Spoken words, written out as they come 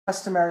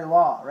customary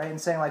law, right?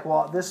 And saying like,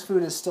 well, this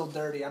food is still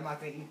dirty, I'm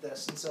not going to eat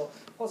this. And so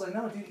Paul's like,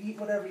 no, dude, eat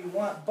whatever you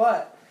want.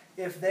 But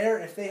if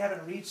they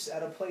haven't reached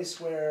at a place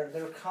where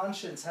their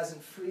conscience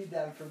hasn't freed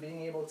them from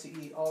being able to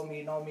eat all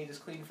meat and all meat is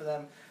clean for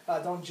them,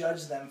 don't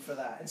judge them for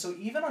that. And so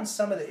even on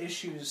some of the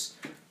issues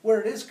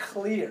where it is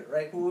clear,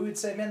 right, where we would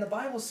say, man, the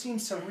Bible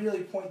seems to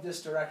really point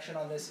this direction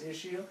on this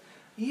issue,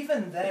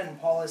 even then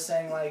Paul is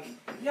saying like,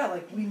 yeah,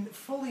 like we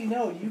fully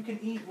know you can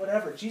eat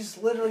whatever.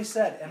 Jesus literally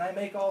said, and I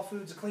make all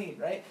foods clean,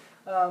 right?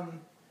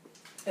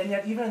 And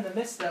yet even in the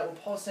midst of that,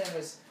 what Paul's saying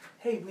is,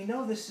 hey, we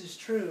know this is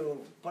true,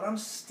 but I'm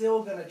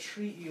still going to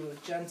treat you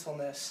with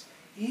gentleness,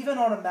 even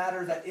on a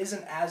matter that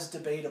isn't as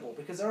debatable.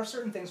 Because there are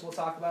certain things we'll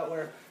talk about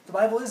where the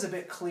Bible is a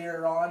bit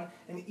clearer on,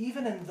 and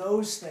even in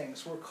those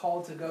things, we're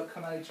called to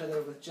come at each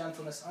other with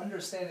gentleness,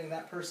 understanding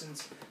that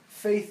person's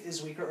faith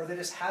is weaker, or they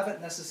just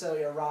haven't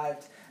necessarily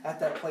arrived at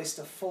that place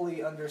to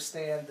fully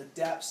understand the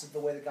depths of the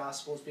way the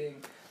gospel is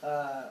being,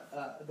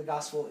 the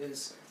gospel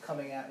is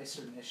coming at a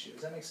certain issue.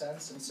 Does that make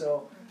sense? And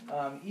so,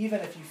 even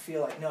if you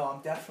feel like, no,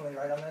 I'm definitely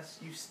right on this,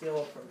 you still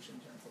approach in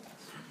gentleness.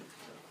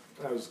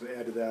 I was going to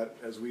add to that,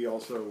 as we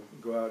also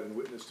go out and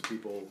witness to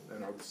people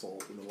and are the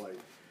salt and the light.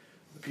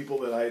 The people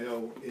that I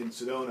know in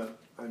Sedona,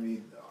 I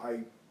mean, I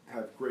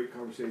have great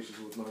conversations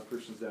with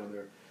non-Christians down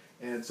there,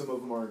 and some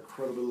of them are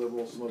incredibly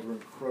liberal, some of them are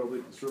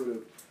incredibly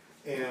conservative,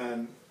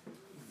 and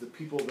the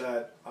people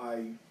that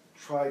I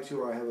try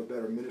to, or I have a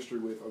better ministry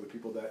with, are the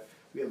people that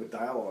we have a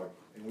dialogue,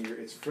 and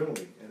it's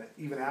friendly, and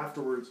even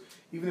afterwards,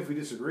 even if we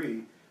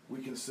disagree,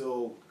 we can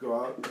still go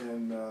out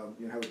and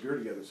have a beer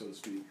together, so to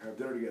speak, have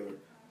dinner together,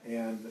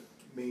 and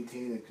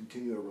maintain and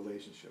continue a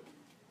relationship.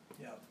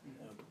 Yeah.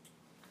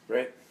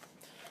 Great.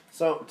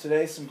 So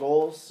today, some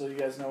goals, so you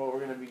guys know what we're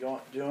going to be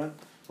doing.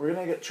 We're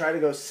going to try to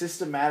go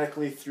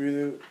systematically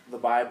through the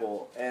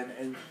Bible,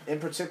 and in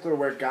particular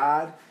where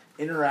God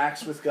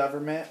interacts with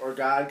government, or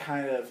God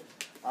kind of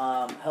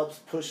helps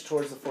push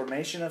towards the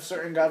formation of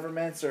certain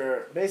governments,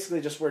 or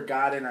basically just where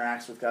God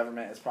interacts with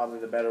government is probably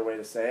the better way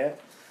to say it.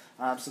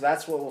 So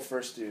that's what we'll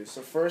first do.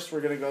 So first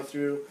we're going to go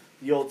through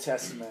the Old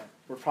Testament.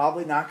 We're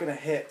probably not going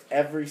to hit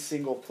every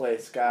single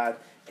place God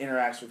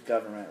interacts with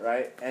government,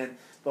 right?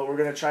 But we're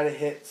going to try to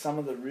hit some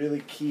of the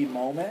really key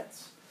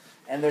moments.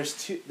 And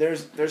there's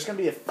going to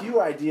be a few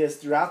ideas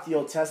throughout the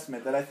Old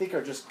Testament that I think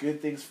are just good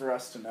things for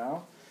us to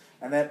know.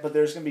 But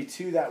there's going to be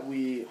two that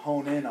we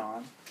hone in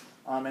on.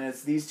 And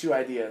it's these two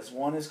ideas.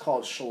 One is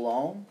called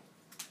shalom,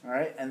 all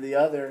right? And the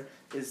other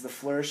is the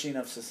flourishing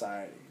of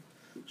society.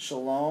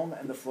 Shalom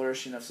and the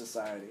flourishing of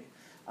society.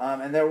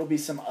 And there will be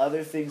some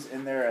other things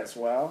in there as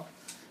well.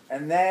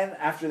 And then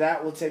after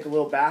that, we'll take a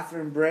little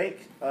bathroom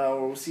break.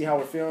 We'll see how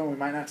we're feeling. We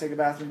might not take a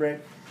bathroom break.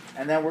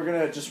 And then we're going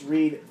to just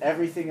read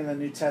everything in the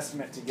New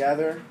Testament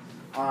together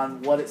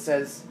on what it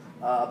says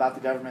about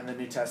the government in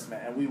the New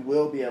Testament. And we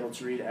will be able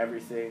to read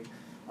everything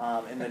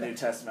in the New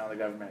Testament on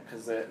the government,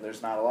 because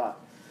there's not a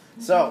lot.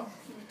 So,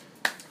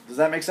 does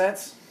that make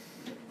sense?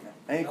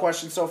 Any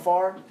questions so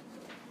far?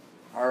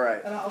 All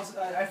right. And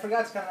I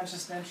forgot to kind of mention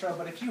this in the intro,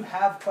 but if you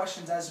have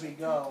questions as we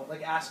go,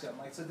 like ask them.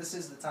 Like, so this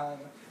is the time.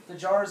 The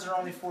jars are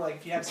only for, like,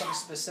 if you have something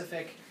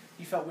specific,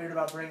 you felt weird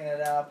about bringing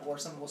it up, or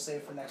something we'll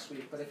save for next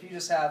week. But if you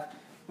just have,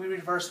 we read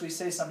a verse, we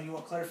say something, you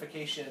want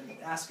clarification,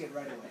 ask it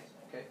right away.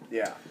 Okay?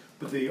 Yeah.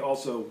 But the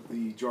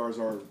jars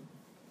are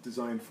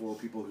designed for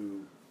people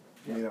who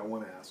may not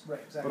want to ask. Right,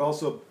 exactly.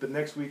 But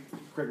next week,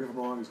 correct me if I'm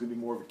wrong, is going to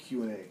be more of a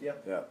Q&A.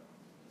 Yep. Yeah.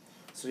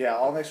 So yeah,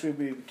 all next week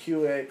will be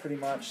Q&A pretty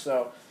much.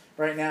 So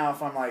right now,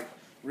 if I'm like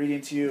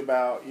reading to you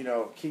about,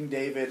 King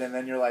David, and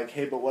then you're like,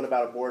 hey, but what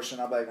about abortion?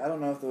 I'm like, I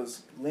don't know if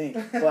those link,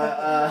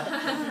 but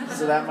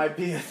so that might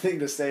be a thing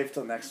to save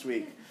till next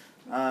week.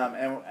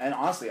 And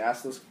honestly,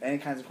 ask those any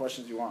kinds of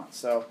questions you want.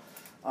 So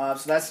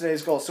that's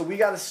today's goal. So we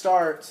got to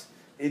start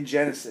in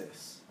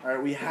Genesis. All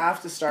right, we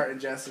have to start in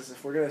Genesis.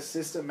 If we're going to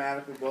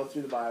systematically go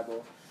through the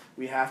Bible,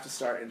 we have to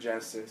start in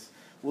Genesis.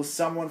 Will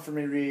someone for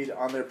me read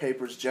on their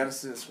papers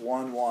Genesis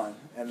 1:1?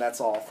 And that's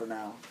all for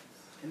now.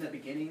 In the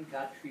beginning,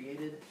 God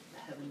created the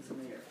heavens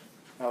and the earth.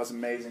 That was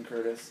amazing,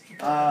 Curtis.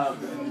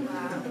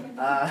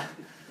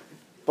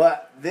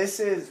 But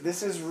this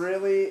is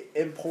really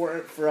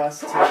important for us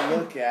to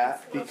look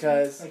at,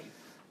 because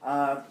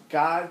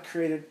God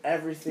created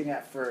everything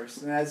at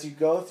first. And as you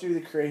go through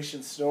the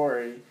creation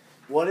story,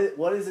 what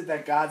is it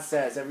that God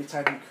says every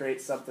time He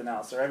creates something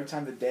else, or every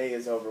time the day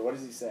is over? What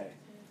does He say?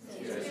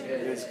 It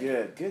is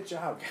good. Good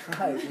job,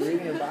 guys. You're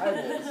reading your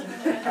Bibles.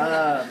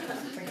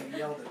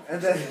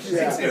 And then,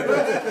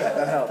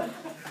 that helped.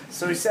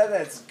 So He said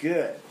that it's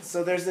good.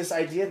 So there's this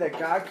idea that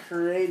God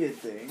created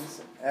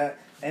things,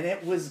 and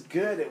it was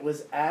good. It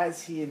was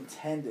as He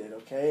intended,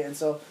 okay? And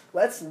so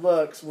let's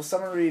look. Will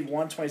someone read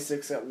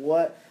 1:26 at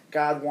what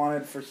God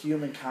wanted for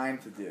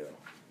humankind to do?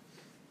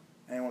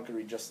 Anyone could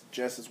read just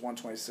Genesis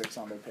 1:26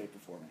 on their paper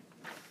for me.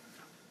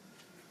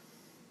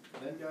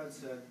 Then God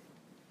said,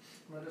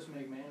 "Let us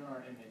make man in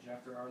our image,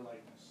 after our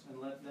likeness, and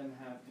let them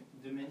have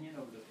dominion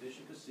over the fish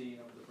of the sea,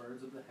 and over the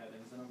birds of the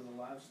heavens, and over the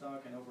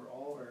livestock, and over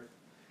all earth,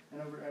 and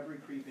over every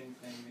creeping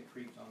thing that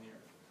creeps on the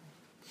earth."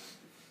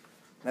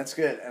 That's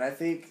good. And I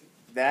think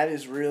that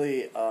is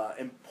really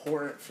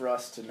important for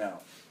us to know.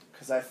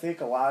 Because I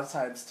think a lot of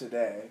times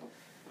today,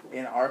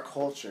 in our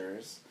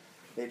cultures,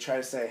 they try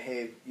to say,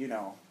 hey,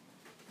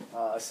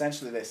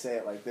 essentially they say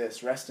it like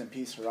this, rest in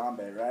peace,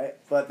 Harambe, right?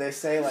 But they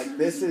say, like,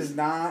 this is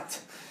not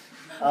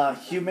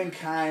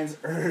humankind's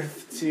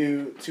earth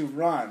to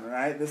run,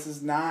 right? This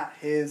is not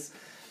his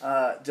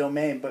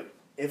domain. But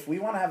if we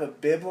want to have a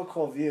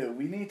biblical view,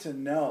 we need to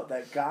know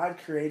that God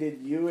created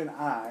you and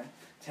I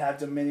to have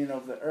dominion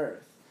over the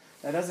earth.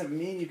 That doesn't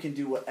mean you can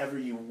do whatever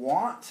you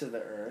want to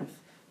the earth.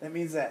 That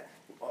means that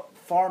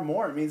far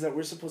more. It means that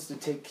we're supposed to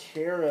take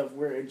care of,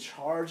 we're in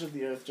charge of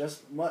the earth,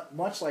 just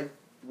much like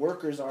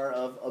workers are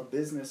of a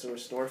business or a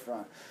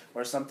storefront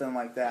or something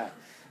like that.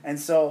 And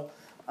so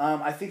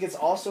I think it's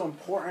also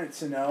important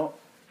to know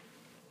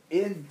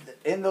in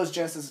those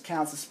Genesis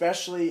accounts,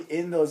 especially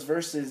in those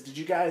verses, did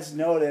you guys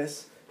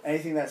notice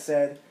anything that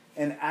said,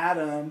 and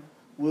Adam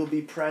will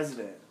be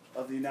president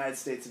of the United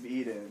States of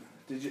Eden?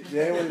 Did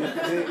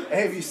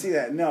any of you see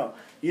that? No.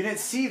 You didn't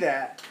see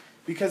that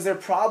because there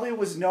probably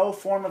was no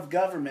form of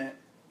government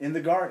in the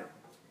garden.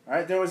 All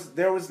right?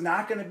 There was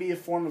not going to be a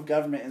form of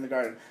government in the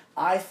garden.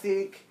 I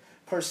think,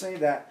 personally,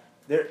 that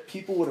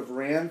people would have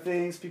ran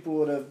things, people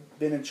would have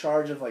been in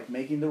charge of like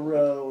making the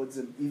roads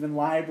and even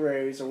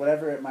libraries or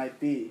whatever it might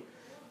be.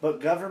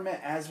 But government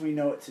as we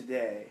know it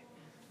today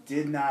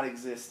did not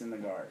exist in the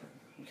garden.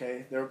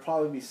 Okay? There would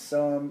probably be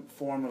some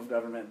form of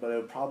government, but it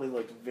would have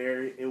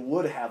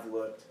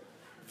looked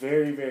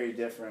very, very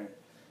different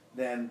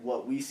than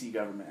what we see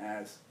government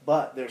as.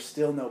 But there's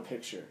still no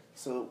picture.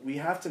 So we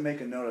have to make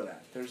a note of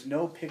that. There's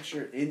no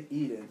picture in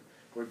Eden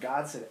where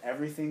God said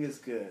everything is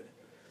good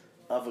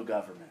of a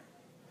government.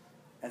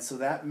 And so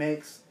that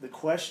makes the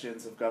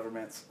questions of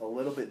governments a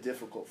little bit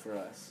difficult for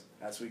us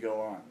as we go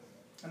on.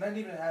 And then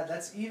even add,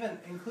 that's even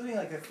including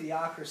like a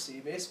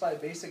theocracy. Based by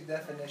basic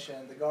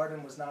definition, the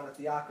garden was not a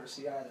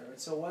theocracy either. And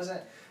so it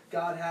wasn't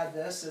God had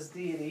this as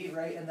deity,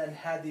 right, and then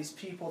had these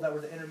people that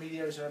were the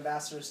intermediaries or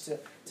ambassadors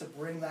to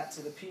bring that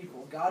to the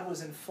people. God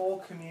was in full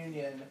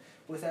communion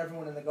with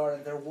everyone in the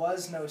garden. There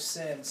was no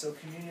sin, so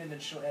communion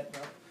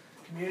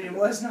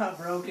was not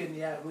broken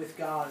yet with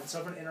God, and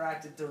so everyone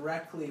interacted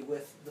directly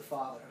with the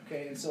Father.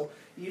 Okay, and so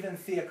even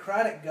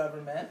theocratic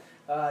government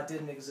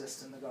didn't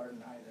exist in the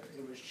garden either.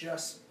 It was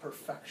just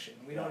perfection.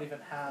 We don't even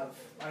have,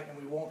 and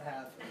we won't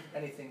have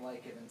anything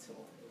like it until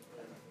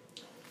heaven.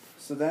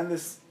 So then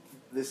this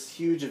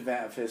huge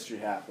event of history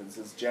happens.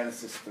 It's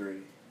Genesis 3.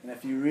 And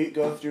if you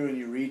go through and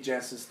you read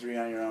Genesis 3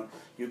 on your own,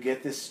 you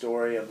get this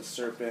story of the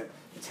serpent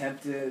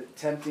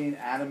tempting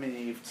Adam and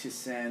Eve to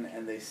sin,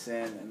 and they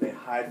sin, and they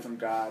hide from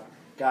God.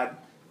 God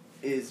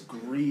is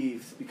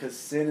grieved because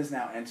sin has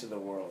now entered the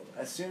world.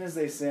 As soon as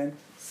they sin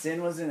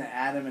was in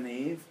Adam and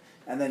Eve,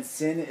 and then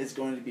sin is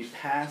going to be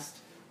passed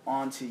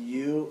on to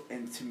you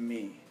and to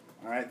me.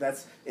 All right,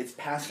 it's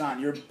passed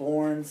on. You're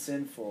born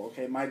sinful.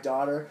 Okay, my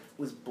daughter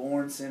was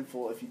born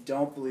sinful. If you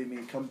don't believe me,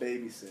 come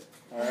babysit.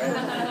 All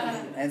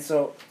right, and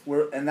so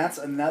and that's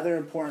another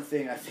important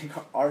thing. I think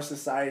our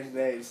society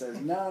today says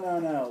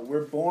no.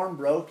 We're born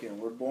broken.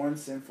 We're born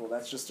sinful.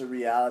 That's just a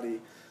reality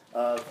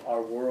of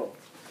our world.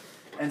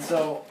 And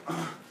so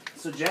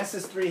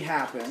Genesis 3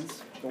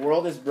 happens. The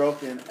world is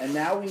broken, and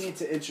now we need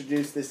to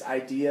introduce this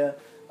idea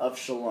of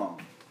shalom,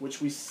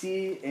 which we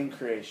see in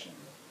creation.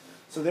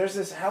 So there's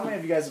this, how many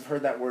of you guys have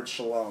heard that word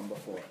shalom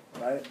before,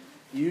 right?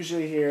 You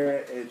usually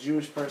hear a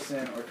Jewish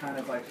person or kind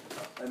of like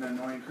an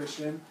annoying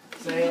Christian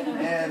say it,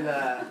 and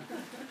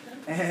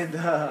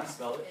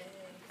Spell it.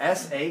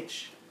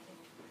 S-H-A-L-O-M.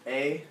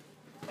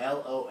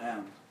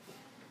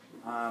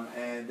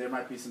 And there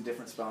might be some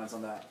different spellings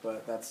on that,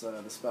 but that's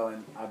the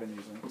spelling I've been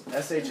using.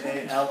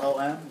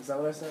 S-H-A-L-O-M, is that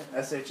what I said?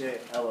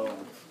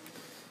 S-H-A-L-O-M.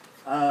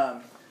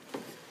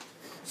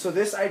 So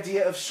this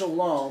idea of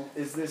shalom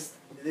is this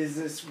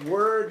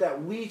word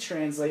that we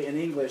translate in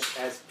English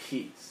as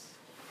peace.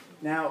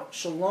 Now,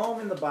 shalom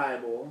in the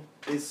Bible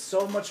is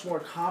so much more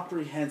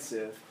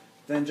comprehensive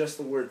than just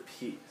the word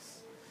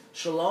peace.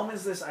 Shalom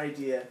is this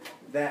idea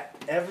that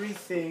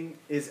everything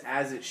is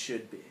as it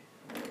should be.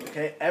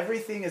 Okay?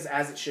 Everything is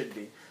as it should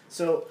be.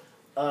 So,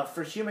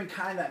 for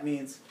humankind, that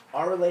means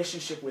our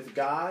relationship with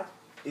God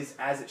is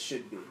as it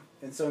should be.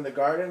 And so in the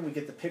garden, we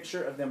get the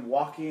picture of them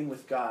walking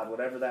with God,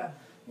 whatever that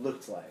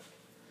looked like.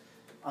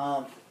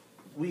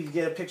 We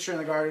get a picture in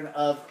the garden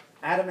of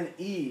Adam and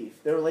Eve.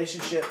 Their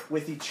relationship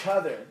with each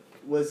other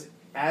was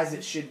as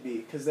it should be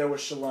because there was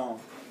shalom.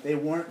 They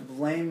weren't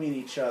blaming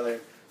each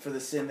other for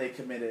the sin they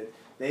committed.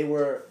 They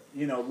were,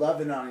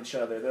 loving on each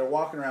other. They're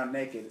walking around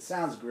naked. It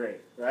sounds great,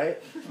 right?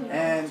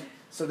 And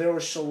so there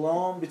was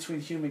shalom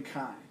between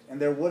humankind. And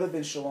there would have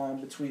been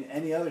shalom between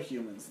any other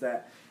humans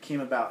that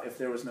came about if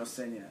there was no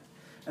sin yet.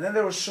 And then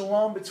there was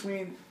shalom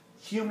between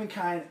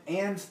humankind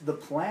and the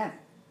planet.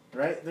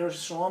 Right? There was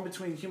shalom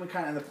between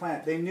humankind and the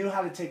planet. They knew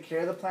how to take care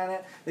of the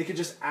planet. They could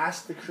just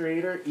ask the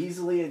Creator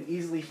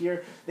easily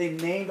hear. They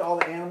named all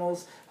the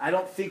animals. I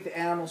don't think the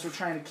animals were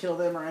trying to kill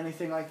them or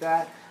anything like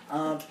that.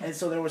 And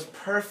so there was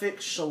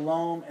perfect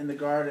shalom in the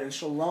garden. And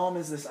shalom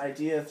is this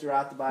idea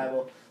throughout the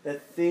Bible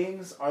that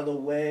things are the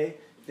way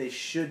they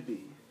should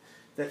be.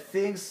 That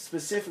things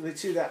specifically,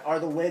 too, that are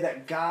the way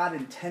that God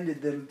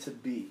intended them to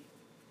be.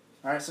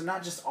 All right, so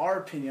not just our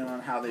opinion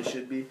on how they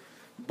should be,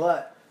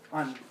 but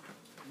on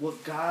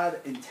what God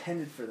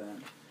intended for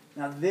them.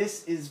 Now,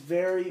 this is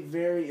very,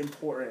 very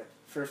important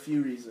for a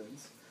few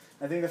reasons.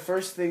 I think the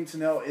first thing to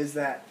know is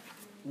that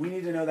we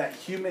need to know that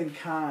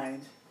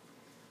humankind,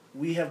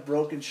 we have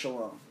broken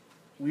shalom.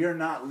 We are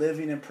not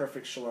living in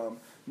perfect shalom.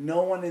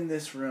 No one in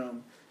this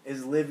room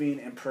is living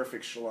in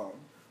perfect shalom.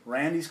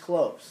 Randy's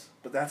close,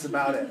 but that's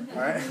about it,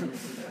 all right?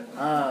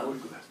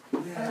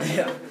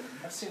 Yeah.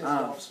 I've seen his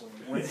golf swing.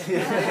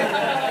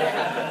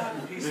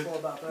 Peaceful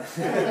about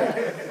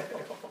that.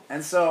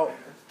 And so,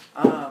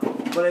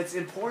 but it's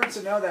important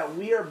to know that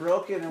we are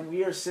broken and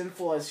we are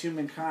sinful as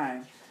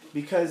humankind,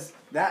 because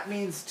that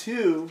means,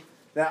 too,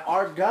 that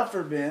our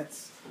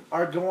governments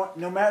are going,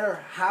 no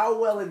matter how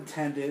well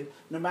intended,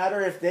 no matter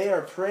if they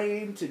are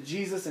praying to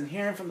Jesus and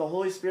hearing from the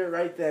Holy Spirit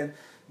right then,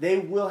 they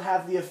will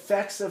have the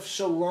effects of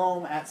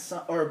shalom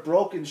or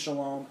broken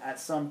shalom at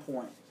some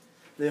point.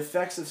 The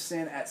effects of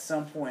sin at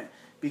some point.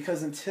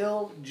 Because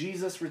until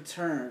Jesus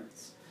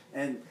returns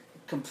and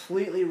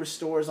completely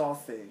restores all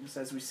things,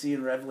 as we see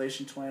in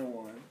Revelation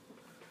 21,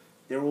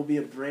 there will be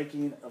a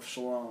breaking of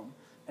shalom.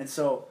 And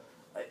so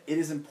it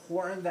is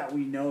important that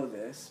we know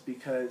this,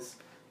 because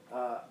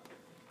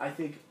I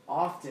think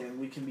often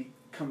we can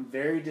become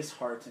very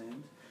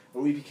disheartened,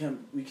 or we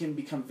can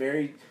become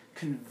very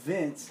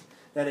convinced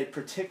that a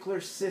particular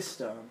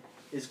system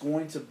is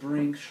going to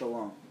bring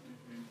shalom.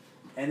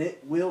 And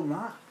it will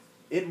not.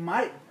 It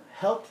might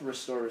help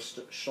restore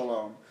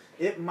shalom.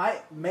 It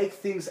might make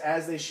things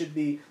as they should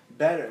be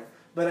better.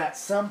 But at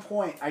some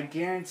point, I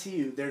guarantee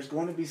you, there's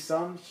going to be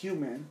some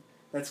human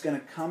that's going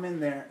to come in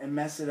there and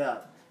mess it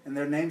up. And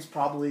their name's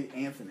probably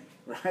Anthony,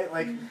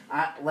 right?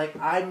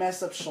 I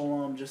mess up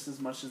shalom just as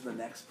much as the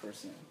next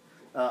person,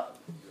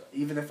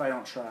 even if I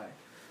don't try.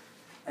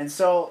 And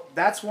so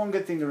that's one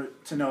good thing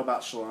to know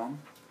about shalom.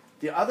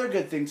 The other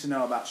good thing to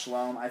know about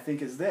shalom, I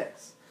think, is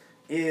this.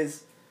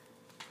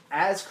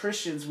 As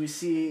Christians, we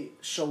see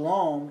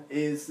shalom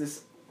is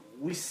this,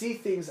 we see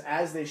things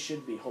as they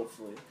should be,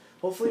 hopefully.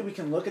 Hopefully we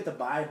can look at the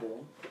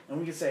Bible and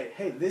we can say,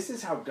 hey, this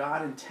is how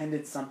God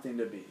intended something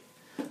to be.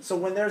 So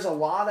when there's a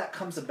law that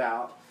comes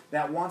about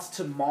that wants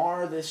to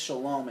mar this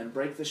shalom and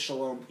break this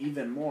shalom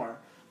even more,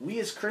 we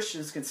as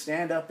Christians can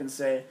stand up and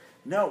say,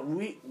 no,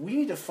 we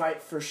need to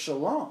fight for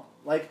shalom.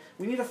 Like,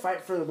 we need to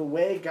fight for the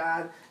way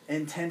God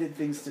intended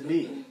things to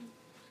be,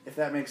 if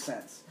that makes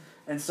sense.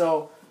 And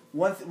so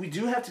we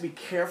do have to be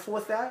careful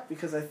with that,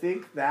 because I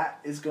think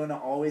that is going to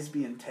always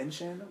be in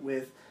tension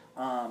with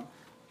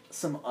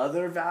some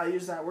other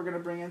values that we're going to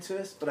bring into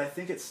this. But I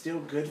think it's still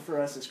good for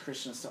us as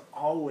Christians to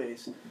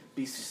always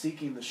be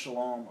seeking the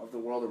shalom of the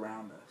world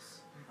around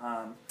us.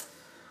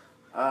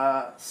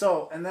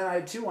 And then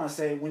I too want to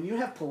say, when you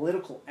have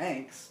political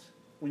angst,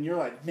 when you're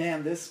like,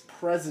 man, this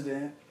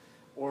president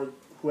or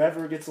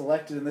whoever gets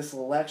elected in this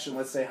election,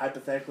 let's say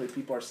hypothetically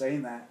people are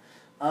saying that,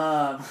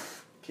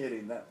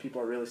 kidding, that people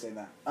are really saying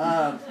that,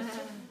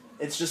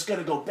 it's just going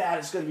to go bad,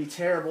 it's going to be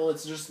terrible,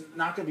 it's just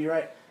not going to be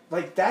right.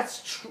 Like,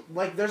 that's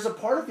like, there's a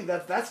part of me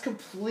that's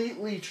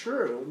completely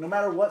true, no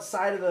matter what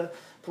side of the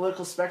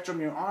political spectrum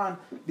you're on,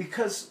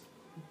 because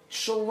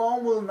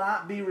shalom will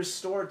not be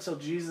restored till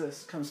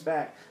Jesus comes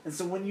back. And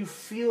so when you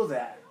feel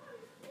that,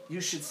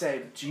 you should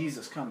say,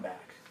 Jesus, come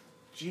back.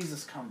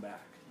 Jesus, come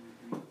back.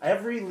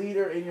 Every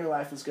leader in your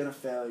life is going to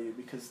fail you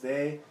because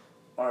they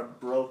are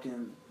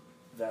broken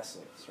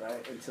vessels,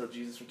 right? Until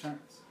Jesus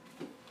returns.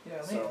 Yeah,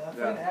 if I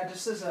can add,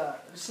 just as a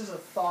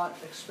thought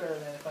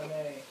experiment, if I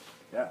may.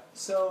 Yeah.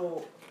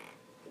 So,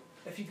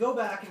 if you go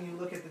back and you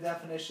look at the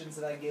definitions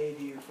that I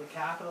gave you for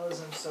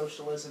capitalism,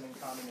 socialism,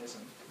 and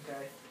communism,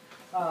 okay?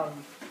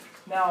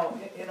 Now,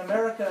 in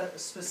America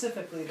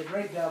specifically, the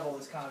great devil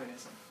is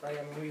communism, right?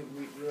 I mean,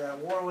 we were at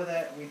war with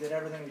it. We did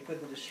everything we could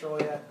to destroy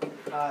it.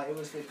 It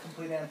was the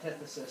complete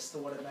antithesis to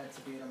what it meant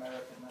to be an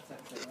American, that type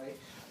of thing,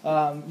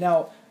 right?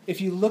 Now, if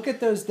you look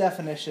at those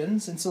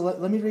definitions, and so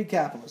let me read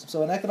capitalism.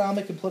 So, an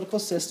economic and political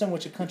system in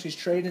which a country's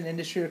trade and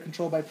industry are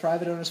controlled by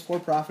private owners for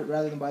profit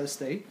rather than by the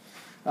state.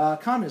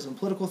 Communism,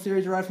 political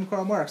theory derived from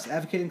Karl Marx,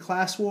 advocating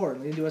class war and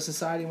leading to a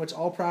society in which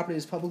all property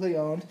is publicly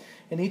owned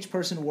and each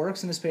person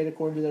works and is paid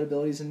according to their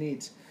abilities and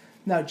needs.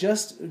 Now,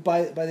 just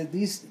by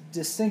these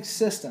distinct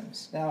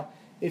systems, now,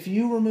 if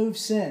you remove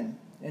sin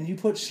and you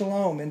put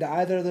shalom into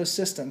either of those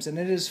systems, and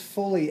it is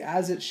fully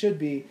as it should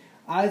be,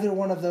 either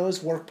one of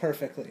those work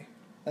perfectly.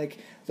 Like,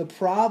 the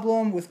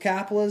problem with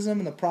capitalism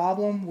and the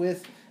problem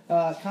with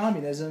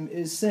communism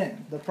is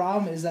sin. The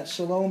problem is that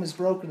shalom is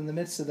broken in the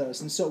midst of those.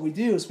 And so what we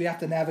do is we have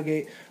to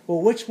navigate, well,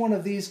 which one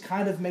of these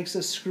kind of makes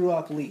us screw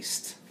up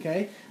least?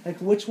 Okay? Like,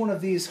 which one of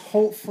these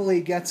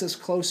hopefully gets us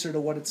closer to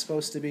what it's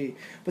supposed to be?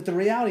 But the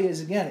reality is,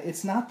 again,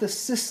 it's not the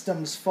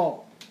system's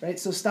fault. right?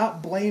 So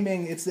stop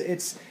blaming. It's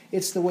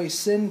the way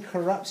sin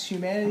corrupts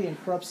humanity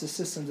and corrupts the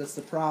systems that's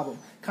the problem.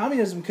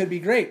 Communism could be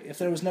great. If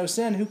there was no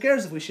sin, who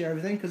cares if we share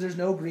everything? Because there's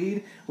no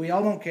greed. We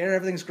all don't care.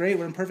 Everything's great.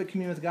 We're in perfect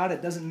communion with God.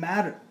 It doesn't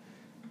matter.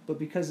 But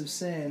because of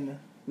sin,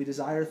 we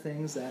desire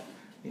things that,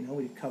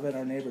 we covet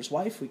our neighbor's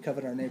wife, we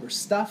covet our neighbor's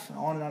stuff,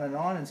 on and on and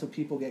on. And so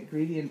people get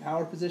greedy in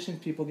power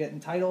positions, people get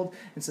entitled,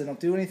 and so they don't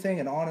do anything,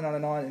 and on and on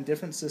and on in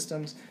different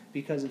systems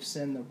because of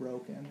sin, they're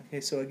broken.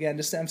 Okay, so again,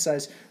 just to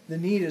emphasize, the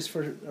need is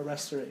for a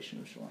restoration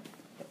of shalom.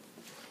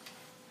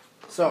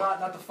 So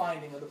Not the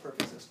finding of the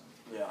perfect system.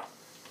 yeah.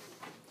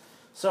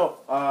 So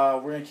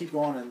we're going to keep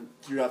going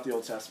throughout the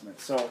Old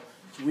Testament. So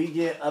we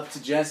get up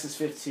to Genesis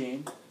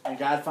 15, and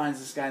God finds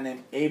this guy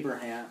named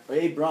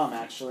Abram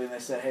actually, and they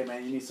said, hey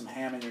man, you need some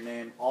ham in your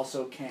name.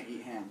 Also can't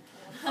eat ham.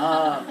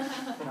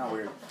 Not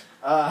weird.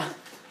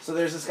 So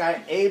there's this guy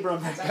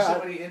Abram. That's actually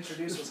what he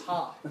introduced was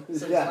Ha. So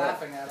he's Yeah.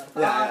 laughing at him.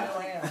 Yeah.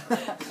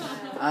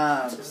 No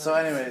ham. So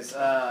anyways.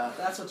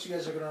 That's what you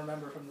guys are going to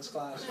remember from this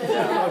class.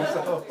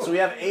 So we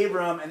have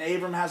Abram, and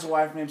Abram has a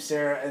wife named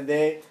Sarah, and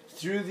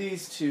through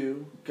these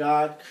two,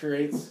 God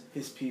creates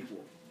his people,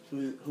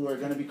 who are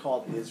going to be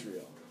called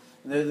Israel.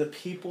 And they're the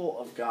people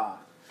of God.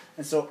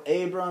 And so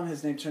Abram,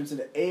 his name turns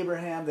into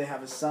Abraham. They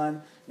have a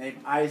son named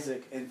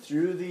Isaac. And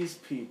through these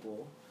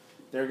people,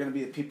 they're going to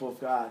be the people of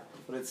God.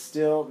 But it's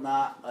still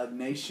not a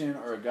nation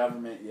or a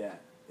government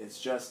yet. It's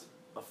just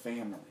a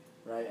family,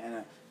 right?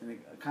 And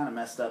a kind of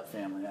messed up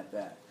family at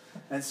that.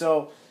 And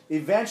so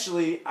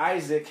eventually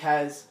Isaac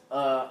has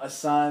a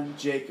son,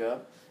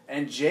 Jacob.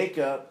 And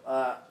Jacob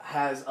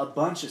has a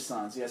bunch of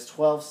sons. He has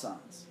 12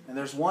 sons. And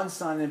there's one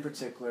son in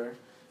particular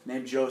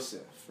named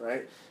Joseph,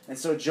 right? And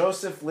so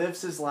Joseph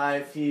lives his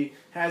life. He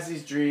has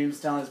these dreams,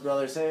 telling his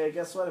brothers, hey,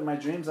 guess what? In my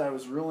dreams, I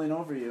was ruling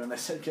over you. And they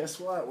said, guess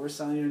what? We're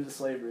selling you into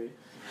slavery.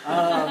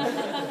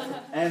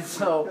 And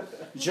so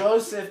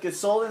Joseph gets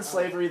sold in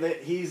slavery.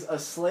 He's a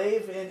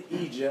slave in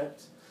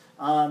Egypt.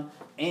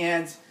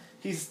 And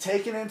he's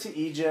taken into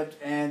Egypt,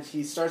 and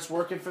he starts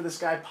working for this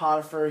guy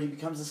Potiphar. He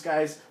becomes this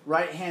guy's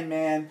right-hand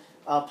man.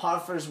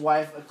 Potiphar's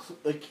wife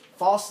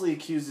falsely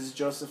accuses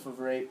Joseph of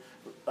rape.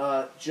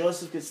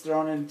 Joseph gets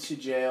thrown into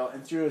jail,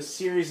 and through a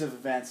series of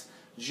events,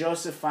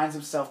 Joseph finds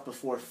himself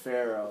before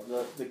Pharaoh,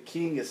 the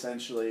king,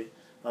 essentially,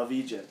 of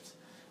Egypt.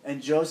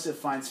 And Joseph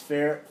finds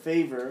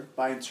favor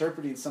by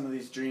interpreting some of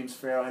these dreams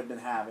Pharaoh had been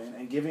having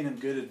and giving him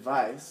good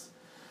advice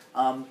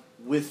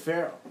with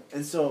Pharaoh.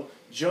 And so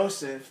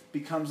Joseph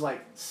becomes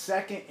like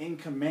second in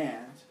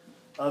command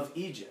of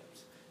Egypt.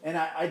 And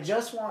I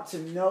just want to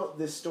note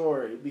this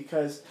story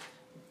because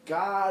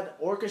God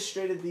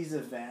orchestrated these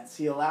events.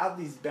 He allowed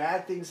these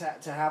bad things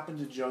to happen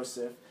to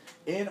Joseph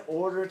in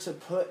order to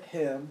put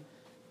him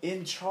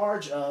in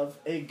charge of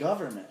a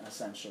government,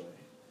 essentially.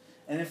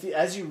 And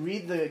as you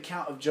read the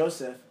account of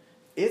Joseph,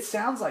 it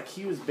sounds like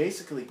he was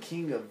basically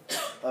king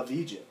of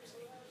Egypt,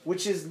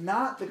 which is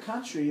not the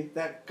country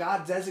that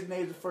God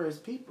designated for his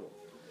people.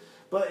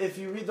 But if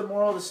you read the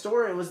moral of the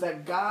story, it was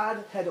that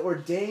God had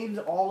ordained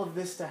all of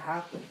this to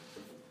happen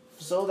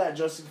so that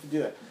Joseph could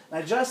do it.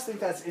 And I just think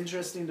that's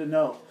interesting to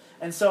note.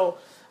 And so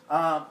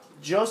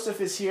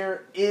Joseph is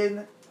here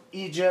in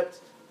Egypt.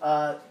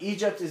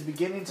 Egypt is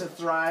beginning to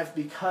thrive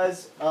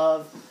because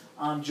of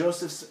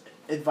Joseph's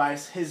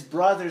advice. His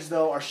brothers,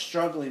 though, are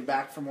struggling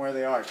back from where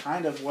they are,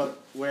 kind of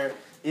where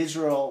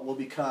Israel will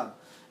become.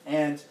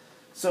 And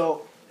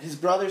so his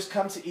brothers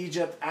come to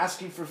Egypt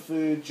asking for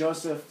food.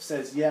 Joseph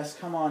says, yes,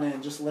 come on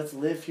in. Just let's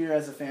live here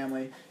as a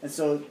family. And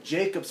so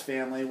Jacob's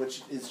family,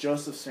 which is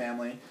Joseph's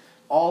family,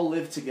 all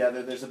live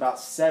together. There's about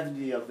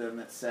 70 of them,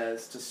 it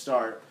says, to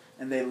start.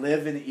 And they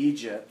live in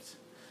Egypt.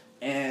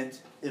 And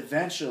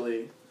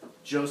eventually,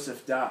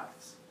 Joseph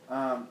dies.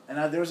 And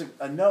there was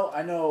a note,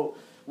 I know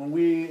when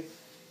we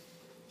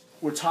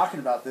were talking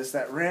about this,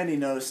 that Randy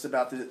noticed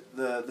about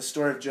the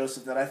story of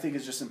Joseph that I think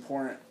is just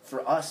important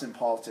for us in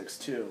politics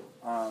too.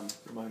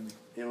 Remind me.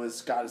 It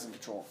was God is in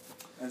control.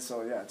 And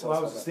so, yeah. Well, I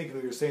was just thinking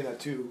that you were saying that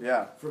too.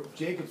 Yeah. From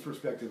Jacob's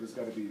perspective, it's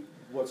got to be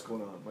what's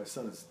going on. My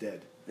son is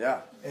dead.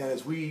 Yeah. And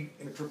as we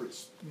interpret,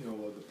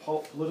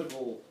 the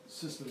political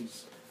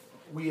systems,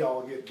 we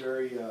all get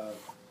very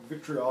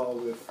vitriol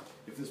with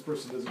if this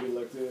person doesn't get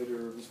elected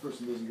or if this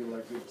person doesn't get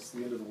elected, it's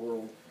the end of the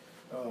world.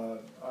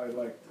 I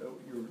like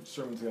your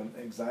sermons on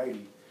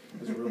anxiety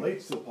as it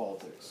relates to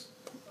politics.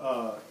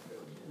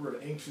 We're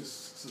an anxious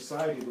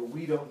society, but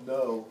we don't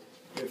know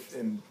if,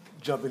 and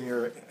jump in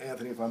here,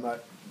 Anthony, if I'm not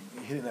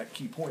hitting that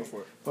key point,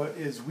 but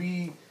is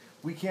we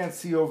can't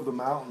see over the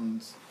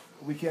mountains,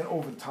 we can't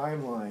over the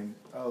timeline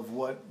of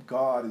what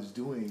God is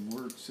doing.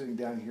 We're sitting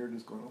down here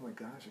just going, oh my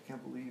gosh, I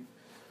can't believe,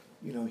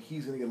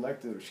 he's going to get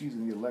elected or she's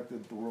going to get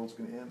elected, the world's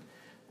going to end.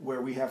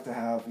 Where we have to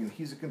have,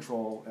 he's in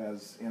control,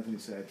 as Anthony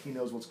said. He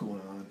knows what's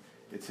going on.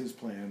 It's his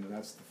plan, and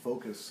that's the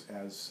focus,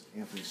 as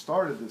Anthony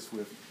started this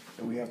with,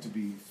 that we have to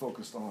be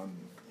focused on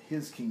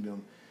his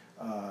kingdom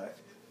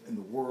in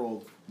the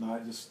world,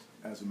 not just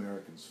as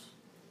Americans.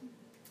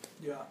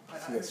 Yeah.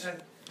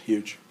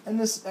 Huge. And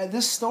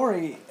this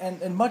story,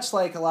 and much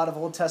like a lot of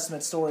Old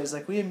Testament stories,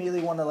 like we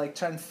immediately want to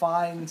try and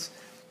find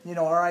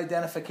our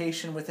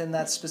identification within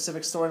that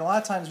specific story. And a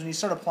lot of times when you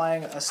start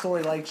applying a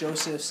story like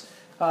Joseph's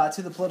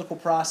to the political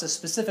process,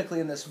 specifically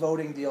in this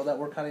voting deal that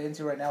we're kind of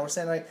into right now, we're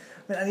saying, like,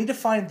 I need to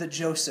find the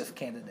Joseph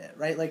candidate,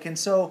 right? Like, and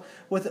so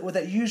what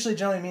that usually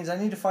generally means,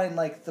 I need to find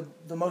like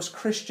the most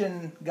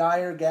Christian guy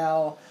or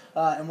gal,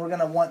 and we're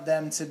gonna want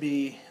them to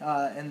be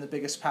in the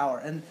biggest power.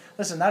 And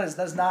listen,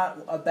 that's not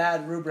a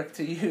bad rubric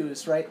to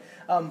use, right?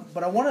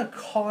 But I want to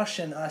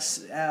caution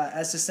us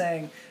as to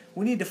saying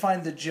we need to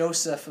find the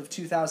Joseph of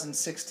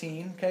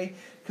 2016, okay?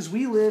 Because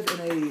we live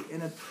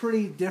in a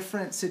pretty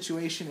different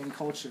situation in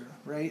culture,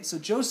 right? So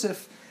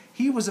Joseph,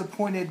 he was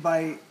appointed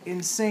by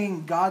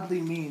insane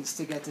godly means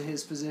to get to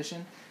his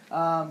position.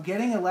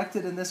 Getting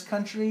elected in this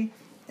country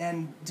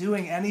and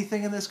doing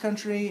anything in this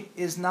country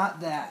is not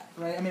that,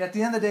 right? I mean, at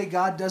the end of the day,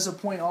 God does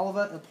appoint all of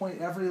us,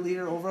 appoint every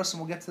leader over us,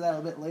 and we'll get to that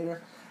a bit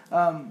later.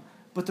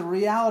 But the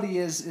reality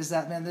is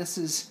that, man,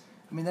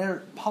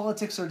 their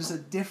politics are just a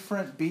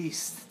different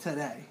beast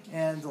today.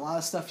 And a lot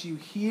of stuff you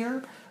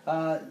hear,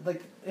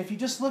 like, if you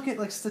just look at,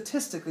 like,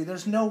 statistically,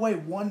 there's no way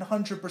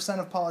 100%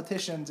 of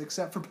politicians,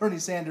 except for Bernie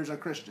Sanders, are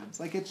Christians.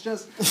 Like, it's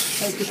just,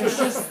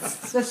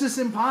 that's just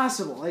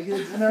impossible. Like,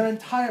 and our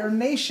entire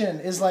nation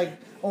is, like,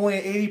 only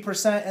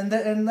 80%, and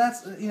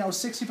that's,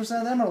 60%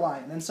 of them are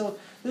lying. And so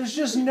there's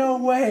just no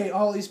way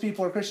all these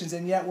people are Christians,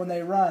 and yet when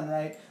they run,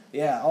 right,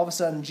 yeah, all of a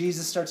sudden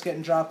Jesus starts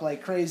getting dropped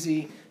like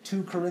crazy,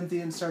 2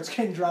 Corinthians starts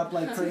getting dropped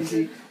like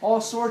crazy,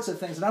 all sorts of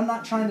things. And I'm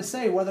not trying to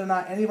say whether or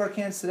not any of our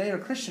candidates today are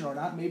Christian or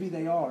not. Maybe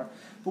they are.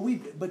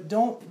 But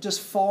don't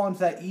just fall into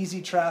that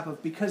easy trap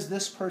of, because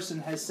this person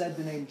has said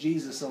the name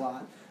Jesus a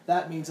lot,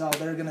 that means,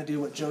 they're going to do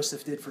what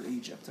Joseph did for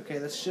Egypt. Okay,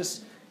 it's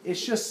just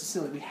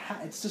silly.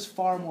 It's just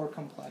far more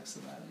complex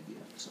than that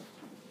idea. So.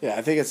 Yeah,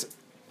 I think it's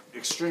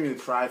extremely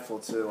prideful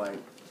to, like,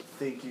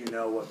 think you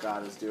know what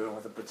God is doing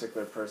with a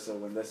particular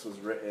person when this was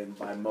written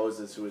by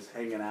Moses, who was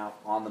hanging out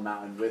on the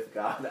mountain with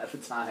God at the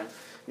time.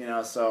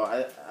 So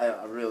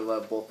I really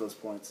love both those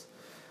points.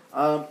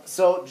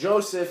 So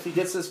Joseph, he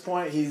gets this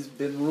point. He's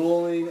been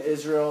ruling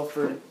Israel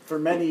for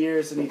many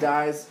years, and he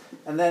dies.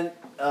 And then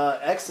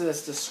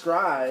Exodus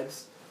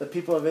describes the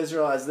people of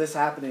Israel as this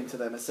happening to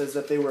them. It says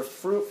that they were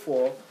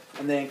fruitful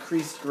and they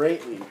increased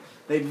greatly.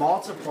 They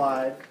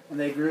multiplied and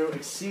they grew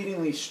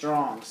exceedingly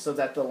strong, so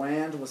that the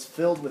land was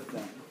filled with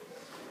them.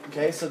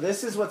 Okay, so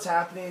this is what's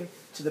happening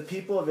to the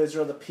people of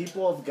Israel, the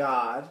people of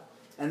God,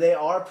 and they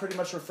are pretty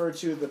much referred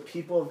to the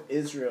people of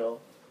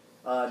Israel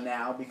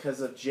now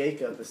because of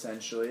Jacob,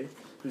 essentially,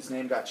 whose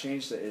name got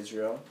changed to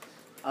Israel.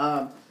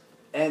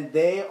 And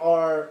they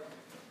are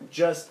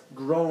just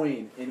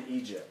growing in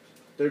Egypt.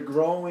 They're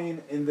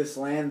growing in this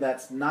land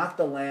that's not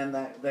the land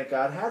that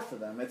God had for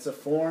them. It's a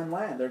foreign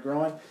land. They're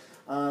growing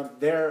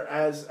there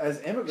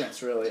as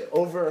immigrants, really,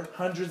 over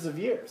hundreds of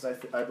years,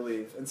 I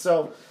believe. And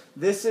so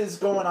this is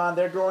going on.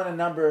 They're growing in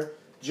number.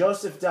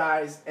 Joseph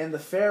dies, and the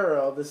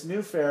Pharaoh, this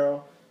new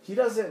Pharaoh, he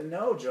doesn't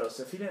know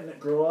Joseph. He didn't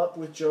grow up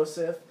with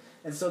Joseph.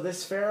 And so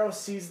this Pharaoh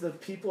sees the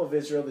people of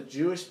Israel, the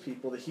Jewish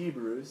people, the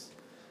Hebrews,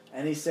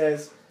 and he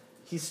starts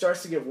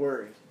to get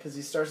worried, because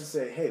he starts to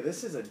say, hey,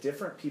 this is a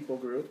different people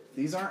group.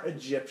 These aren't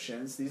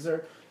Egyptians. These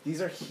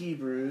are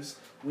Hebrews.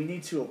 We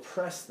need to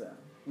oppress them.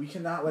 We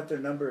cannot let their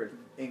number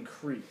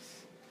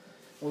increase.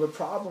 Well, the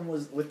problem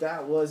with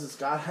that was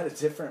God had a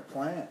different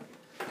plan.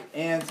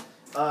 And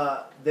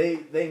they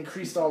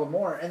increased all the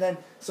more. And then,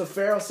 so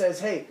Pharaoh says,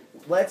 hey,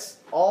 let's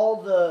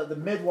all the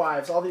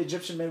midwives, all the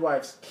Egyptian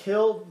midwives,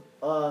 kill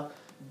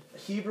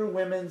Hebrew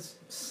women's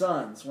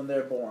sons when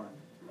they're born.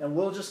 And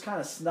we'll just kind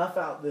of snuff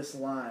out this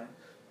line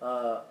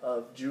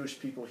of Jewish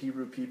people,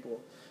 Hebrew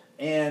people.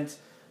 And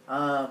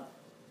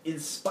in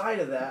spite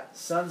of that,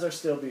 sons are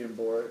still being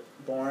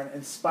born.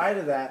 In spite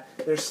of that,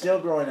 they're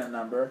still growing in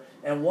number.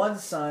 And one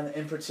son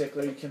in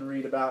particular, you can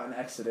read about in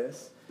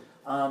Exodus,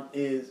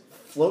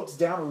 floats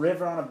down a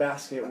river on a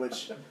basket,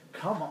 which,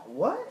 come on,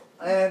 what?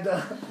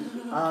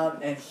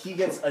 And he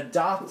gets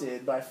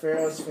adopted by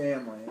Pharaoh's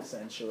family,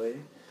 essentially.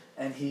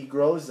 And he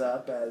grows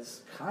up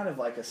as kind of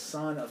like a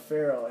son of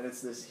Pharaoh. And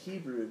it's this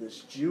Hebrew,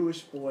 this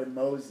Jewish boy,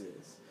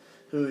 Moses,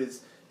 who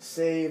is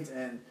saved.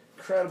 And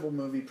incredible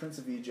movie, Prince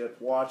of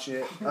Egypt. Watch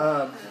it.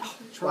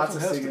 Lots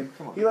of singing.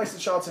 He likes the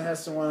Charlton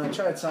Heston one. I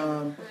try to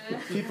tell him.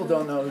 People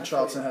don't know who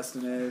Charlton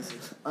Heston is.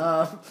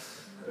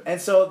 And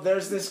so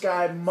there's this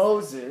guy,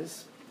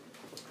 Moses.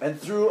 And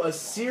through a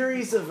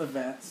series of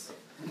events,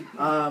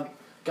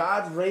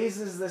 God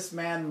raises this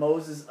man,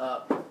 Moses,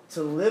 up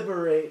to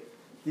liberate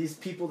these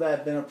people that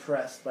have been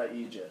oppressed by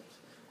Egypt.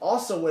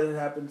 Also, what had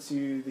happened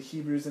to the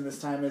Hebrews in this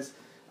time is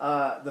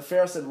the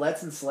Pharaoh said,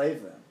 let's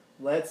enslave them.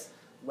 Let's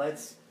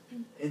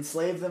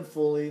enslave them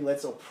fully.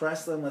 Let's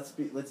oppress them.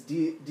 Let's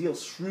deal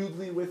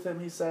shrewdly with them,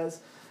 he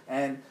says.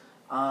 And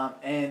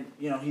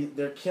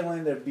they're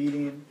killing, they're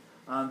beating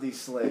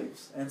these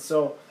slaves. And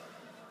so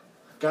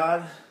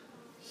God,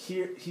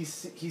 he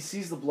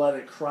sees the blood.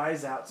 It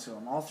cries out to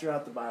him. All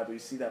throughout the Bible, you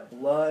see that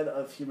blood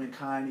of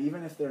humankind,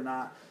 even if they're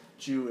not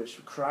Jewish,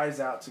 cries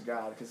out to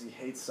God because he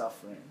hates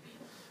suffering.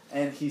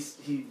 And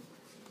he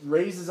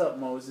raises up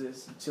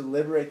Moses to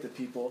liberate the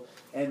people.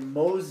 And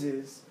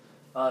Moses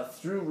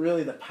through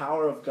really the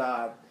power of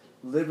God,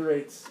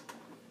 liberates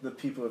the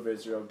people of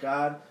Israel.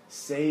 God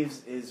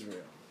saves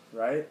Israel,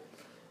 right?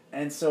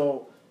 And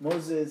so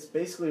Moses,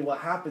 basically what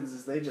happens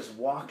is they just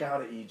walk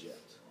out of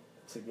Egypt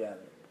together.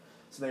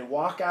 So they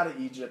walk out of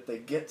Egypt, they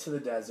get to the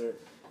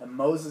desert, and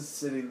Moses is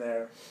sitting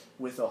there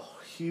with a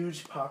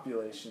huge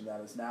population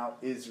that is now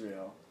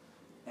Israel.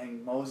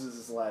 And Moses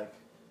is like,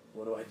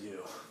 what do I do?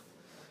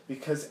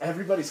 Because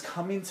everybody's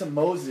coming to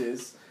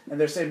Moses, and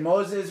they're saying,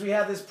 Moses, we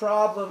have this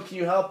problem. Can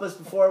you help us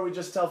before we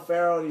just tell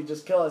Pharaoh and he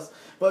just kill us?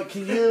 But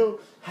can you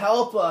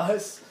help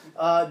us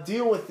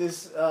deal with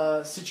this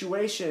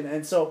situation?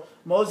 And so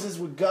Moses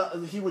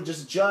would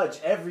just judge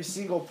every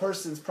single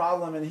person's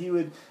problem, and he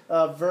would give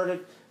a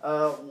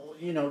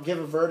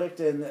verdict,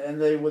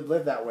 and they would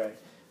live that way.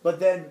 But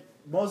then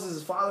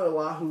Moses'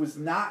 father-in-law, who was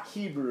not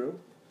Hebrew,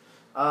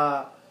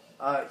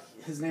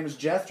 his name is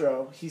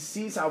Jethro, he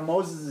sees how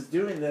Moses is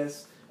doing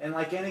this, and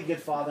like any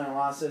good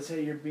father-in-law says,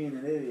 hey, you're being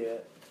an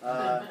idiot.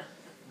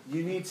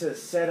 You need to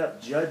set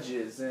up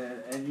judges,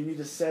 and you need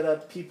to set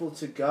up people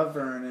to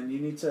govern, and you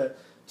need to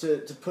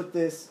put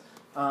this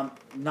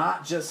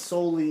not just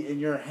solely in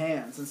your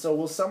hands. And so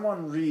will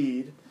someone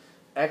read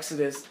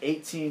Exodus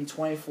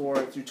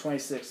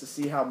 18:24-26 to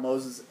see how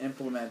Moses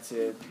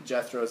implemented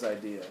Jethro's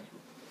idea?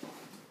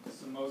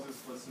 So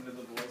Moses listened to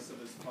the voice of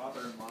his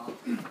father-in-law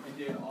and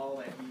did all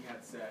that he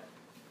had said.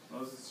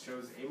 Moses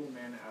chose able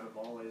men out of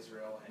all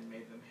Israel and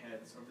made them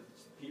heads over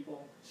the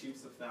people,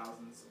 chiefs of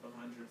thousands, of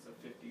hundreds, of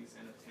fifties,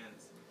 and of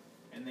tens.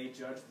 And they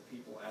judged the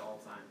people at all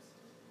times.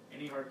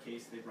 Any hard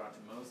case they brought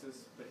to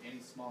Moses, but any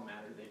small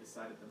matter they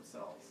decided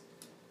themselves.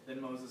 Then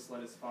Moses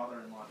let his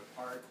father-in-law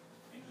depart,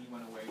 and he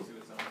went away to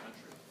his own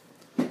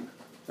country.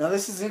 Now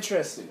this is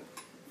interesting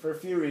for a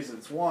few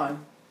reasons.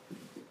 One,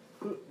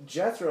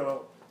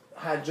 Jethro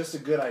had just a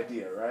good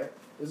idea, right?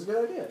 It was a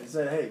good idea. He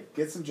said, hey,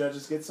 get some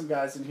judges, get some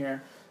guys in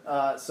here,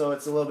 so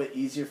it's a little bit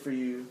easier for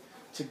you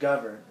to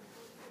govern.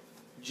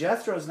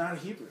 Jethro is not a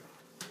Hebrew.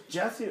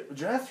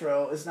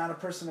 Jethro is not a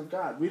person of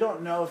God. We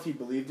don't know if he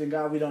believed in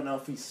God. We don't know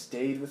if he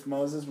stayed with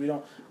Moses. We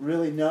don't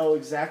really know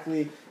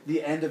exactly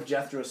the end of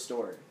Jethro's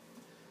story.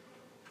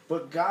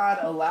 But God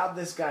allowed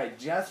this guy,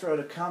 Jethro,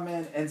 to come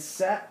in and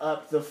set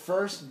up the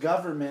first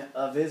government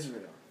of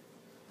Israel.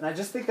 And I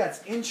just think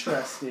that's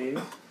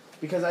interesting,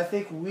 because I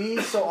think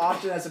we so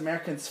often as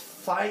Americans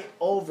fight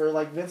over,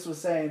 like Vince was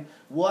saying,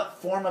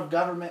 what form of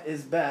government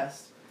is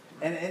best.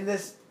 And in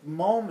this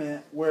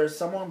moment where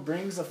someone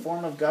brings a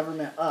form of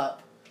government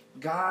up,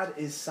 God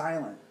is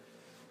silent.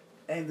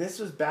 And this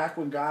was back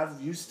when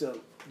God used to,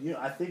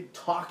 I think,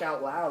 talk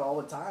out loud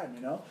all the time,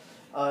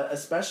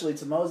 especially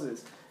to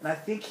Moses. And I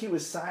think he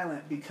was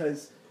silent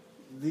because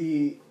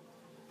the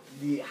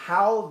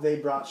how they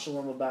brought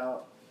shalom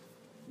about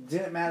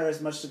didn't matter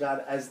as much to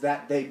God as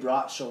that they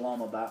brought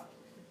shalom about.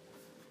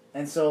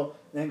 And so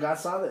then God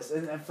saw this.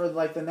 And for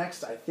like the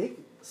next, I think,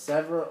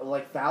 several,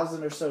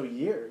 1,000 or so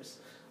years,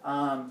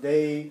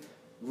 they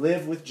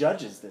live with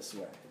judges this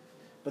way.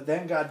 But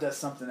then God does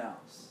something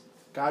else.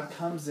 God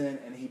comes in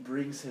and he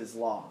brings his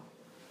law.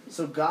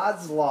 So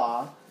God's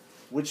law,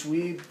 which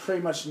we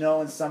pretty much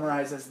know and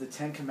summarize as the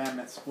Ten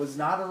Commandments, was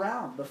not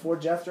around before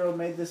Jethro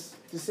made this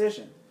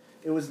decision.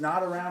 It was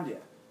not around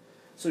yet.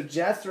 So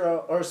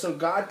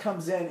God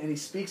comes in and he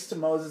speaks to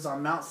Moses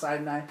on Mount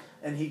Sinai,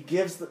 and he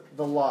gives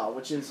the law,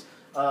 which is,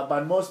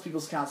 by most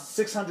people's counts,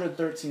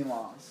 613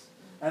 laws.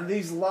 And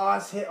these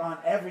laws hit on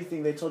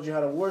everything. They told you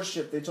how to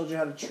worship. They told you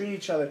how to treat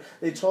each other.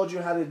 They told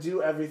you how to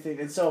do everything.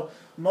 And so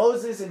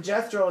Moses and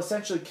Jethro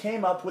essentially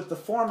came up with the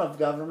form of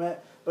government,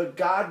 but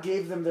God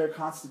gave them their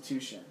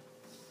constitution.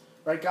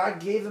 Right? God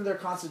gave them their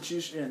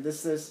constitution.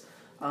 This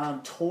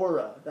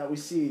Torah that we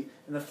see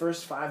in the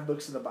first 5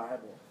 books of the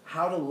Bible.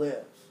 How to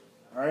live.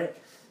 All right?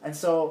 And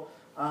so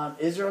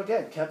Israel,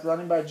 again, kept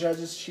running by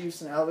judges,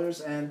 chiefs, and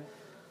elders. And,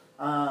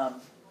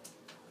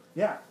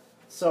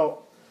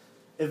 so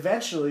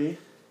eventually,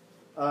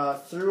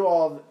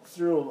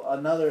 through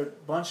another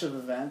bunch of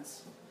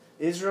events,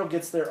 Israel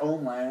gets their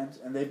own land,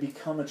 and they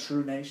become a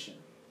true nation.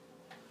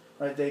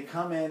 Right? They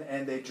come in,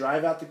 and they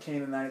drive out the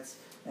Canaanites,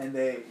 and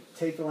they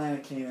take the land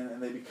of Canaan,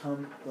 and they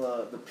become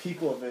the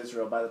people of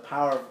Israel by the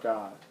power of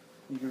God.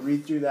 You can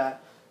read through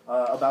that,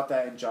 about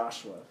that in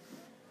Joshua.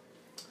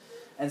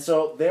 And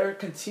so they're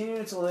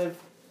continuing to live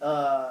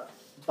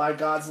by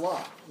God's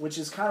law, which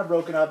is kind of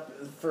broken up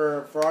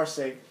for our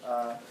sake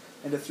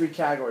into 3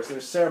 categories.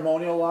 There's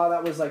ceremonial law,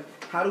 that was like,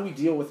 how do we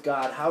deal with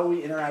God? How do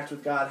we interact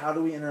with God? How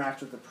do we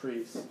interact with the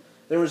priests?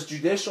 There was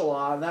judicial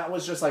law, and that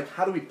was just like,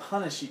 how do we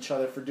punish each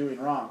other for doing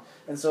wrong?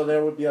 And so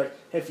there would be like,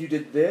 hey, if you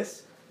did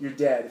this, you're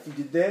dead. If you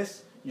did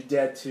this, you're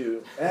dead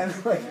too. And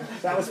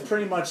that was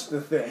pretty much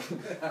the thing.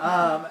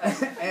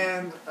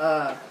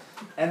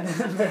 And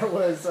then there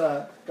was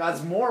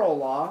God's moral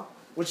law,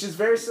 which is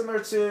very similar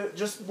to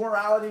just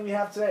morality we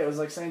have today. It was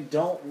like saying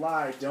don't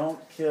lie, don't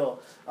kill,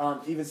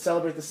 even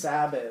celebrate the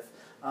Sabbath.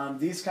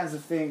 These kinds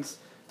of things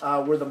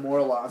were the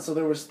moral law. And so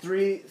there was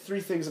three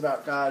things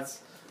about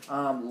God's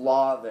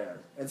law there.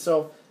 And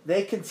so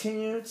they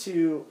continue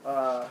to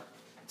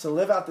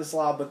live out this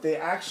law, but they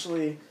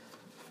actually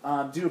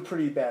do a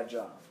pretty bad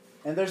job.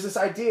 And there's this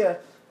idea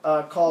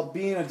called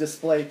being a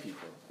display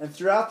people. And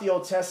throughout the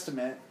Old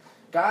Testament,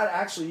 God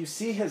actually, you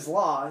see his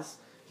laws.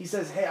 He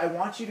says, hey, I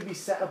want you to be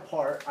set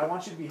apart. I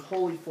want you to be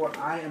holy, for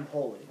I am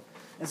holy.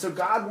 And so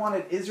God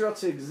wanted Israel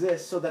to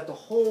exist so that the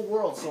whole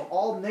world, so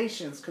all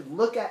nations could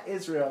look at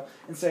Israel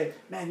and say,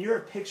 man, you're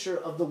a picture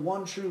of the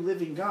one true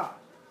living God.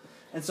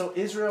 And so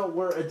Israel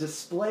were a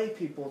display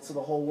people to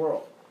the whole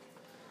world.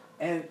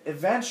 And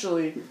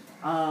eventually,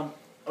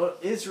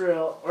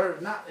 Israel, or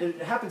not,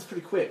 it happens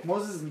pretty quick.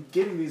 Moses is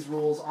getting these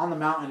rules on the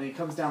mountain, and he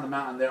comes down the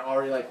mountain. They're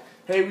already like,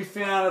 hey, we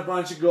found a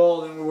bunch of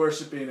gold and we're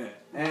worshiping it.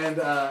 And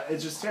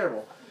it's just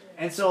terrible.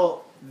 And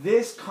so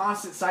this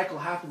constant cycle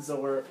happens,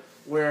 though,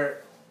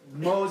 where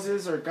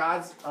Moses or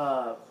God's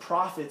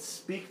prophets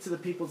speak to the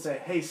people and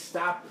say, hey,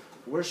 stop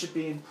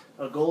worshiping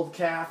a gold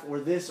calf or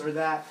this or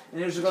that.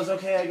 And Israel goes,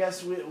 okay, I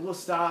guess we'll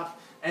stop.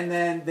 And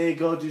then they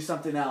go do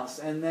something else.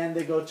 And then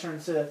they go turn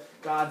to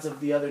gods of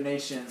the other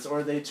nations,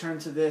 or they turn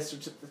to this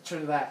or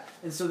turn to that.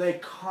 And so they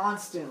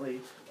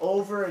constantly,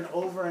 over and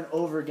over and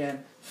over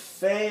again,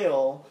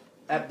 fail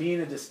at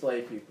being a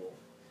display people,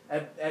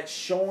 at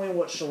showing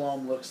what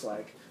shalom looks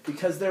like,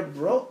 because they're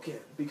broken,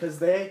 because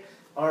they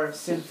are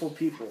sinful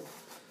people.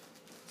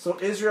 So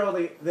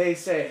Israel, they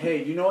say,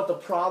 hey, you know what the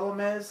problem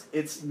is?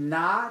 It's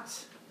not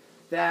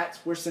that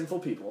we're sinful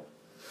people.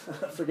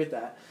 Forget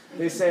that.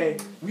 They say,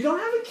 we don't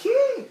have a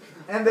king.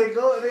 And they're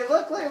like,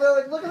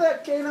 look at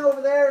that king over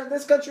there and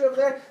this country over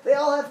there. They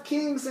all have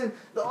kings, and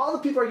all the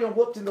people are getting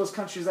whooped in those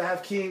countries that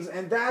have kings.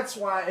 And that's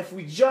why if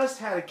we just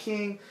had a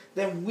king,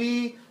 then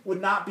we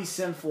would not be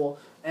sinful.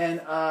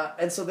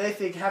 And so they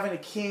think having a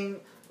king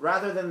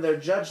rather than their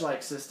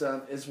judge-like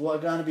system is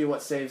going to be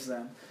what saves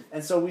them.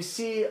 And so we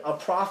see a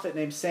prophet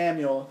named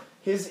Samuel,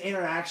 his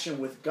interaction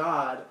with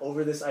God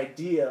over this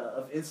idea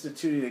of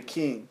instituting a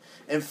king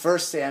in 1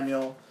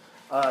 Samuel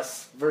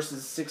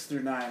verses 6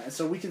 through 9. And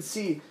so we can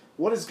see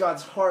what is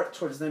God's heart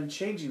towards them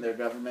changing their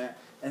government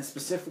and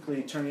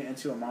specifically turning it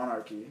into a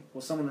monarchy.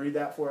 Will someone read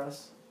that for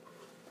us?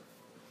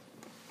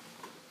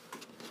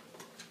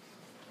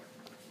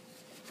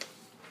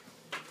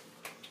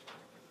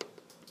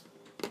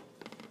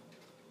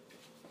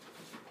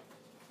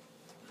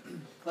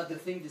 But the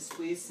thing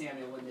displeased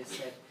Samuel when they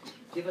said,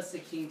 give us a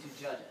king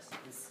to judge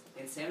us.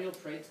 And Samuel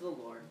prayed to the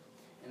Lord,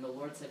 and the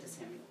Lord said to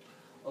Samuel,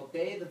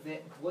 obey the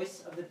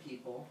voice of the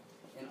people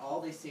and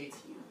all they say to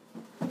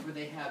you. For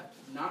they have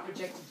not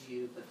rejected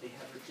you, but they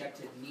have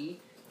rejected me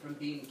from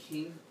being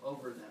king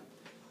over them,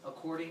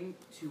 according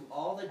to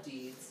all the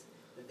deeds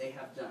that they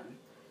have done,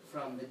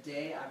 from the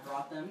day I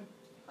brought them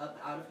up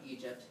out of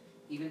Egypt,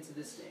 even to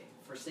this day,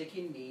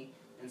 forsaking me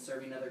and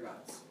serving other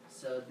gods.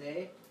 So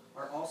they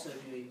are also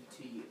doing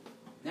to you.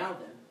 Now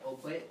then,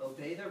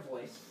 obey their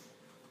voice.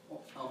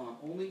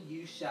 Only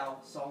you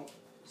shall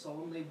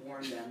solemnly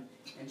warn them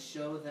and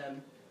show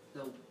them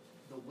the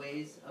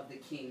ways of the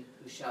king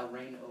who shall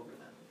reign over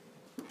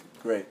them.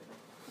 Great.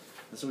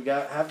 And so we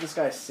have this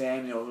guy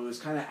Samuel who was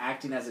kind of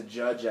acting as a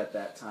judge at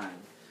that time.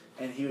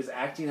 And he was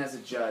acting as a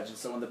judge. And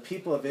so when the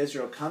people of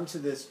Israel come to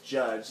this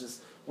judge, this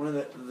one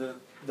of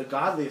the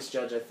godliest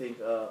judge, I think,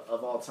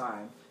 of all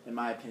time, in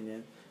my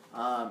opinion,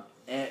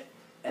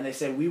 and they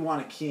say, we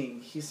want a king.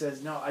 He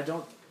says, no, I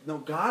don't. No,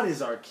 God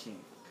is our king.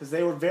 Because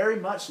they were very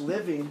much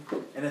living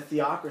in a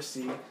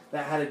theocracy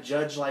that had a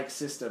judge-like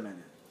system in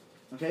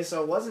it. Okay,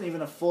 so it wasn't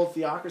even a full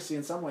theocracy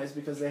in some ways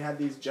because they had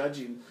these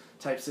judging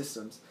type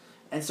systems.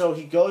 And so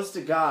he goes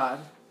to God,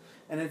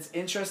 and it's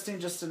interesting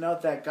just to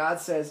note that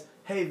God says,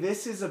 hey,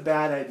 this is a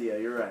bad idea.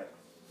 You're right.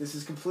 This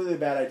is completely a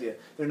bad idea.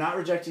 They're not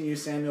rejecting you,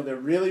 Samuel. They're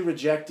really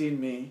rejecting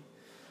me.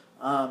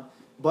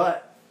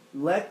 But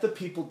let the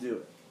people do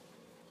it.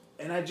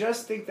 And I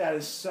just think that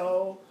is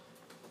so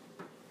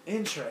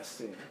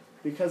interesting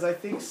because I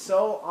think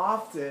so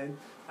often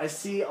I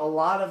see a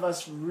lot of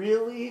us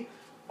really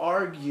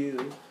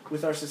argue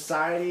with our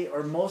society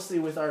or mostly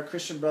with our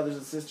Christian brothers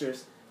and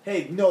sisters.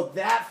 Hey, no,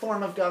 that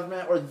form of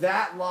government or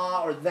that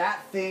law or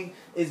that thing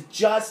is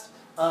just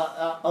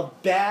a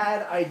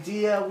bad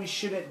idea. We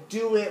shouldn't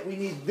do it. We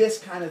need this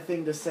kind of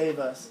thing to save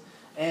us.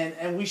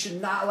 And we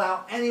should not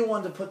allow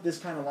anyone to put this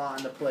kind of law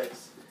into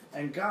place.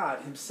 And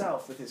God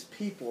himself with his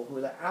people, who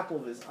are the apple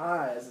of his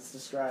eye, as it's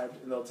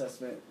described in the Old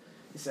Testament,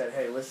 he said,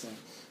 hey, listen,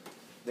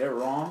 they're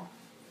wrong,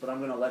 but I'm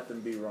going to let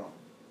them be wrong.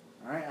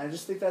 All right? I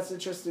just think that's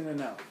interesting to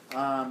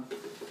know.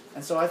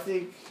 And so I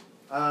think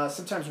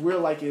sometimes we're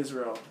like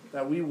Israel,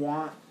 that we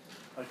want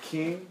a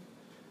king,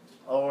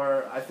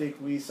 or I think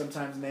we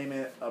sometimes name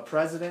it a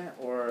president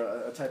or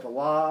a type of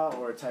law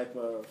or a type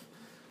of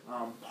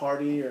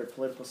party or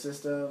political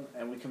system,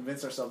 and we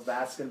convince ourselves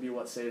that's going to be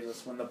what saves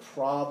us, when the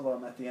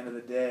problem at the end of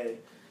the day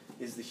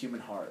is the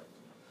human heart.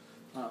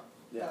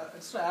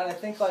 I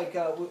think like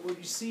what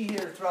you see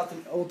here throughout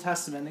the Old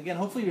Testament, and again,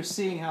 hopefully you're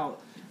seeing how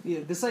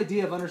this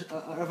idea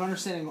of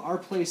understanding our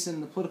place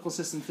in the political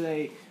system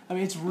today, I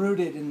mean, it's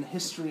rooted in the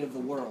history of the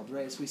world,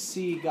 right? So we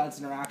see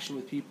God's interaction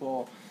with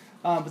people.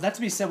 But that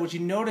to be said, what you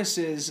notice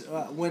is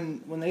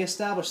when they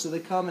establish, so they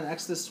come in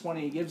Exodus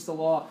 20, he gives the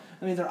law.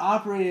 I mean, they're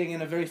operating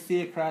in a very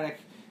theocratic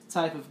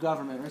type of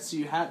government, right? So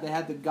they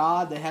had the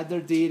God, they had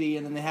their deity,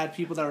 and then they had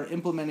people that were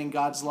implementing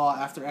God's law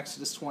after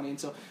Exodus 20. And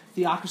so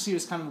theocracy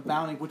was kind of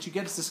abounding. What you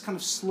get is this kind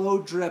of slow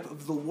drip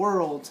of the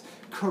world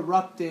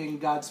corrupting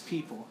God's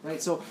people,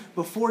 right? So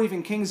before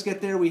even kings get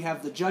there, we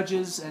have the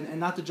judges, and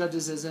not the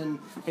judges as in,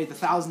 hey, the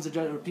thousands of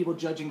judges, or people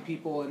judging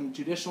people in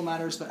judicial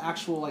matters, but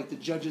actual, like, the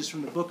judges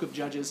from the book of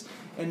Judges.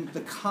 And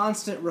the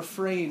constant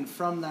refrain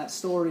from that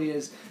story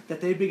is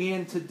that they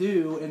began to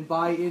do and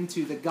buy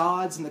into the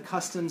gods and the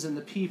customs and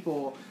the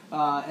people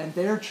and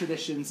their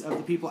traditions of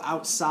the people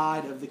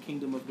outside of the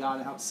kingdom of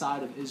God,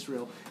 outside of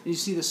Israel. And you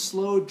see the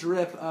slow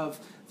drip of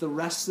the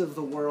rest of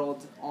the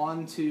world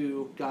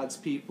onto God's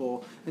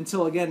people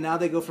until, again, now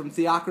they go from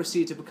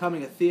theocracy to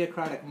becoming a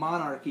theocratic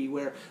monarchy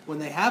where when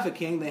they have a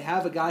king, they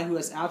have a guy who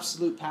has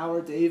absolute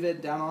power,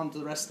 David, down on to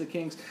the rest of the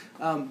kings,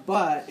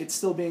 but it's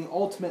still being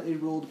ultimately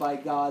ruled by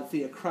God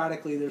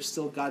theocratically. There's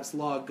still God's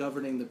law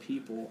governing the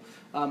people.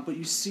 But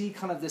you see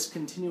kind of this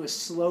continuous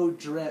slow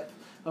drip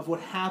of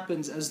what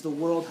happens as the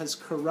world has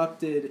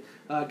corrupted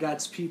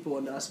God's people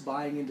and us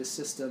buying into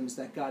systems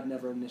that God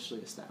never initially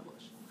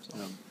established. So.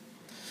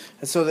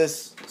 And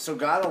so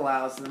God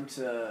allows them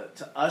to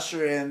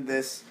usher in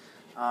this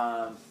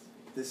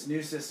this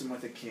new system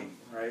with a king,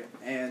 right?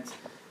 And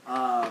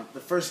the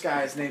first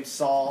guy is named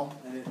Saul,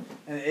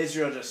 and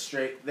Israel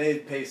they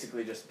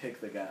basically just pick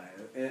the guy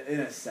in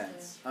a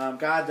sense.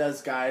 God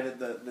does guide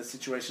the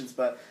situations,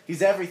 but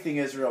he's everything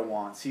Israel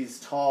wants. He's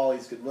tall,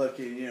 he's good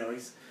looking,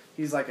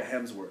 he's like a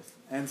Hemsworth.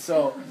 And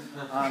so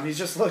he's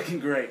just looking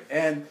great.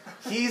 And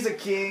he's a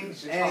king,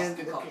 and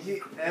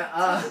you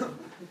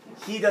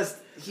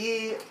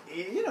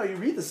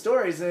read the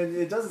stories, and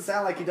it doesn't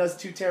sound like he does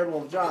too terrible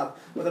of a job.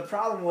 But the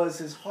problem was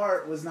his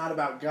heart was not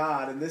about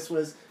God, and this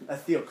was a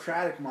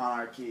theocratic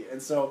monarchy.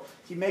 And so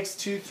he makes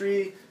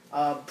 2-3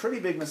 pretty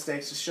big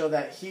mistakes to show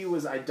that he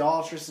was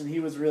idolatrous and he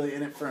was really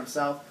in it for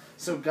himself.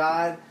 So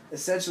God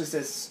essentially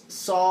says,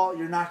 Saul,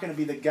 you're not going to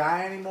be the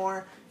guy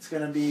anymore. It's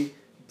going to be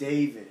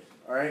David.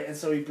 All right? And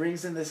so he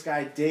brings in this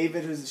guy,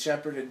 David, who's a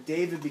shepherd, and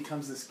David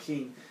becomes this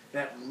king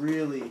that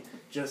really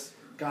just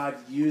God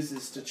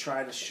uses to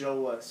try to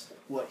show us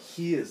what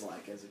he is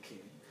like as a king.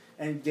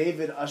 And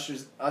David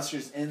ushers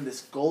in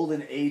this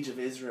golden age of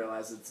Israel,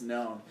 as it's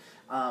known,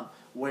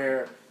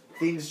 where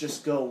things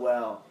just go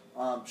well.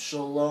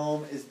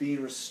 Shalom is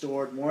being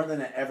restored more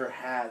than it ever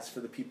has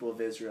for the people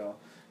of Israel.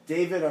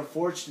 David,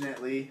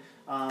 unfortunately,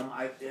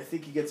 I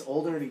think he gets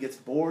older and he gets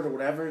bored or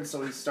whatever, and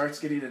so he starts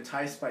getting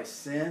enticed by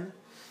sin,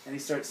 and he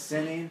starts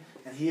sinning,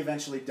 and he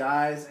eventually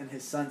dies, and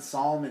his son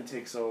Solomon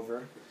takes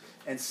over.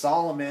 And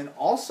Solomon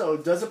also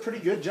does a pretty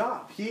good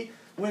job.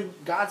 When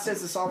God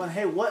says to Solomon,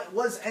 hey, what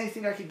was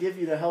anything I could give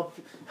you to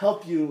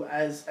help you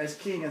as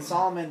king? And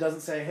Solomon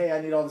doesn't say, hey,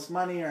 I need all this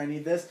money or I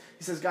need this.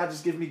 He says, God,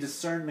 just give me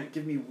discernment,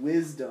 give me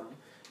wisdom.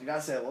 And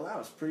God said, well, that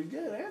was a pretty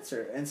good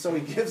answer. And so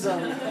he gives him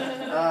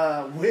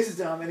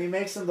wisdom, and he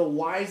makes him the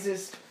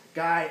wisest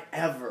guy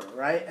ever,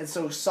 right? And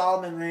so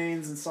Solomon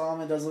reigns, and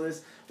Solomon does all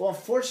this. Well,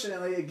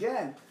 unfortunately,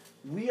 again,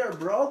 we are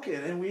broken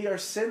and we are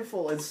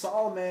sinful, and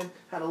Solomon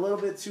had a little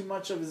bit too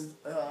much of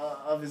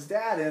his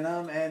dad in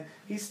him, and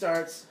he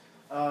starts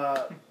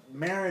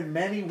marrying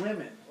many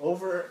women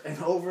over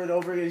and over and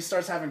over again. He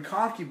starts having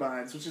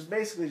concubines, which is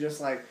basically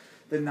just like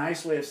the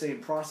nice way of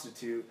saying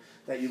prostitute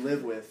that you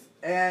live with.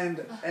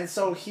 And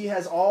so he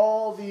has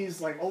all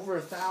these, like, over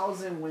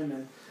 1,000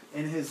 women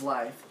in his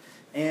life,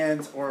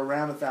 or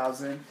around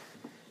 1,000,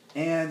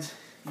 and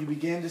you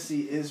begin to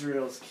see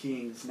Israel's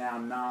kings now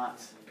not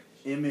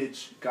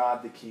image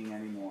God the King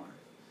anymore.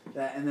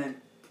 And then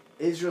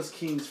Israel's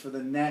kings for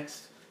the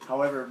next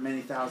however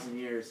many thousand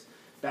years,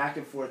 back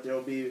and forth, there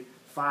will be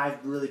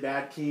 5 really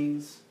bad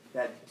kings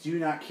that do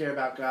not care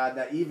about God,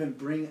 that even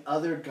bring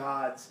other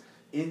gods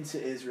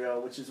into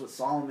Israel, which is what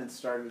Solomon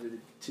started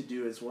to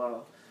do as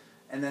well.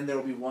 And then there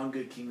will be one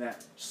good king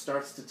that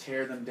starts to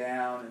tear them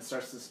down and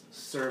starts to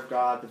serve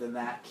God, but then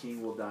that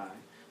king will die.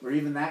 Or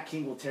even that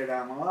king will tear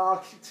down, well,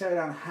 I'll tear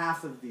down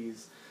half of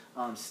these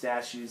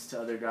statues to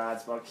other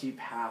gods, but I'll keep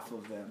half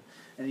of them.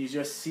 And you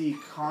just see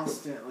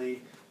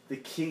constantly the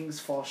kings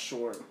fall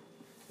short.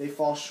 They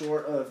fall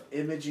short of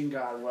imaging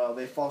God well.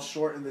 They fall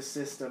short in the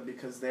system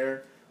because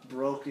they're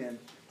broken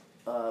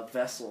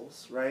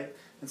vessels, right?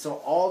 And so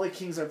all the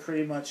kings are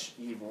pretty much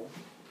evil,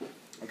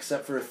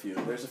 except for a few.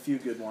 There's a few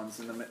good ones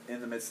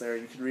in the midst there.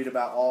 You can read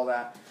about all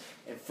that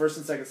in 1st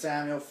and 2nd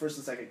Samuel,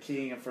 1st and 2nd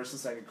King, and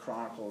 1st and 2nd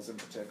Chronicles in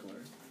particular.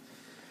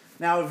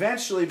 Now,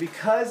 eventually,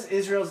 because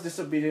Israel's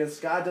disobedience,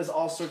 God does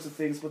all sorts of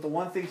things, but the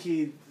one thing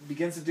he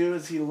begins to do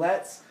is he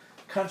lets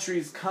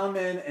countries come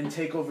in and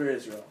take over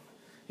Israel.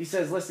 He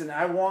says, listen,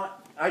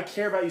 I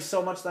care about you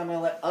so much that I'm going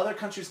to let other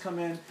countries come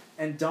in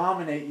and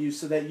dominate you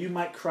so that you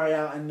might cry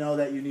out and know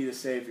that you need a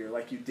savior,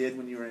 like you did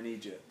when you were in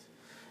Egypt.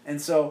 And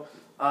so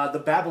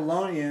the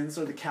Babylonians,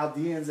 or the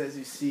Chaldeans, as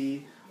you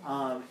see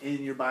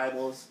in your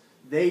Bibles,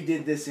 they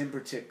did this in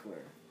particular.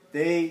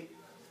 They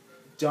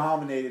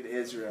dominated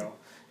Israel.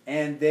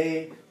 and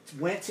they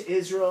went to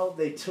Israel.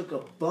 They took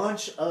a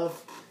bunch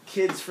of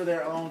kids for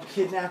their own,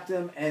 kidnapped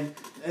them, and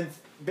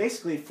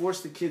basically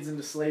forced the kids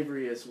into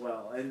slavery as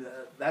well. And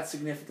that's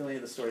significantly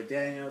in the story.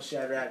 Daniel,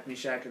 Shadrach,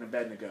 Meshach, and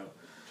Abednego.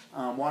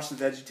 Watch the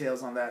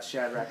VeggieTales on that,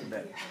 Shadrach and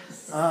Abednego.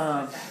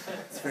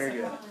 It's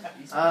very good.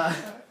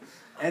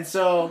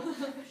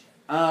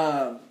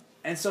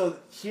 And so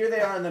here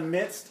they are in the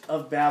midst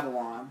of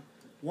Babylon,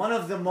 one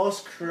of the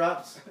most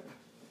corrupt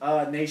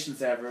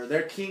nations ever.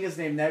 Their king is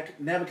named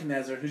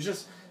Nebuchadnezzar, who's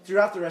just,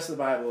 throughout the rest of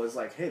the Bible, is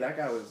like, hey, that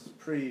guy was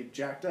pretty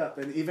jacked up.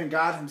 And even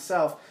God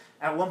himself,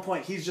 at one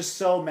point, he's just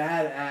so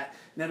mad at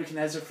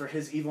Nebuchadnezzar for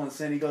his evil and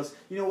sin. He goes,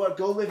 you know what,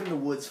 go live in the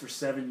woods for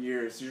 7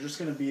 years. You're just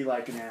going to be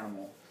like an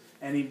animal.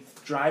 And he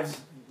drives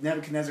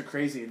Nebuchadnezzar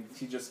crazy, and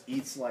he just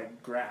eats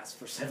like grass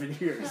for 7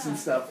 years and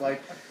stuff.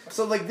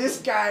 So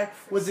this guy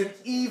was an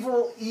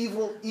evil,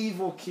 evil,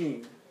 evil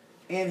king.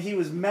 And he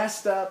was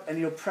messed up, and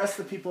he oppressed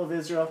the people of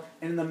Israel.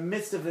 And in the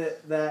midst of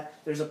it,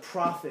 there's a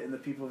prophet in the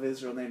people of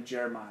Israel named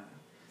Jeremiah.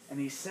 And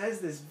he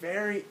says this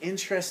very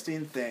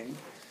interesting thing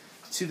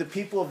to the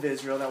people of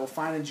Israel that we'll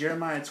find in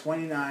Jeremiah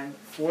 29,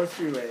 4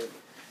 through 8.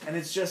 And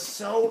it's just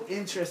so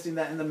interesting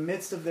that in the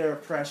midst of their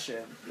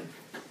oppression,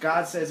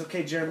 God says,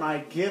 okay,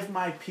 Jeremiah, give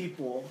my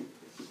people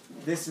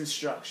this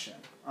instruction.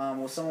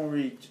 Will someone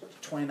read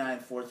 29,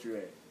 4 through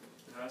 8?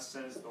 Thus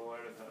says the Lord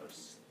of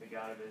hosts, the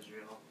God of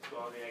Israel, to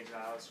all the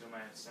exiles whom I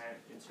have sent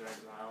into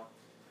exile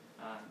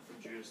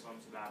from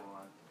Jerusalem to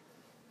Babylon.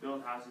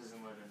 Build houses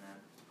and live in them.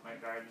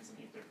 Plant gardens and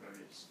eat their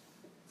produce.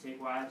 Take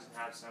wives and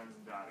have sons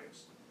and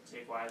daughters.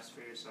 Take wives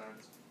for your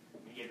sons,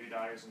 and give your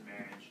daughters in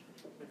marriage,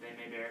 that they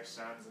may bear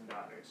sons and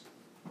daughters.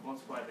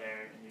 Multiply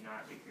there, and do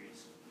not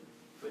decrease.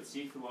 But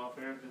seek the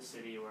welfare of the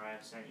city where I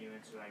have sent you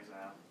into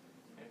exile,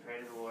 and pray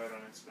to the Lord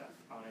on its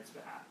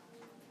behalf.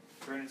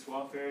 For in its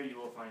welfare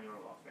you will find your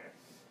welfare.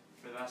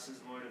 For thus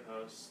says the Lord of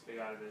hosts, the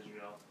God of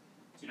Israel,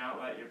 do not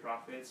let your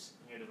prophets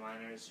and your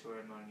diviners who are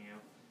among you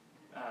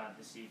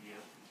deceive you,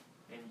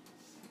 and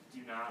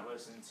do not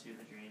listen to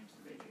the dreams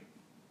that they dream.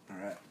 All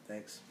right,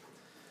 thanks.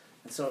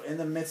 And so in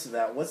the midst of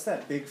that, what's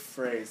that big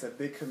phrase, that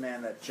big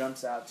command that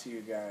jumps out to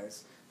you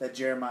guys that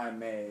Jeremiah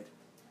made,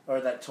 or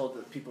that told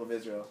the people of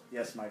Israel?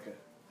 Yes, Micah?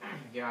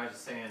 Yeah, I was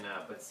just saying,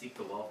 but seek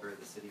the welfare of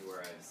the city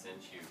where I have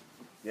sent you.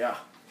 Yeah,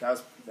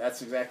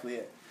 that's exactly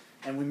it.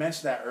 And we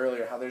mentioned that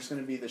earlier, how there's going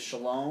to be the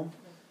shalom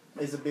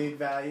is a big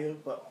value,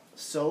 but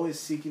so is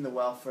seeking the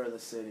welfare of the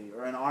city,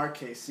 or in our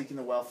case, seeking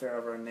the welfare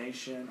of our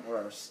nation or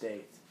our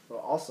state, but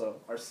also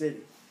our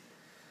city.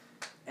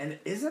 And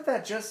isn't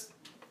that just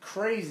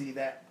crazy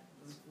that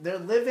they're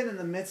living in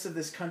the midst of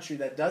this country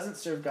that doesn't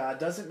serve God,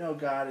 doesn't know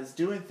God, is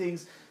doing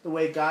things the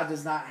way God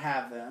does not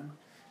have them,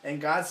 and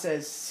God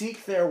says,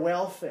 seek their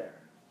welfare.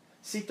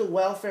 Seek the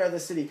welfare of the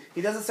city.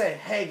 He doesn't say,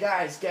 hey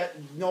guys,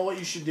 know what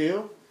you should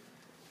do?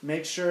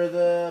 Make sure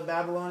the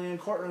Babylonian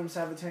courtrooms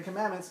have the Ten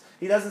Commandments.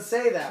 He doesn't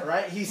say that,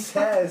 right? He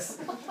says,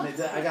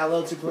 I got a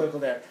little too political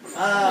there.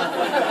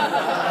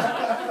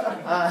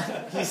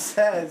 He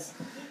says,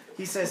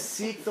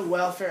 seek the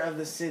welfare of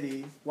the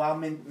city while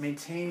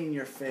maintaining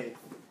your faith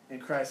in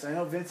Christ. I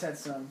know Vince had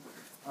some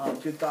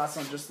good thoughts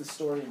on just the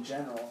story in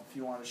general. If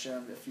you want to share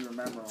them, if you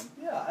remember them.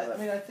 Yeah,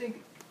 I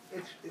think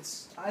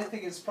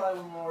it's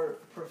probably more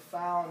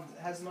profound.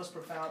 Has the most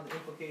profound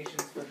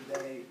implications for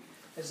today.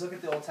 As you look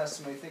at the Old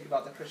Testament, you think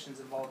about the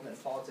Christians' involvement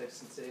in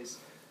politics in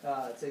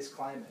today's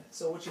climate.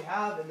 So what you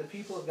have in the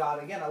people of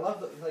God, again, I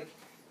love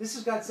this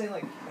is God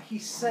saying He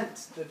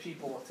sent the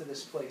people to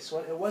this place.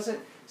 It wasn't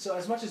so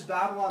as much as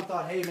Babylon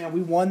thought, hey man,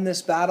 we won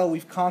this battle,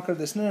 we've conquered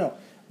this. No.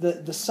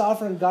 The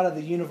sovereign God of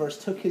the universe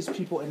took His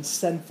people and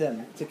sent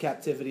them to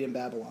captivity in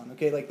Babylon.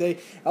 Okay,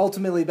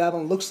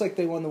 Babylon looks like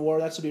they won the war.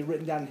 That's to be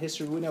written down in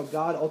history. We know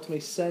God ultimately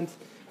sent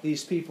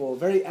these people.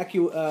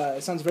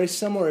 It sounds very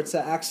similar. It's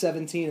Acts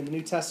 17 in the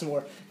New Testament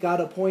where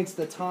God appoints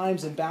the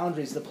times and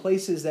boundaries, the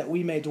places that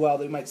we may dwell,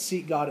 that we might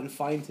seek God and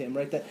find Him,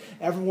 right? That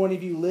every one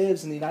of you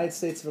lives in the United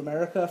States of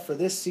America for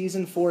this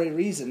season for a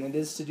reason. It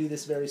is to do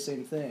this very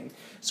same thing.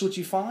 So what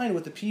you find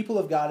with the people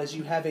of God is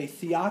you have a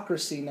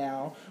theocracy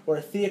now, or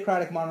a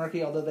theocratic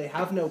monarchy, although they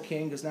have no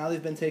king because now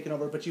they've been taken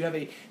over, but you have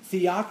a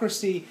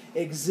theocracy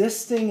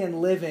existing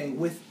and living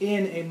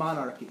within a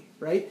monarchy.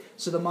 Right?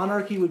 So the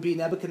monarchy would be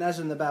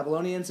Nebuchadnezzar and the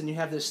Babylonians, and you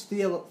have this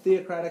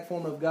theocratic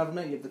form of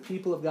government. You have the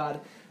people of God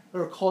who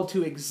are called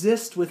to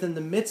exist within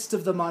the midst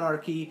of the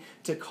monarchy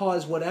to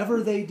cause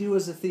whatever they do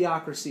as a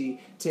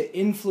theocracy to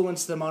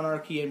influence the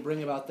monarchy and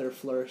bring about their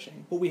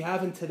flourishing. What we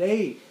have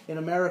today in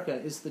America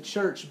is the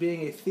church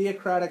being a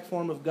theocratic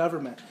form of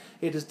government.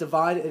 It is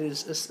divided. It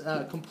is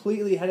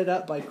completely headed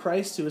up by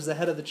Christ, who is the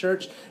head of the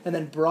church, and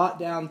then brought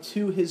down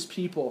to His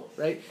people.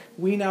 Right?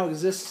 We now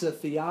exist as a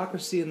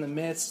theocracy in the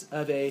midst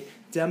of a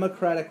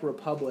democratic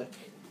republic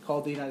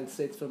called the United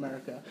States of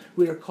America.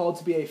 We are called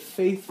to be a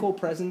faithful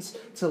presence,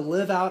 to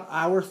live out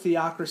our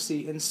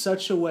theocracy in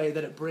such a way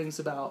that it brings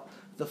about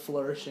the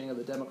flourishing of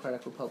the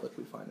democratic republic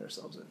we find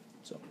ourselves in.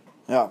 So,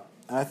 yeah,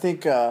 and I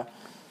think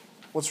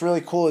what's really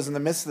cool is in the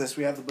midst of this,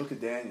 we have the book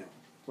of Daniel,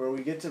 where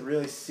we get to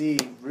really see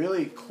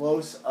really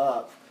close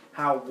up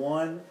how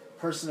one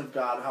person of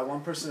God, how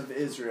one person of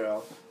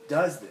Israel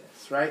does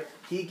this, right?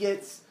 He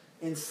gets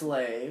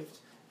enslaved,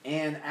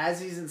 and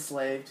as he's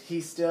enslaved,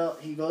 he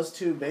goes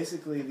to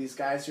basically these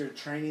guys who are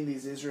training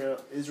these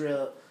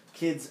Israel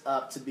kids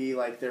up to be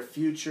like their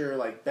future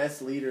like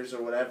best leaders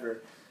or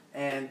whatever.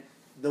 And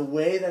the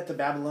way that the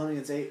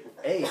Babylonians ate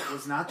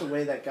was not the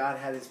way that God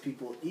had his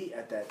people eat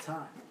at that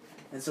time.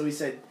 And so he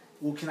said,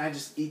 well, can I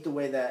just eat the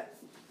way that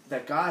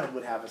God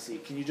would have us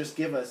eat? Can you just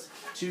give us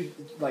 2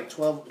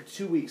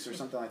 weeks or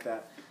something like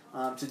that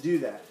to do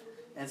that?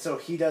 And so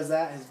he does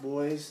that. His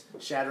boys,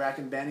 Shadrach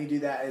and Benny, do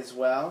that as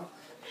well.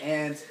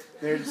 And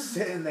they're just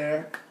sitting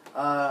there,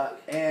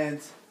 and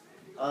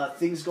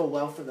things go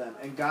well for them.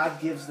 And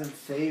God gives them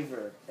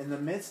favor in the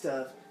midst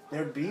of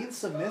they're being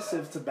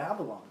submissive to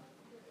Babylon.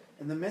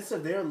 In the midst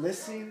of they're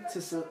listening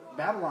to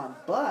Babylon,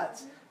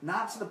 but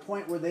not to the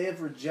point where they have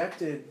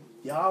rejected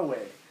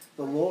Yahweh,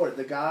 the Lord,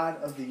 the God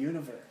of the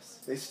universe.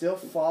 They still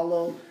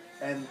follow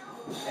and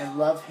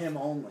love him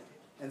only.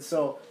 And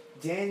so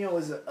Daniel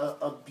is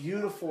a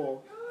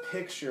beautiful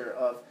picture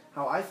of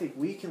how I think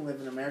we can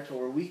live in America,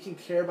 where we can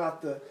care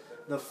about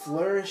the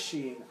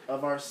flourishing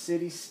of our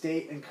city,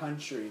 state, and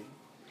country.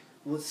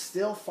 We'll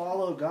still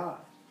follow God.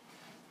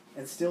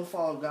 And still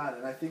follow God.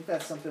 And I think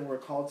that's something we're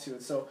called to.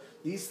 And so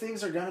these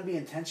things are going to be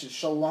in tension.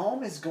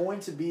 Shalom is going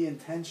to be in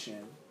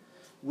tension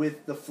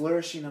with the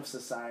flourishing of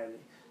society.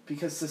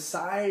 Because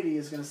society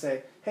is going to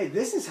say, hey,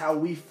 this is how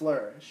we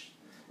flourish.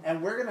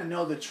 And we're going to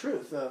know the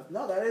truth of,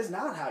 no, that is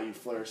not how you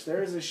flourish.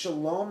 There is a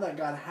shalom that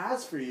God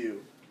has for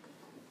you.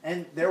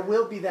 And there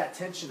will be that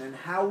tension. And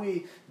how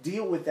we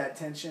deal with that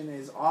tension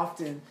is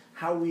often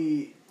how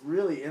we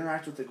really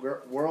interact with the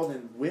world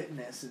and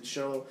witness and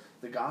show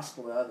the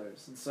gospel to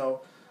others. And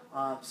so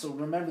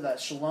remember that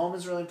shalom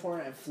is really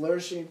important, and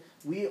flourishing,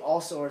 we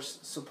also are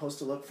supposed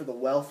to look for the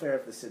welfare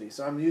of the city.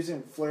 So I'm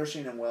using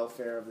flourishing and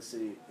welfare of the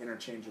city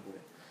interchangeably.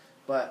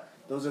 But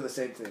those are the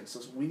same thing.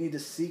 So we need to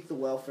seek the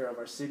welfare of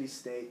our city,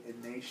 state,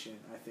 and nation,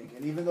 I think.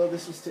 And even though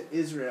this was to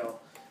Israel,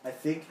 I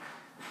think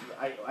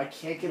I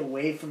can't get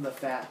away from the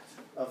fact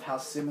of how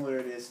similar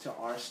it is to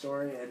our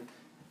story. And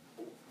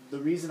the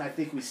reason I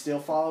think we still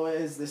follow it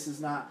is this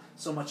is not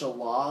so much a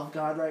law of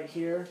God right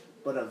here,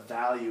 but a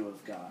value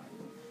of God.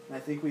 And I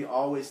think we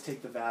always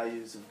take the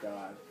values of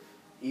God,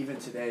 even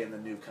today in the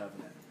New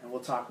Covenant. And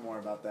we'll talk more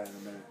about that in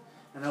a minute.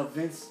 I know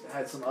Vince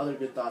had some other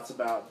good thoughts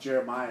about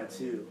Jeremiah,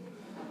 too,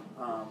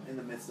 in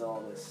the midst of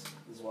all this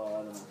as well.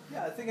 I don't know.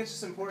 Yeah, I think it's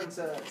just important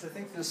to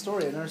think through the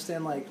story and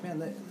understand, like,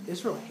 man,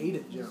 Israel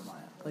hated Jeremiah.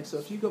 Like, so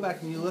if you go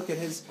back and you look at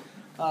his,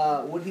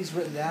 what he's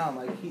written down,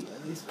 like,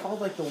 he's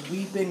called, like, the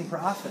weeping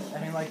prophet.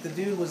 I mean, like, the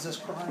dude was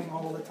just crying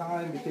all the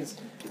time because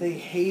they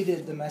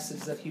hated the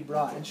message that he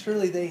brought. And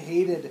surely they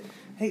hated,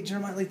 hey,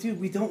 Jeremiah, like,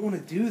 dude, we don't want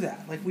to do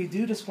that. Like, we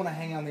do just want to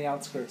hang on the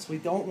outskirts. We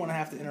don't want to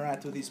have to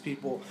interact with these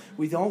people.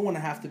 We don't want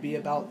to have to be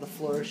about the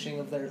flourishing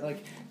of their,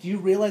 like, do you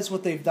realize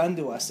what they've done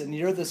to us? And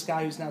you're this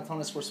guy who's now telling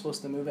us we're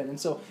supposed to move in. And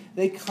so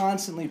they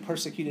constantly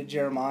persecuted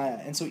Jeremiah.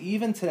 And so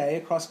even today,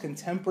 across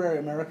contemporary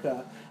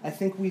America, I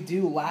think we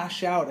do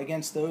lash out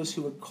against those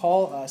who would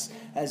call us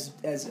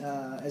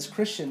as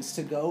Christians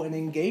to go and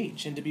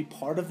engage and to be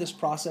part of this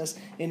process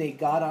in a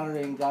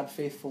God-honoring,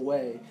 God-faithful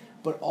way,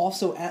 but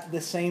also at the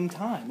same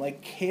time,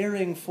 like,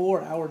 caring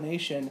for our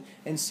nation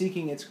and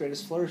seeking its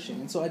greatest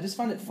flourishing. And so I just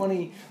find it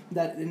funny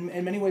that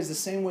in many ways, the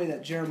same way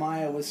that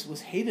Jeremiah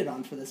was hated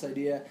on for this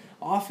idea,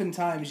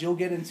 oftentimes you'll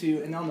get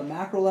into, and on the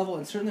macro level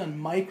and certainly on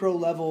micro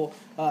level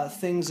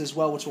things as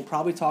well, which we'll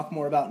probably talk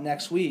more about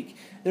next week,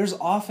 there's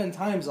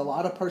oftentimes a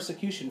lot of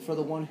persecution for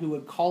the one who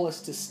would call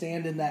us to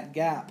stand in that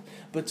gap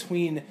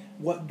between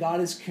what God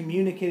is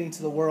communicating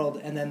to the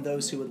world and then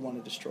those who would want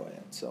to destroy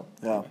it. So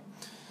yeah.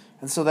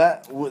 And so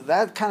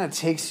that kind of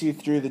takes you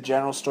through the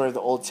general story of the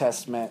Old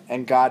Testament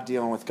and God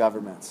dealing with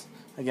governments.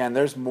 Again,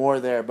 there's more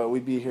there, but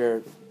we'd be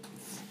here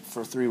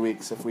for 3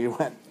 weeks if we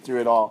went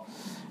through it all.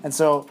 And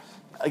so,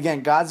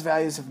 again, God's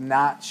values have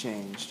not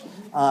changed.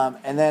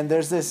 And then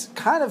there's this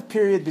kind of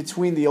period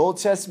between the Old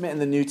Testament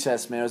and the New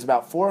Testament. It was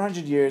about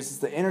 400 years. It's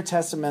the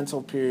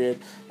intertestamental period.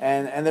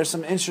 And there's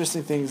some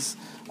interesting things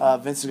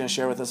Vince is going to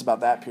share with us about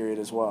that period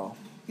as well.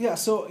 Yeah,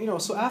 so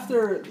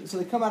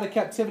they come out of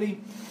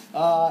captivity,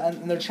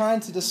 and they're trying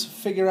to just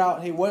figure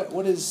out, hey,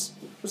 what's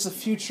the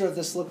future of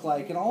this look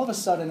like? And all of a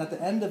sudden, at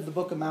the end of the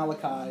book of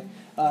Malachi,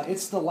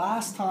 it's the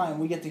last time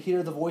we get to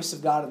hear the voice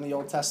of God in the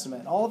Old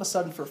Testament. All of a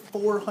sudden, for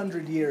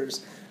 400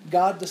 years,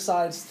 God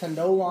decides to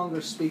no longer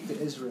speak to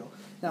Israel.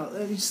 Now,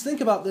 just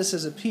think about this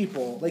as a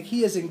people. Like,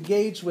 he has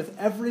engaged with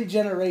every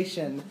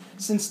generation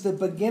since the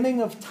beginning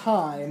of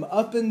time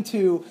up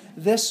into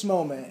this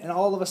moment. And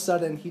all of a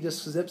sudden, he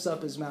just zips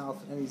up his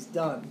mouth and he's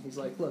done. He's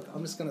like, look,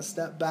 I'm just going to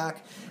step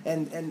back.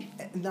 And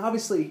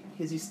obviously,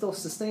 is he still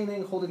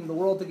sustaining, holding the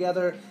world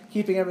together,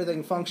 keeping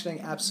everything functioning?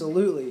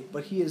 Absolutely.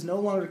 But he is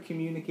no longer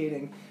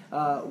communicating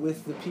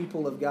with the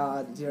people of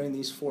God during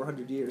these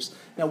 400 years.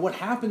 Now, what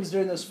happens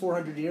during those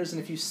 400 years,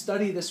 and if you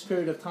study this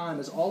period of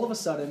time, is all of a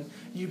sudden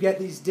you get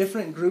these these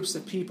different groups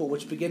of people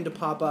which begin to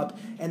pop up,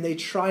 and they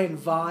try and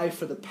vie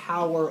for the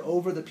power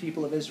over the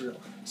people of Israel.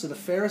 So the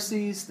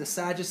Pharisees, the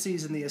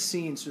Sadducees, and the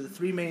Essenes are the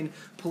three main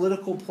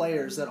political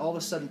players that all of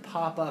a sudden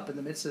pop up in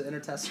the midst of the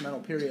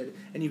intertestamental period,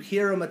 and you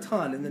hear them a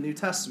ton in the New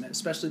Testament,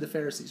 especially the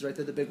Pharisees, right?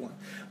 They're the big one.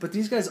 But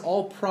these guys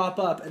all prop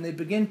up, and they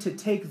begin to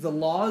take the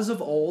laws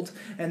of old,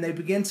 and they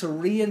begin to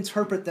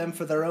reinterpret them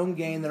for their own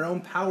gain, their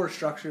own power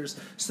structures,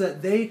 so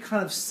that they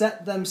kind of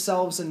set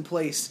themselves in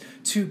place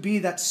to be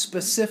that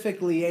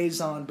specific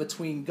liaison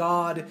between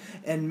God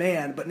and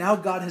man. But now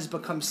God has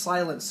become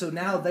silent, so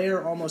now they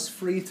are almost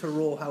free to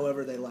rule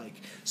however they like.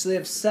 So they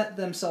have set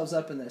themselves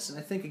up in this. And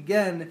I think,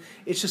 again,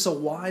 it's just a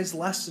wise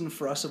lesson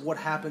for us of what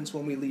happens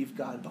when we leave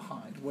God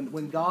behind. When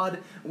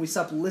we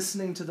stop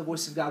listening to the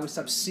voice of God, we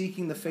stop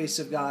seeking the face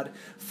of God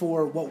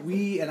for what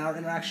we and our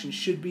interaction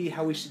should be,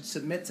 how we should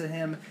submit to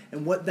Him,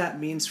 and what that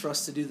means for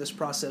us to do this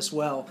process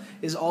well,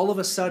 is all of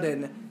a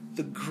sudden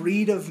the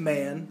greed of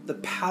man, the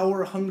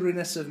power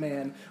hungriness of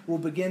man, will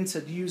begin to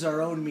use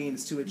our own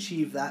means to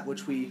achieve that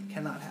which we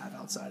cannot have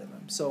outside of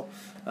Him. So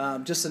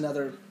just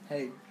another,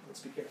 hey, let's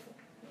be careful.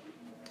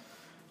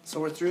 So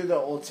we're through the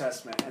Old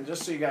Testament, and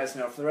just so you guys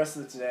know, for the rest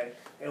of today,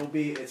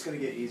 it's going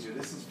to get easier.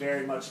 This is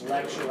very much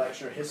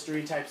lecture,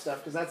 history type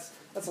stuff, because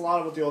that's a lot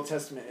of what the Old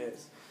Testament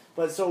is.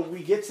 But so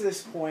we get to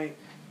this point,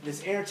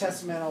 this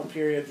intertestamental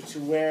period, to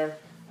where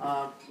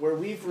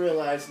we've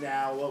realized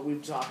now what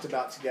we've talked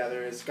about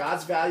together is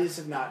God's values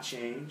have not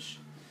changed,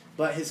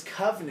 but His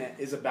covenant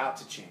is about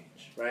to change,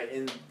 right?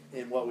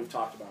 In what we've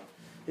talked about,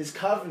 His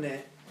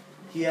covenant,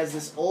 He has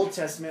this Old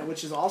Testament,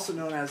 which is also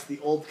known as the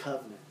Old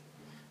Covenant.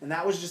 And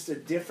that was just a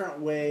different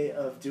way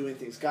of doing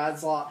things. God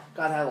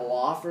had a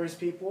law for His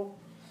people.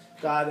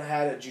 God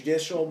had a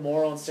judicial,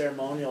 moral, and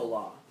ceremonial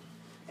law.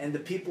 And the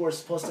people were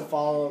supposed to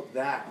follow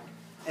that.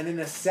 And in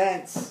a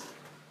sense,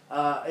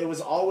 it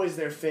was always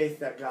their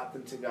faith that got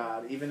them to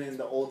God, even in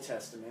the Old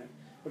Testament.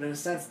 But in a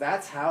sense,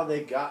 that's how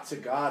they got to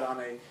God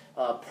on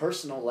a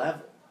personal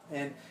level.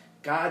 And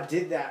God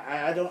did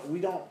that. We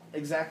don't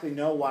exactly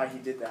know why He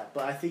did that,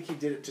 but I think He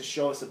did it to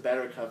show us a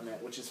better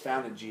covenant, which is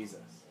found in Jesus.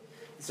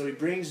 So He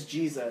brings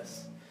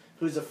Jesus,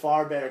 who's a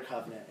far better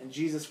covenant. And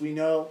Jesus, we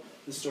know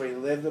the story. He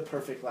lived the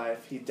perfect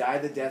life. He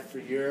died the death for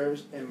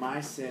yours and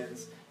my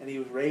sins. And He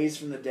was raised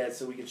from the dead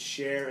so we could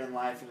share in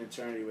life and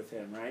eternity with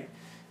Him, right?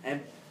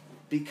 And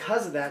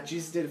because of that,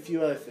 Jesus did a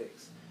few other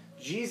things.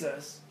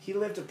 Jesus, He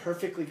lived a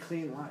perfectly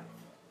clean life.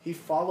 He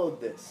followed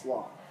this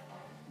law.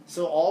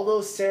 So all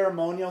those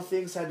ceremonial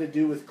things had to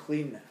do with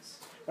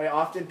cleanness. Right?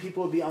 Often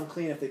people would be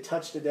unclean if they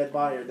touched a dead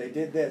body, or they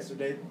did this, or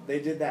they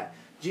did that.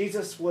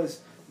 Jesus was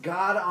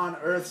God on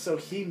earth, so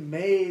He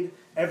made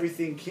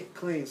everything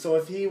clean. So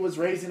if He was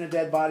raising a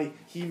dead body,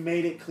 He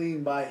made it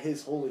clean by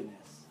His holiness,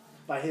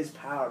 by His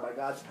power, by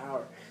God's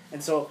power.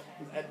 And so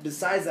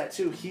besides that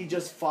too, He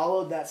just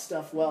followed that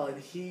stuff well,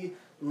 and He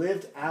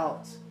lived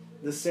out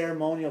the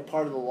ceremonial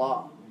part of the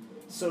law.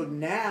 So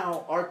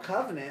now our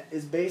covenant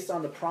is based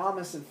on the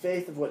promise and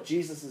faith of what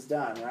Jesus has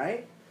done,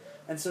 right?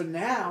 And so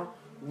now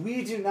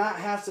we do not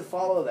have to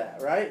follow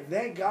that, right?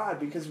 Thank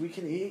God, because we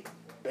can eat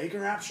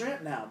bacon wrapped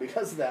shrimp now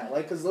because of that.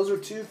 Because those are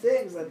two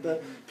things that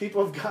the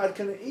people of God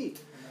couldn't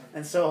eat.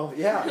 And so,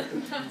 yeah.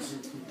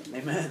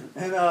 Amen.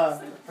 And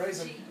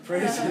praise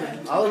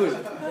Him.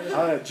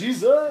 Hallelujah.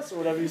 Jesus, or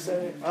whatever you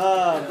say.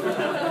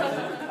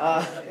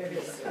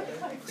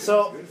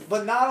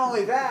 But not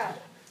only that,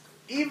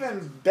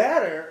 even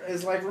better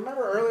is like,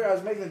 remember earlier I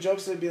was making the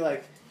jokes that would be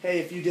like, hey,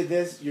 if you did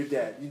this, you're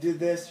dead. You did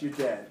this, you're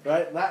dead.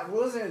 Right? That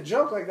wasn't a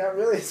joke like that.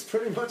 Really, it's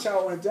pretty much how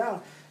it went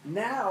down.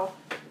 Now,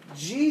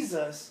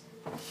 Jesus,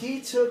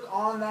 He took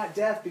on that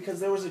death because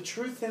there was a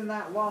truth in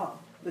that law.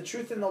 The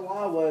truth in the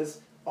law was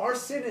our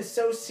sin is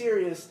so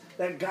serious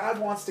that God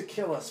wants to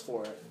kill us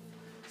for it.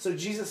 So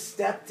Jesus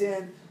stepped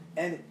in,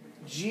 and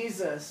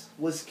Jesus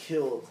was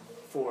killed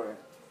for it.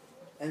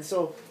 And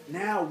so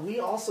now we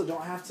also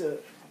don't have to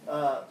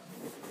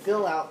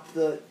fill out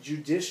the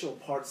judicial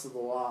parts of the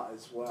law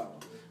as well.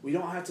 We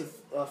don't have to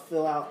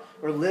fill out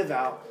or live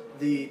out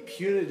the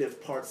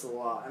punitive parts of the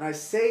law. And I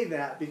say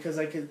that because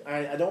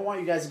I don't want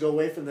you guys to go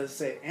away from this and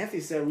say,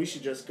 Anthony said we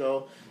should just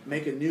go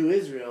make a new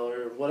Israel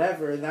or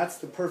whatever, and that's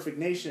the perfect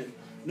nation.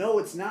 No,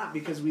 it's not,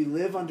 because we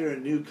live under a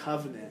new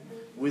covenant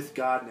with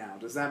God now.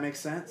 Does that make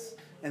sense?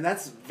 And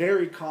that's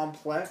very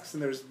complex,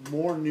 and there's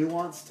more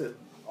nuance to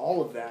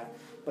all of that.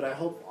 But I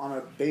hope on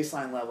a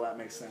baseline level that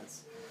makes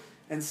sense.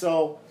 And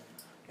so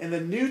in the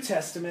New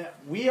Testament,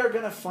 we are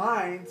going to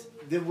find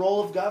the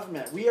role of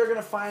government. We are going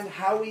to find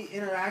how we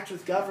interact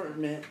with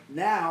government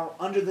now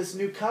under this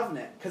new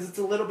covenant, because it's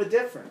a little bit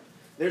different.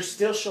 There's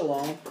still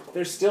shalom.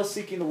 They're still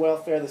seeking the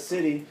welfare of the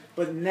city.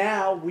 But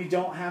now we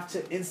don't have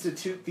to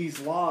institute these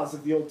laws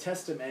of the Old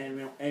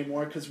Testament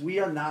anymore, because we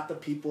are not the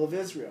people of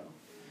Israel.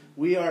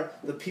 We are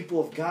the people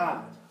of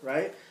God,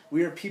 right?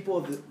 We are people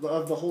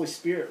of the Holy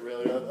Spirit,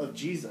 really, of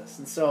Jesus.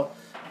 And so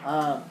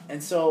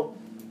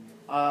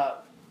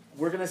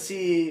we're going to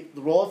see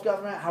the role of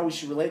government, how we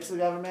should relate to the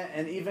government,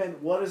 and even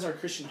what is our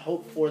Christian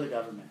hope for the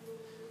government.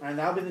 And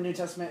that'll be the New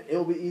Testament.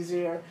 It'll be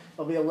easier.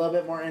 It'll be a little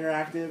bit more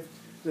interactive.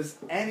 Does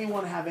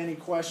anyone have any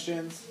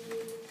questions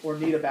or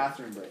need a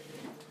bathroom break?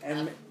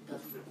 And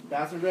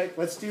bathroom break?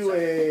 Let's do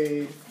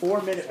a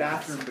 4-minute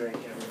bathroom break,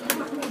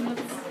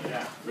 everybody.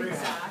 Yeah.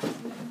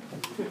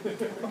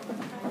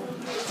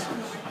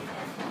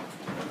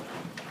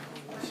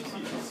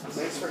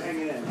 Thanks for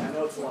hanging in. I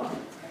know it's a lot.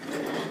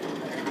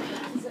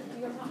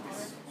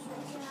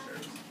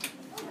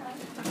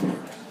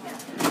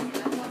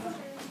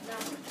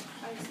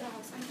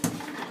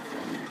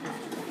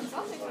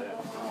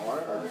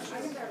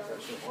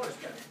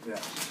 Yeah.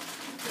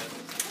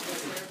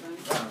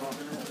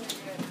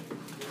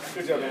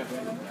 Good job,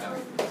 Anthony.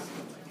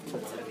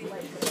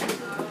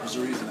 There's a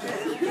reason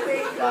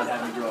God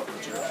had me grow up in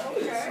the church.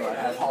 So I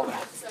have all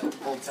that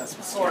Old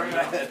Testament story in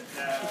my head.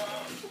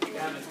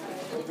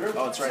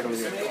 Oh, it's right over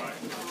here.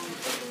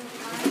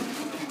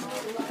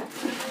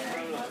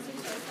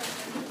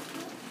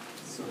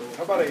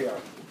 How about a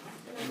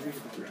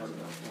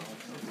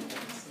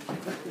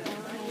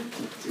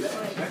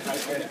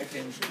I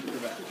can do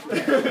that.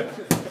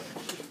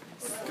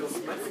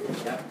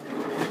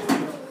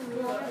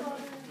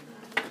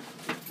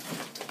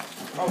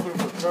 I'm looking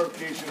for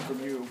clarification from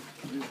you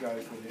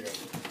guys from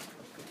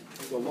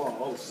the law,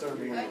 all the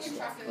ceremonial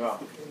stuff. Wow.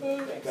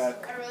 That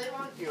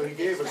he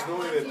gave us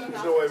knowing that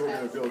there's no way we're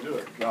going to be able to do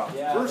it.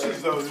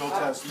 Versus though the Old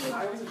Testament,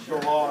 the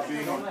law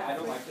being in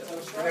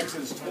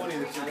Exodus 20,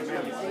 the Ten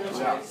Commandments.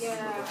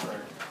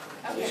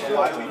 So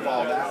why do we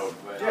follow that?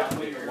 Yeah,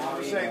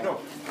 I'm saying no.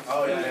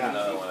 Oh yeah,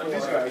 yeah.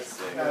 These guys,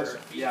 as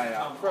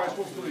Yeah. Christ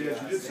fulfilled,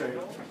 as you did say,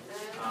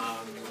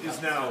 is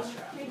now.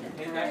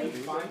 He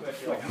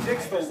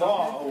takes the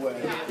law away,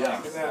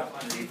 Yeah. and that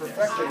he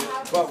perfected it,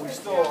 but we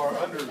still are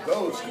under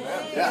those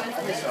commandments. Yeah, I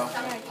think so.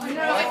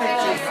 Well, I think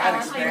too, God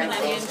expands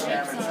those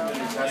commandments in the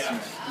New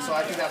Testament. So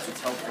I think that's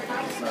what's helpful.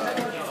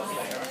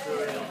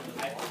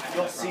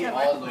 You'll see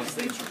all those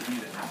things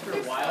repeated. After a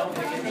while,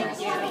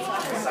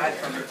 aside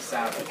from the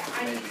Sabbath,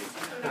 maybe.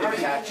 Maybe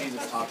that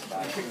Jesus talks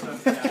about it.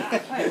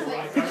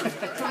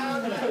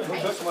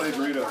 That's why they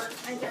read us.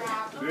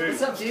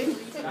 What's up, dude?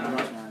 For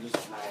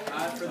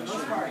the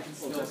most part, I can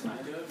still kind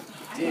of do it.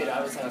 Dude,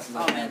 I was like,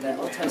 oh man, that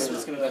Old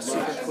Testament's gonna go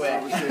super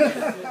quick.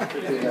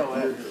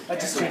 I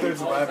just 2/3 of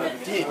the Bible.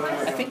 Dude,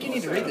 I think you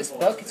need to read this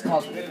book. It's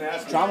called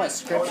Drama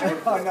Scripture.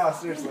 Oh no,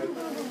 seriously.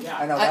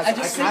 I know. I That's,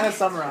 just I kind of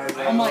summarized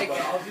it. I'm like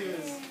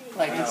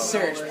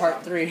search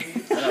part 3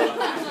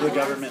 The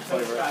government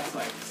flavor.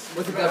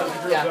 with the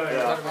government. Yeah,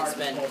 government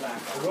spend. A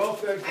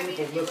well-fed group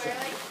will listen.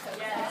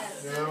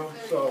 You know,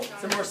 so.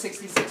 Some more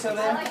 66 over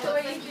there.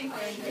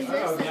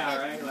 Yeah,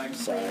 right? Like,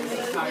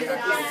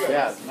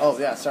 Yeah. Oh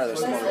yeah. Sorry, there's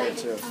some over here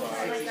too.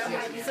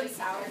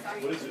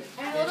 What is it?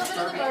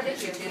 Barbecue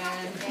chicken.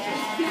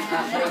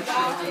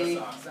 Chili.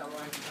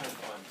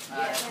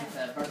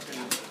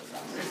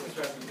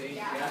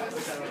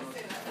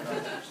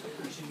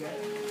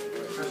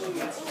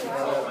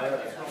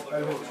 I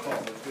don't know what it's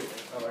called, but it's good.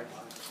 I like it.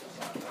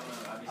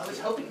 I was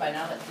hoping by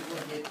now that people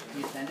would be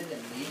offended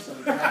and leave so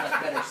we could have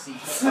like better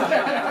seats. We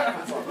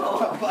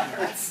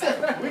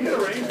can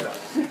arrange that.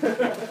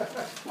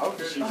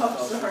 Okay.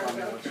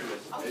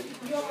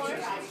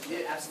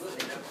 Yeah,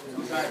 absolutely.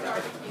 Sorry,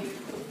 Robert.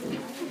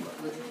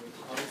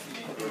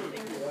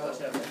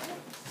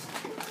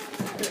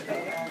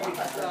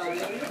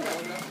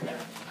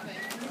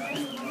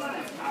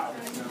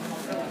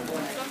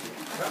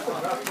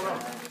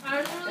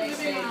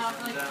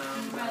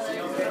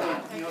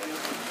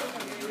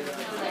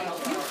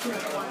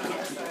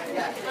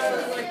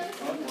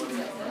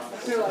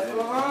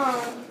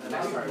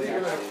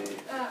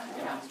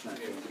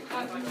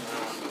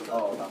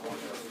 Oh, that one.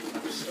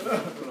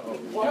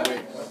 What?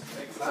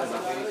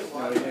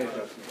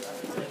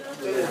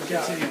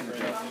 Continue.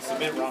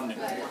 Mitt Romney.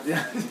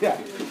 Yeah. Yeah.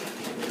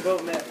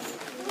 Vote Mitt.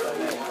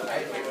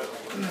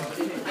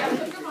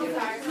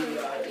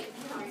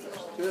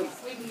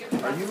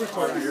 Are you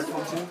recording on your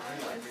phone too?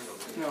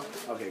 No.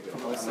 Okay, good.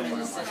 No, I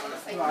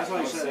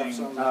thought you said that.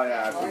 So Oh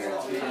yeah, I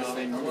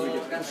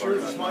figured. Sure,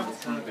 this one?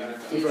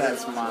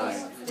 That's mine.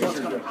 yeah.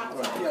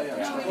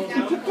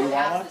 Do you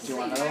want one? Do you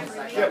want another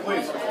one? Yeah,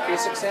 please.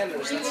 Basic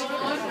Sanders.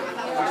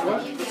 That's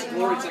the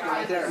glory ticket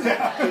right there.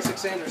 Basic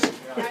Sanders.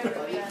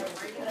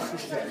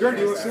 Greg,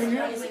 do you want to sing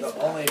here? The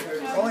only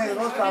the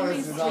most common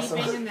is also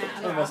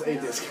the most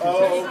atheist.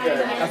 Oh, okay.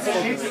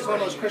 He's one of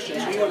those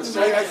Christians. We want to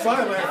say. I saw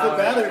him, man. I feel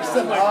bad that he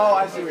said like. Oh,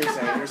 I see what you're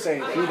saying. You're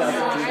saying he doesn't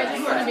do that.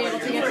 You want to be able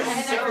to get the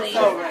sick leave.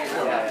 Oh, right.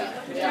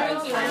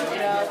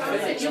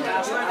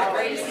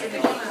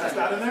 That's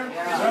not in there?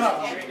 No.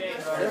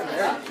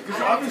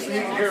 Because obviously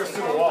you can hear us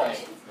through the walls.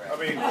 I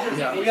mean,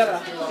 Yeah. We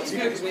gotta. It's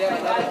good because we have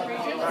another.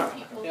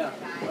 Yeah.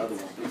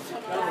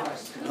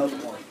 Another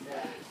one.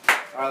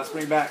 All right, let's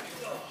bring it back.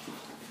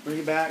 Bring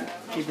it back.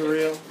 Keep it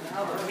real.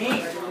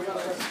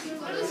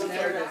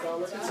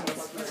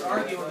 Let's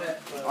argue a bit.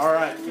 All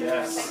right.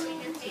 Yes.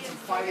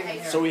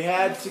 So we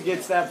had to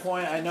get to that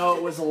point. I know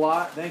it was a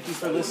lot. Thank you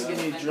for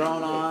listening to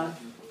drone on.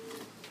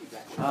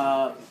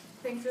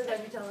 Thanks for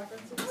VeggieTale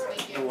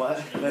references. The what?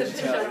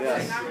 VeggieTale,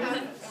 yes.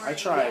 I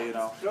try, you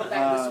know.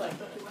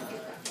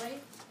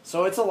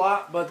 So it's a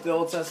lot, but the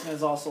Old Testament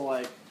is also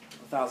like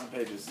 1,000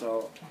 pages.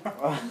 So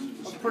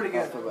That's pretty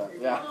good.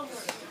 Yeah.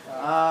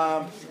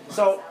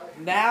 So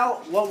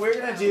now what we're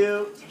gonna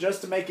do, just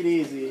to make it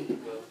easy,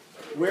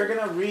 we're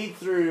gonna read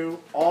through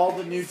all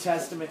the New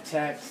Testament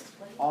text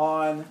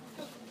on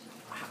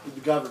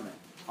the government,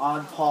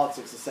 on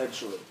politics,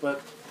 essentially.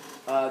 But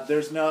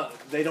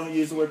they don't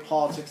use the word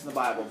politics in the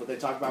Bible, but they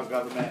talk about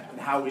government and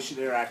how we should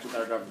interact with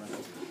our government.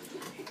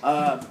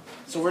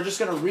 So we're just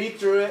going to read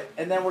through it,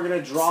 and then we're going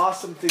to draw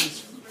some things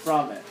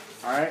from it.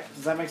 All right?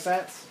 Does that make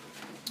sense?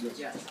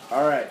 Yes.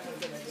 All right.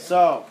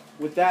 So,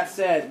 with that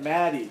said,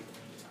 Maddie,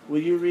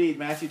 will you read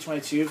Matthew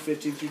 22,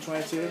 15 through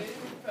 22?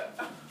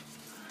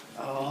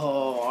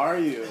 Oh, are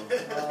you? I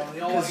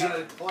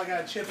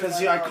got a chip in Because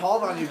my I mouth.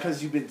 called on you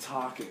because you've been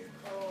talking.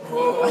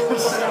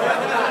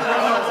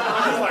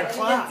 Like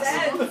class.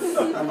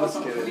 I'm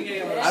just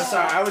kidding. I'm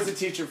sorry. I was a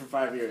teacher for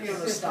 5 years. You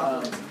gotta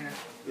stop it in here.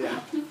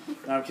 Yeah.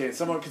 No, I'm kidding.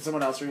 Can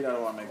someone else read? I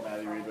don't want to make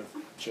Maddie read with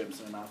chips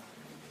in her mouth.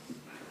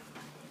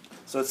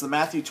 So it's the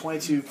Matthew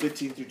 22,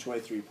 15 through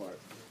 23 part.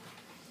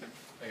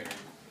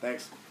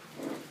 Thanks.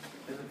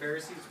 And the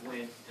Pharisees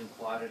went and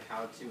plotted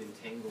how to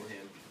entangle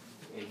him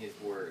in his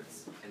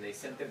words. And they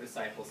sent their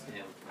disciples to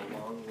him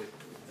along with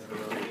the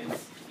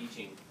Herodians,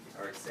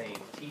 saying,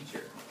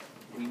 Teacher,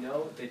 we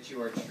know that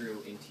you are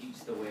true and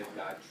teach the way of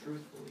God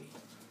truthfully,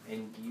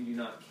 and you do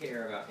not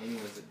care about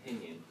anyone's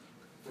opinion,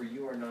 for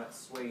you are not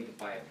swayed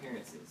by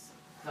appearances.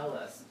 Tell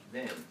us,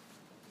 then,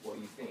 what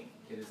you think.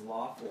 Is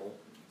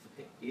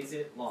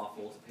it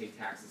lawful to pay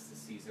taxes to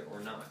Caesar or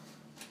not?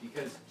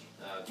 Because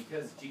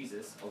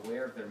Jesus,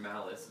 aware of their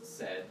malice,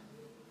 said,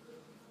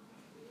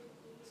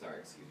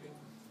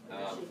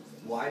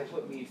 why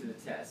put me to the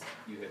test,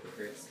 you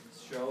hypocrites?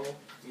 Show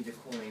me the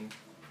coin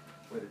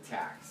for the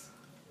tax.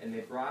 And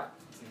they brought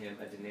to him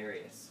a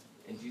denarius.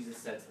 And Jesus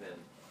said to them,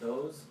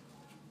 whose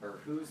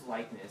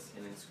likeness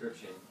and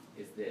inscription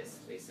is this?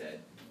 They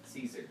said,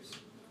 Caesar's.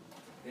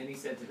 Then he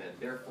said to them,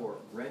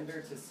 therefore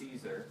render to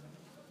Caesar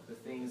the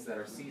things that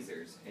are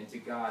Caesar's, and to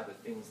God the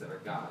things that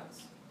are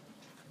God's.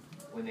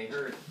 When they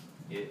heard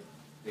it,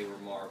 they were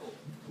marveled,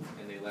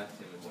 and they left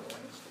him and went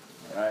away.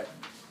 All right.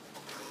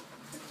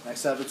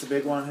 Next up, it's a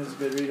big one. Who's a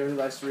good reader? Who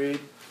likes to read?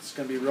 It's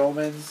going to be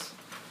Romans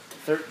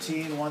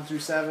 13, 1 through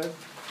 7.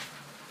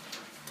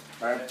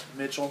 All right,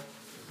 Mitchell.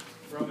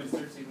 Romans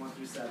 13, 1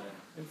 through 7.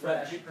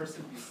 Let every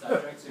person be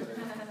subject to it.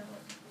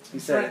 He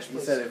said French, it. He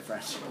please. said it in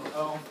French.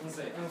 Oh, let's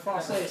say. En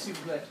français, s'il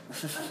vous plaît.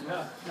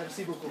 No.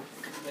 Merci beaucoup.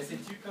 Mais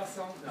c'est-tu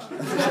passant? No.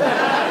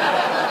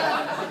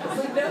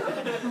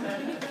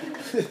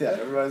 Yeah,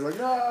 everybody's like,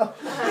 no.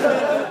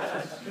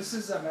 This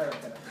is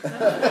America.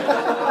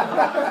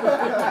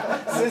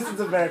 Citizens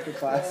America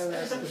class.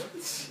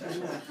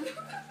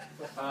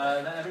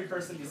 Let every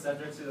person be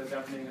subject to the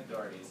governing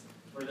authorities,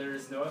 for there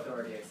is no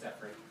authority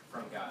except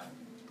from God,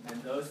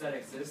 and those that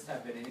exist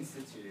have been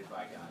instituted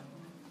by God.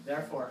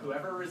 Therefore,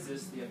 whoever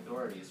resists the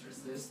authorities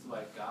resists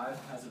what God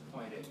has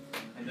appointed,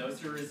 and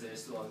those who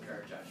resist will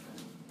incur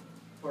judgment.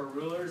 For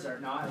rulers are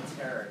not a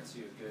terror to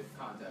good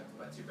conduct,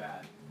 but to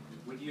bad.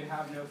 Would you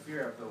have no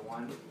fear of the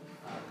one?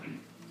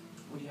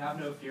 Would you have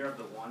no fear of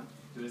the one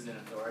who is in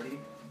authority?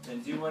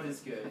 Then do what is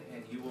good,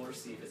 and you will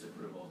receive his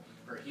approval.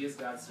 For he is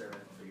God's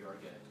servant for your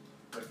good.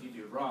 But if you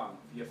do wrong,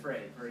 be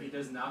afraid, for he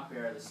does not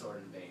bear the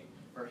sword in vain.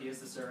 For he is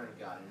the servant of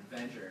God, an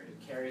avenger who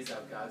carries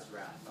out God's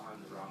wrath on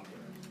the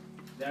wrongdoer.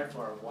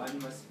 Therefore, one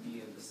must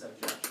be in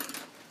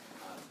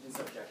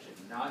subjection,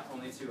 not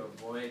only to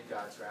avoid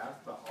God's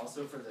wrath, but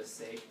also for the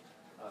sake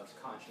of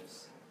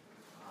conscience.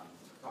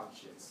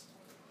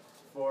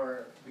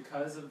 For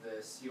because of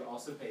this, you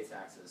also pay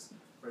taxes,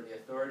 for the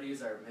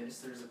authorities are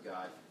ministers of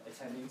God,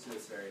 attending to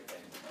this very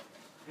thing.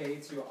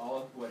 Pay to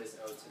all what is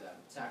owed to them,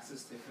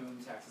 taxes to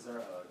whom taxes are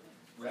owed,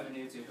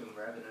 revenue to whom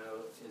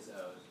revenue is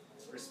owed,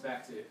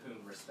 respect to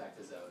whom respect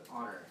is owed,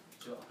 honor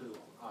to whom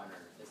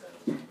honor is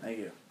owed. Thank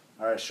you.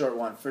 All right, short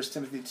one. 1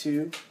 Timothy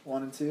 2,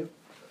 1 and 2.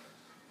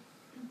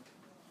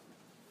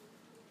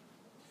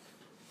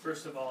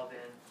 First of all,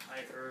 then,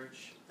 I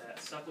urge that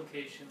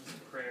supplications,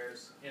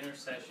 prayers,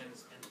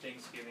 intercessions, and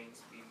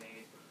thanksgivings be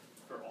made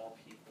for all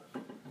people,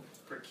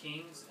 for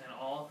kings and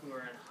all who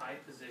are in high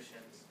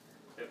positions,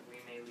 that we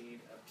may lead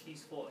a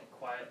peaceful and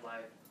quiet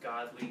life,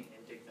 godly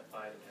and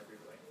dignified in every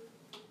way.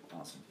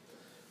 Awesome.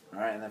 All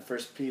right, and then 1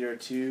 Peter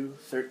 2,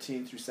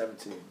 13 through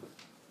 17.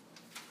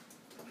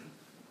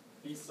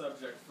 Be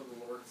subject for the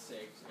Lord's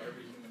sake to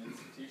every human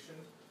institution,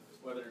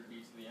 whether it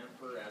be to the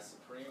emperor as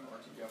supreme or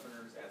to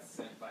governors as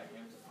sent by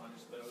him to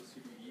punish those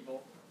who do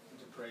evil and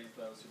to praise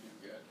those who do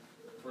good.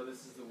 For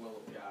this is the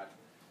will of God,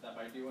 that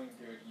by doing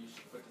good you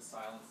should put to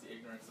silence the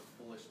ignorance of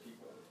foolish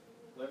people.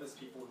 Live as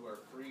people who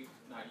are free,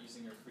 not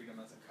using your freedom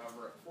as a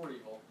cover-up for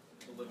evil,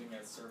 but living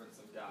as servants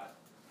of God.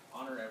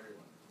 Honor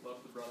everyone.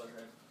 Love the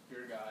brotherhood.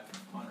 Fear God.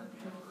 Honor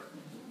the emperor.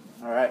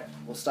 All right,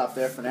 we'll stop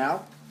there for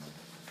now.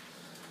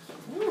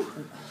 Whew.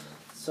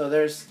 So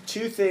there's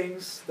two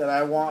things that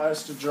I want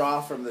us to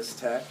draw from this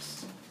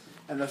text.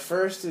 And the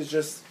first is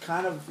just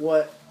kind of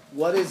what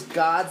is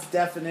God's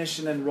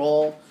definition and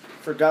role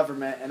for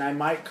government, and I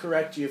might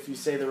correct you if you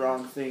say the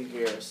wrong thing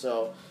here.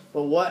 So,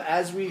 but what,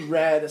 as we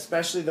read,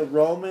 especially the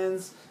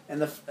Romans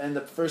and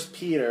the First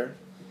Peter,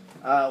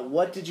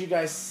 what did you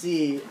guys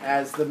see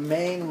as the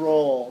main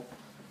role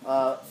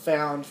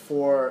found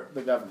for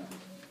the government?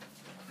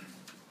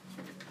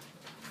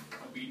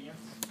 Obedience.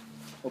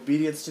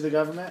 Obedience to the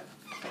government?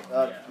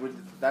 Yeah.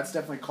 That's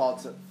definitely called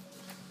to.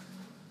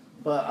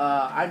 But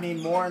I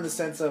mean more in the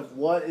sense of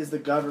what is the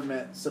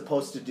government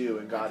supposed to do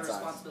in God's the eyes?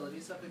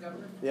 responsibilities of the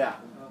government? Yeah.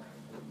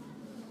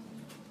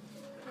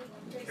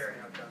 Carry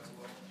out God's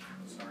will.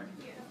 Sorry.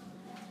 Yeah.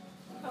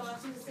 Oh, I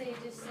was going to say,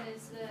 it just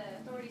says the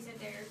authorities are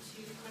there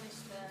to punish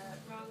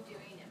the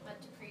wrongdoing,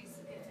 but to praise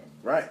the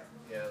good. Right.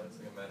 Yeah, it looks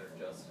like a matter of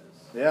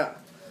justice. Yeah.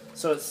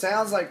 So it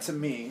sounds like to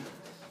me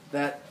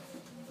that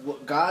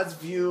what God's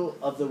view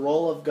of the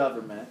role of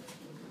government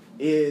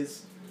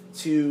is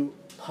to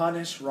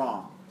punish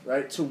wrong,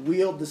 right? To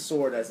wield the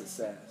sword, as it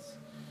says,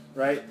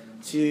 right?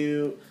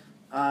 To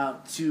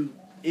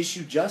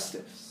issue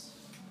justice,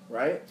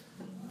 right?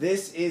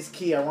 This is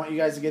key. I want you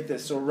guys to get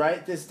this. So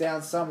write this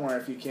down somewhere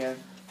if you can.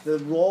 The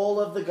role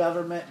of the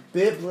government,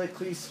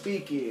 biblically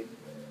speaking,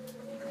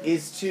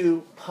 is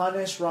to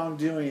punish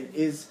wrongdoing,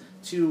 is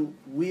to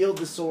wield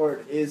the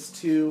sword, is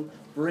to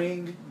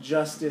bring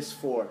justice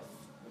forth.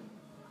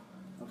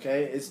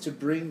 Okay? Is to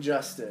bring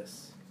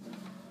justice.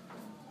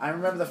 I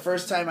remember the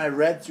first time I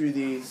read through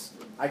these,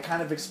 I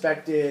kind of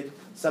expected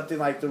something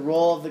like the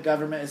role of the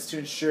government is to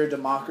ensure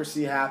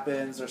democracy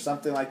happens or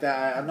something like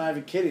that. I'm not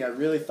even kidding. I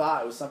really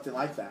thought it was something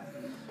like that.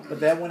 But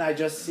then when I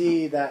just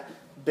see that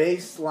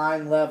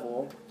baseline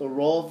level, the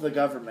role of the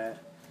government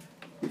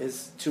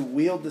is to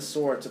wield the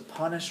sword, to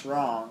punish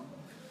wrong,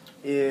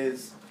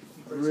 is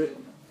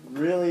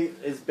really,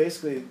 is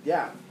basically,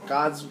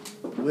 God's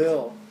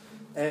will.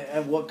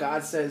 And what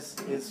God says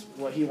is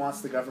what he wants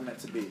the government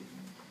to be.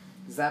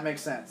 Does that make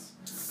sense?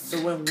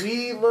 So when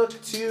we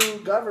look to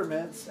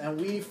governments and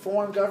we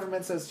form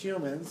governments as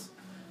humans,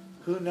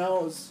 who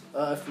knows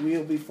if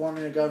we'll be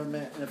forming a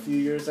government in a few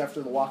years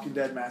after the Walking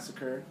Dead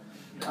massacre.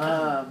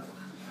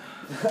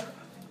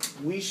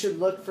 We should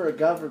look for a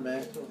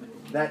government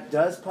that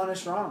does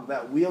punish wrong,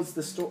 that wields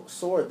the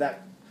sword,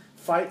 that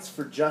fights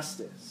for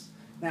justice.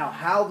 Now,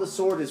 how the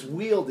sword is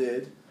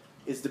wielded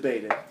is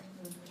debated,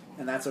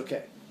 and that's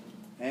okay.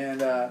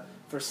 And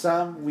for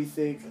some, we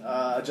think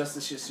a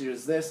justice issue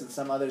is this, and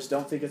some others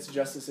don't think it's a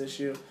justice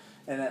issue,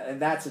 and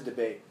that's a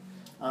debate.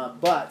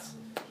 But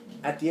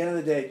at the end of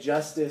the day,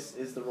 justice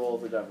is the role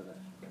of the government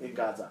in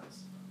God's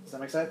eyes. Does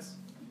that make sense?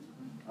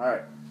 All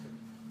right.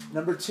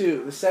 Number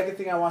 2, the second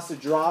thing I want us to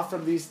draw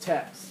from these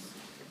texts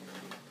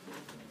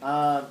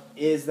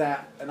is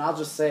that, and I'll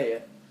just say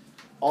it,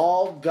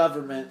 all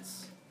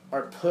governments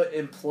are put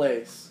in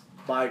place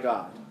by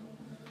God.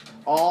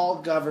 All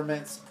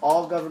governments,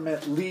 all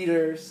government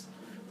leaders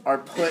are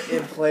put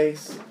in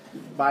place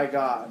by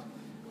God.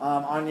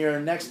 On your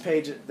next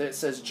page, it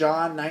says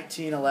John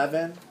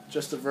 19:11,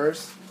 just a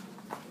verse.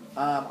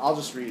 I'll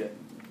just read it.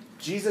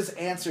 Jesus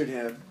answered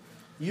him,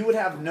 "You would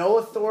have no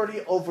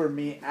authority over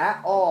me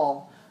at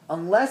all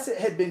unless it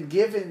had been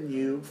given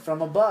you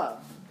from above.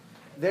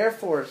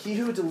 Therefore, he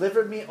who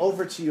delivered me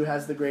over to you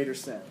has the greater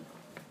sin."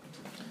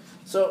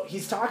 So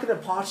he's talking to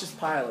Pontius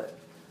Pilate,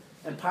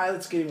 and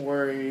Pilate's getting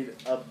worried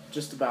of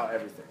just about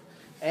everything.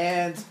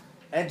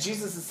 And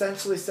Jesus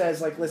essentially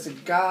says, like,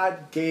 listen,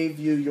 God gave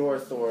you your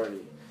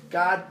authority.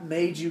 God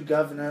made you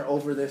governor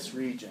over this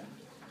region.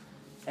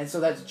 And so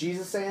that's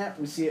Jesus saying it.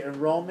 We see it in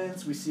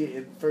Romans. We see it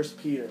in 1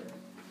 Peter.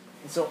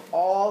 And so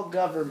all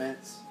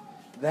governments,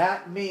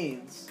 that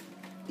means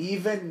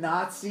even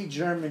Nazi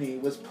Germany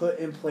was put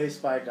in place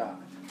by God.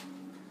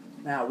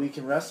 Now, we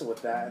can wrestle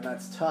with that, and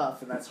that's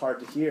tough, and that's hard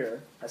to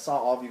hear. I saw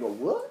all of you go,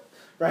 what?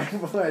 Right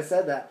when I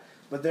said that.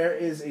 But there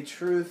is a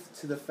truth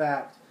to the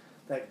fact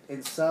that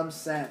in some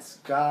sense,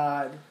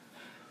 God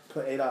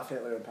put Adolf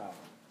Hitler in power.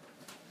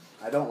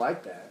 I don't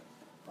like that,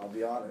 I'll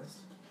be honest.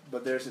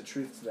 But there's a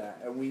truth to that,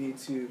 and we need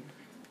to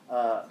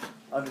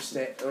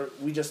understand, or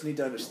we just need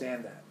to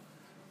understand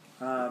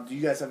that. Do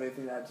you guys have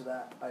anything to add to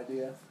that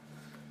idea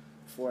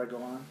before I go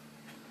on?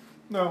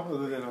 No,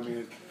 other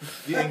than,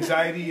 the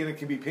anxiety, and it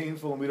can be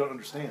painful, and we don't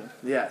understand.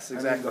 Yes,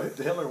 exactly.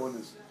 The Hitler one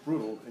is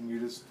brutal,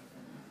 and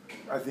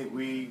I think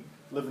we,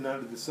 living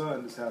under the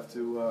sun, just have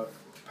to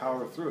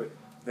power through it.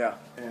 Yeah.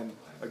 And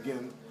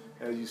again,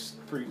 as you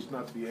preach,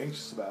 not to be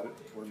anxious about it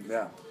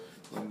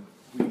when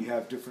we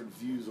have different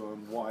views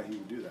on why he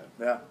would do that.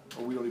 Yeah.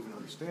 Or we don't even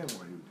understand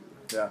why he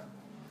would do that.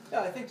 Yeah.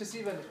 Yeah, I think just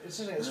even,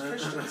 especially as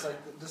Christians,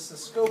 like, just the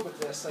scope of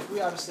this, like, we're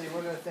going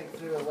to think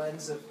through a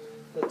lens of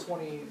the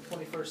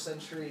 21st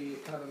century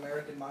kind of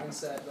American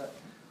mindset, but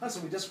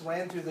honestly, we just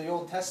ran through the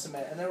Old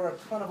Testament, and there were a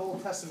ton of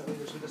Old Testament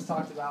leaders we just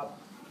talked about.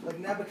 Like,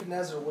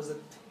 Nebuchadnezzar was a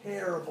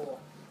terrible,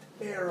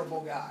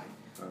 terrible guy.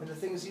 And the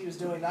things he was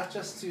doing, not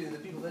just to the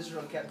people of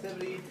Israel in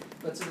captivity,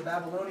 but to the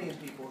Babylonian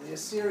people, the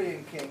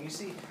Assyrian king. You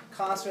see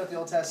constantly throughout the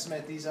Old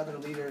Testament these other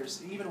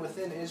leaders, even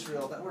within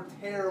Israel, that were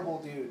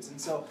terrible dudes. And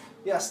so,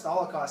 yes, the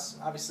Holocaust,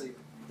 obviously,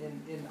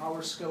 in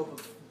our scope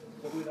of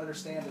what we would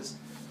understand as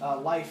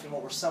life and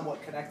what we're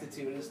somewhat connected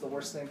to. It is the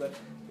worst thing, but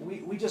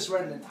we just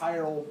read an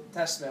entire Old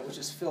Testament which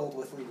is filled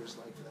with leaders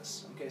like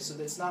this. Okay, so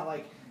it's not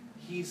like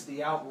he's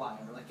the outlier.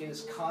 Like, it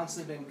has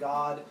constantly been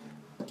God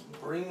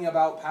bringing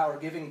about power,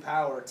 giving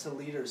power to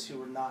leaders who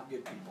were not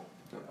good people.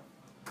 You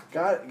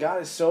know?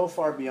 God is so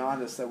far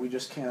beyond us that we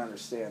just can't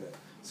understand it.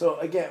 So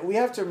again, we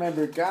have to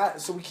remember God.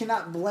 So we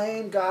cannot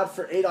blame God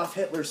for Adolf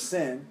Hitler's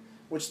sin,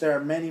 which there are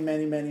many,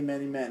 many, many,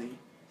 many, many.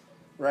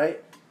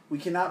 Right? We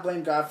cannot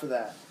blame God for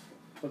that.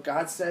 But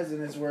God says in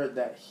His Word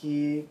that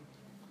He,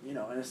 in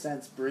a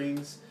sense,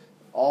 brings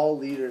all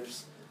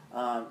leaders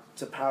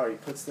to power. He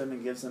puts them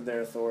and gives them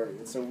their authority.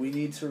 And so we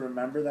need to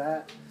remember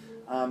that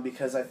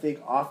because I think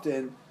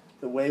often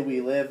the way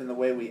we live and the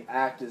way we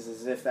act is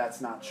as if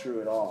that's not true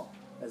at all,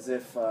 as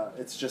if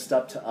it's just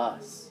up to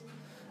us.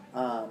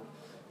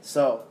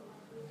 So,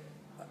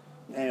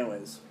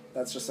 anyways,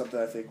 that's just something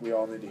I think we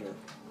all need to hear.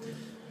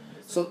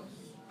 So,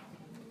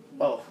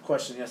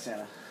 question, yes,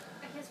 Anna.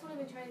 I guess what I've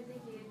been trying to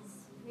think is,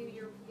 maybe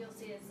you'll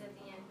say this at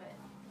the end, but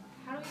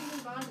how do we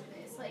move on from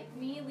this? Like,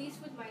 me, at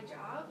least with my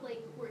job,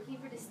 like, working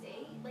for the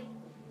state, like,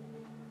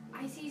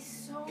 I see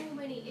so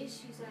many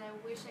issues that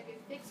I wish I could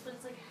fix, but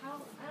it's like,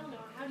 I don't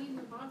know, how do you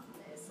move on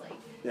from this?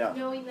 Like,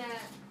 knowing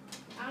that,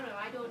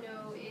 I don't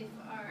know if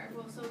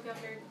so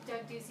Governor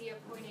Doug Ducey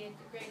appointed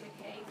Greg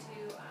McKay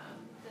to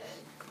the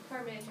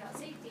Department of Child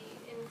Safety,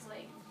 and it's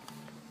like,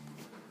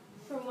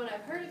 from what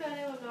I've heard about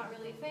him, I'm not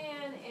really a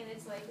fan, and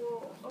it's like,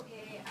 well,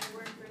 okay, I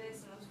work for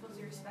this, and I'm supposed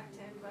to respect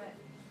him, but,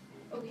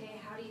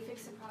 okay, how do you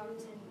fix the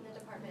problems in the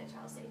Department of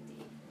Child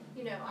Safety?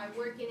 I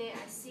work in it,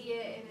 I see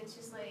it, and it's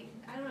just like,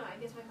 I don't know,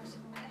 I guess my question,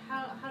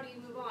 how do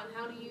you move on?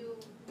 How do you,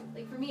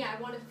 like, for me, I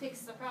want to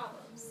fix the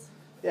problems.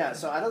 Yeah,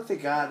 so I don't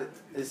think God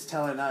is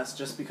telling us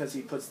just because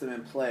He puts them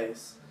in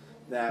place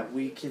that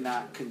we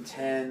cannot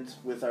contend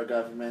with our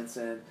governments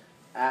and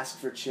ask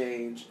for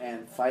change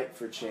and fight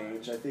for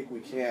change. I think we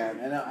can,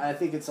 and I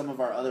think in some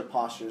of our other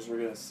postures we're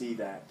going to see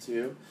that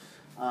too.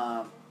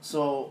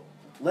 So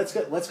let's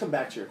come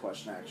back to your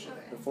question actually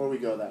before we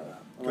go that route.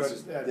 Can I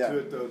just add to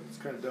it though? It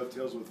kind of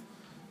dovetails with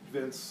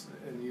Vince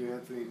and you,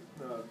 Anthony,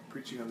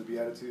 preaching on the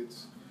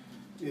Beatitudes.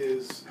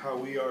 Is how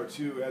we are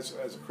too as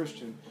a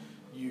Christian.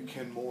 You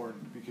can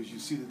mourn because you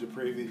see the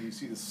depravity, you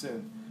see the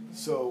sin.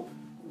 So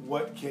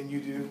what can you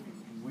do?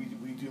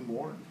 We do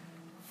mourn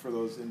for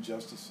those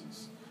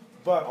injustices.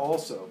 But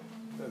also,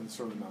 in the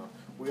Sermon on the Mount,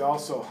 we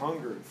also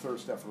hunger and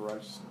thirst after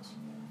righteousness.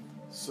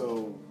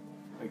 So,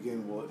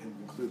 again, we'll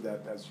include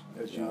that as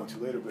you want to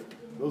later, but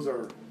those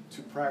are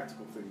two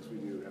practical things we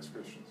do as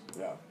Christians.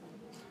 Yeah.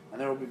 And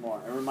there will be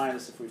more. And remind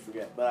us if we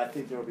forget. But I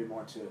think there will be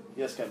more to it.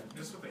 Yes, Kevin?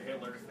 Just with the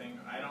Hitler thing,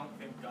 I don't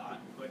think God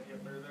put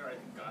Hitler there. I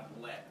think God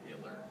let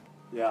Hitler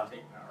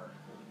take power.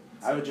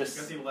 So I would just...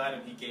 Because He let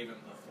him, He gave him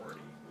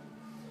authority.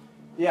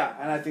 Yeah,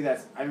 and I think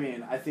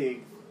I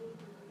think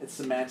it's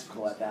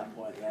semantical at that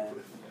point, then.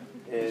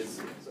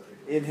 Is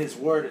in His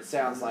Word, it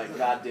sounds like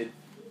God did,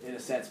 in a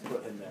sense,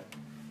 put him there.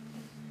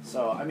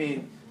 So,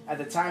 at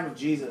the time of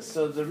Jesus,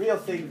 so the real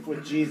thing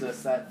with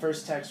Jesus, that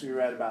first text we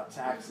read about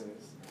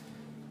taxes,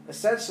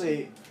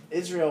 essentially,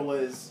 Israel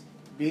was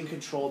being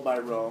controlled by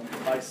Rome,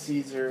 by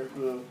Caesar,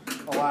 who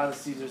a lot of the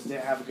Caesars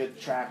didn't have a good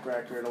track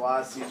record. A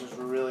lot of Caesars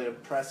were really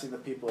oppressing the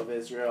people of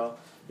Israel.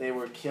 They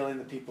were killing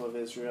the people of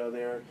Israel.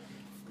 They were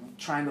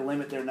trying to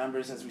limit their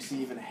numbers, as we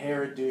see even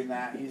Herod doing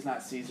that. He's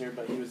not Caesar,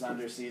 but he was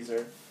under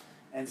Caesar.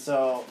 And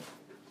so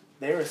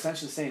they were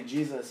essentially saying,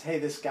 Jesus, hey,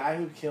 this guy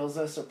who kills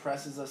us,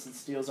 oppresses us, and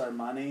steals our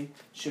money,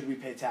 should we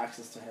pay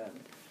taxes to him?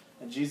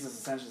 And Jesus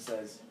essentially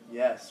says,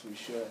 yes, we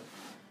should.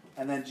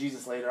 And then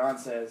Jesus later on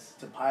says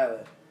to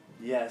Pilate,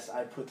 yes,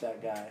 I put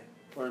that guy,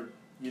 or,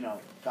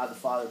 God the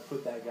Father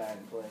put that guy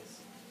in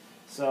place.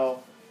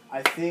 So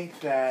I think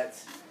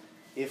that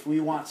if we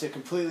want to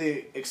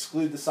completely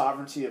exclude the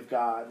sovereignty of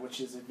God, which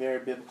is a very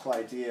biblical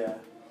idea,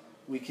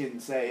 we can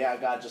say, yeah,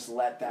 God just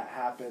let that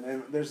happen.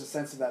 And there's a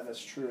sense of that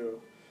that's true.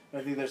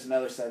 And I think there's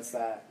another sense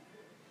that,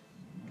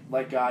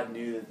 like, God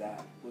knew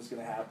that was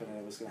going to happen, and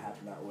it was going to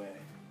happen that way.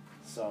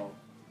 So,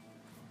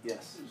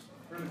 yes.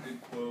 I heard a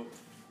good quote.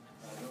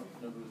 I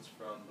don't know who it's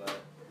from, but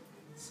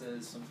it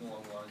says something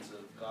along the lines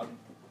of God.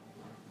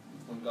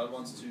 When God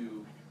wants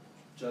to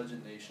judge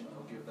a nation,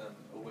 He'll give them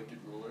a wicked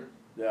ruler.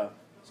 Yeah.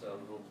 So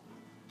He'll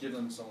give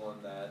them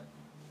someone that,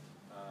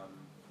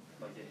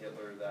 like a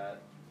Hitler,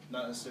 that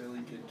not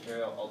necessarily could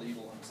carry out all the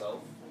evil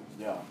himself.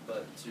 Yeah.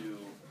 But to,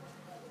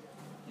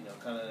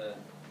 kind of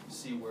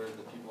see where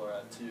the people are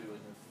at too, and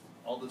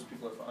if all those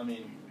people are.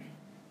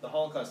 The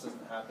Holocaust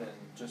doesn't happen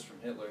just from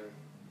Hitler.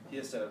 He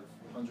has to have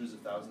hundreds of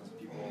thousands of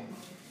people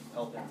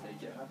help him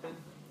make it happen.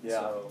 Yeah.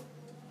 So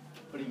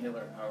putting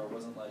Hitler in power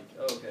wasn't like,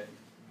 oh, okay,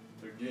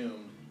 they're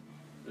doomed.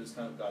 It was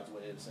kind of God's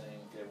way of saying,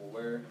 okay,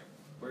 well,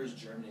 where's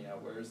Germany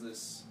at? Where's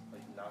this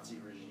Nazi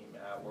regime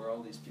at? Where are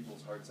all these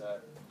people's hearts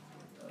at?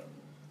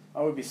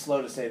 I would be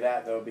slow to say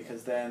that, though,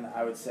 because then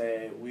I would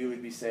say we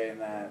would be saying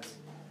that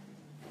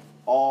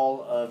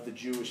all of the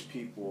Jewish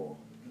people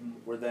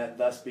were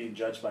thus being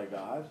judged by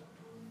God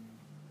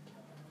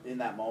in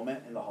that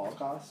moment in the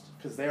Holocaust,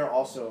 because they are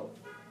also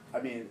I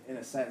mean, in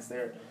a sense,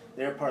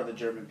 they're part of the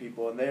German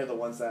people, and they're the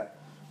ones that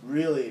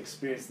really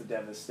experienced the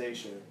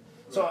devastation.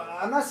 So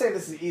I'm not saying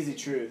this is easy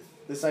truth.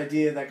 This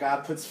idea that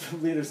God puts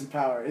leaders in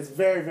power, it's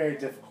very, very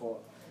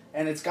difficult.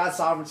 And it's God's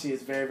sovereignty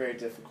is very, very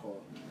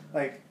difficult.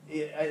 Like,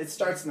 it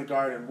starts in the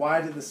garden. Why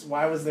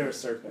was there a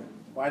serpent?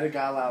 Why did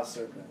God allow a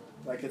serpent?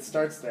 Like, it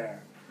starts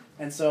there.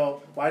 And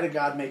so, why did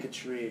God make a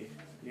tree?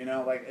 You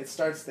know, like, it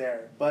starts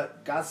there.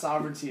 But God's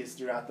sovereignty is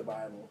throughout the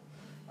Bible.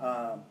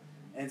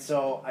 And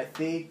so, I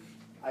think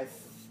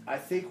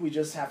we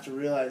just have to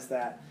realize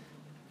that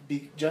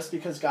just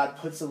because God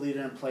puts a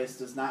leader in place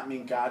does not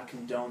mean God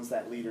condones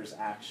that leader's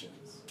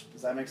actions.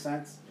 Does that make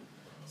sense?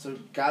 So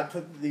God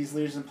put these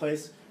leaders in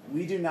place.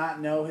 We do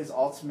not know his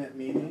ultimate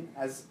meaning.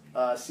 As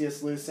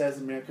C.S. Lewis says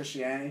in Mere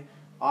Christianity,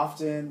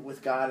 often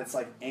with God it's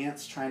like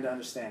ants trying to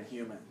understand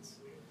humans.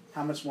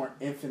 How much more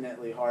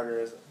infinitely harder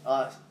is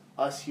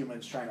us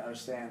humans trying to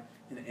understand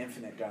an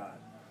infinite God.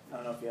 I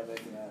don't know if you have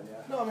anything to add,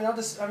 yeah. No,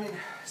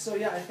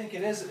 I think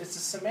it is. It's a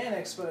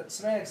semantics, but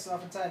semantics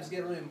oftentimes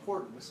get really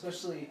important,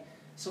 especially.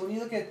 So when you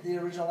look at the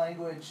original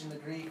language in the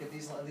Greek of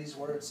these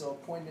words, so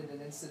appointed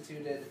and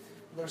instituted,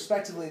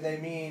 respectively, they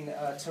mean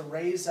to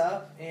raise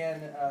up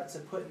and to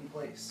put in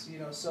place. You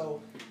know,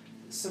 so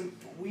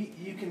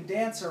you can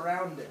dance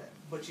around it,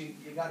 but you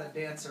got to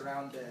dance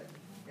around it,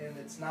 and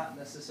it's not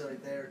necessarily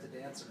there to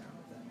dance around.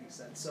 If that makes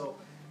sense. So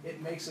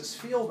it makes us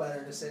feel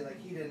better to say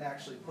like he didn't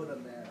actually put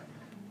them there.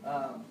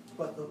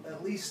 But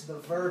at least the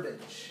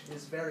verbiage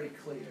is very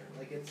clear.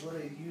 Like it's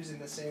literally using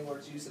the same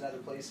words used in other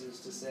places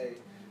to say,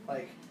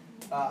 like,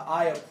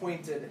 I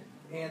appointed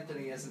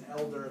Anthony as an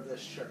elder of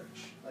this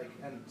church. Like,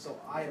 and so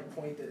I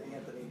appointed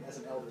Anthony as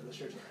an elder of this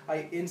church.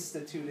 I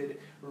instituted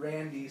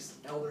Randy's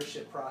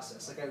eldership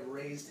process. Like I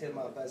raised him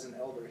up as an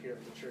elder here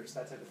at the church,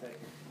 that type of thing.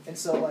 And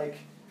so like,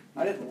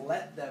 I didn't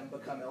let them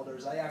become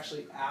elders. I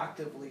actually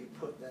actively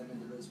put them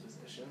into those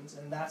positions.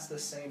 And that's the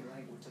same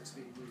language that's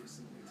being used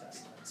in the New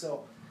Testament.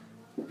 So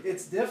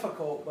it's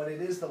difficult, but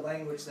it is the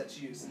language that's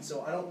used. And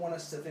so I don't want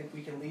us to think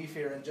we can leave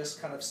here and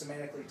just kind of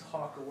semantically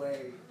talk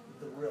away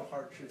the real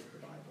hard truth of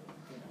the Bible.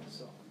 You know,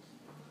 so.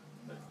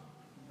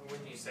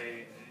 Wouldn't you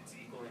say it's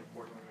equally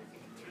important when we're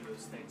thinking through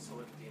those things to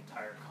look at the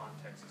entire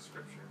context of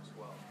Scripture as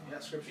well? Yeah,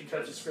 Scripture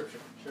touches Scripture,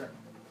 sure.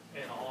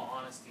 In all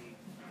honesty,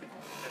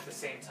 at the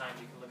same time,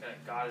 you can look at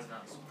it, God is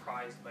not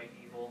surprised by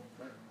evil,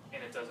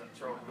 and it doesn't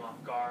throw him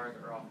off guard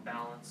or off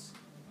balance.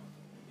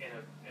 In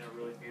a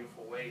really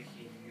beautiful way,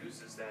 he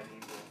uses that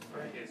evil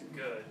for his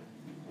good,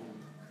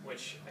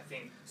 which I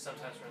think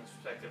sometimes from the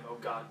perspective, oh,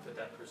 God put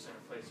that person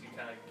in place, you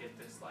kind of get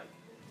this like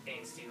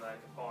angsty, like,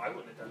 oh, I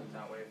wouldn't have done it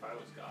that way if I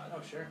was God.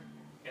 Oh, sure.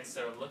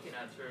 Instead of looking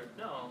at it through,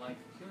 no, like,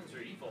 humans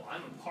are evil.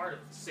 I'm a part of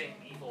the same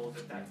evil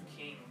that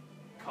king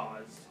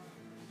caused,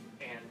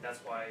 and that's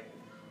why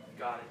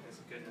God in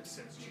his goodness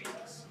sends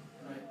Jesus,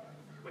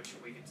 which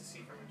we get to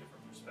see from a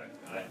different perspective.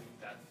 And I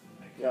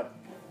think that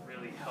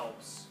really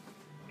helps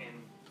in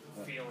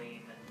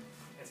feeling,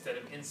 instead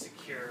of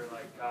insecure,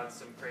 like God's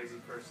some crazy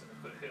person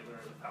that put Hitler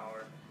into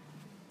power,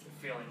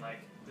 feeling like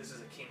this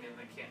is a kingdom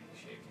that can't be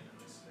shaken, and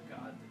this is a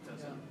God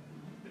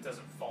that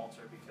doesn't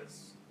falter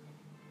because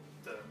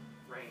the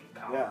reigning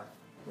power. Yeah.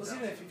 Well,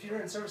 even if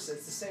you're in service,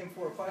 it's the same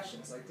four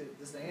questions. Like,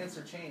 does the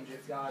answer change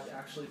if God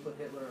actually put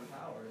Hitler in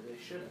power?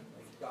 They shouldn't.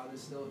 Like, God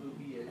is still who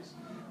he is.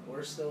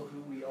 We're still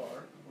who we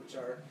are, which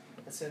are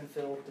a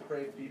sin-filled,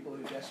 depraved people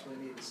who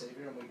desperately need a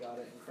Savior, and we got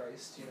it in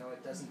Christ. You know,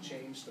 it doesn't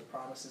change the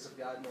promises of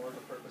God nor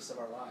the purpose of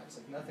our lives.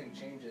 Like, nothing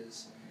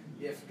changes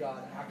if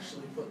God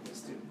actually put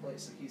this two in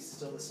place. Like, he's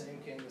still the same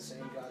King, the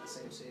same God, the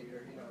same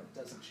Savior. You know, it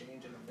doesn't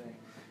change anything.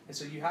 And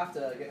so you have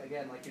to,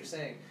 again, like you're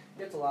saying,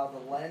 you have to allow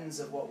the lens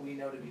of what we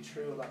know to be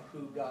true about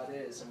who God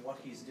is and what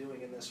he's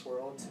doing in this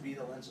world to be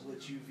the lens with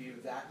which you view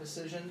that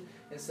decision,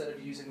 instead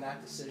of using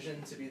that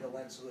decision to be the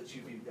lens with which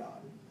you view God.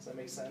 Does that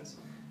make sense?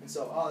 And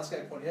so, oh, this guy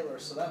pointed Hitler,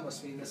 so that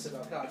must mean this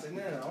about God. It's like,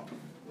 no.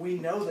 We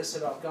know this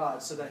about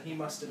God, so that he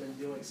must have been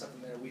doing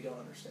something there we don't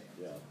understand.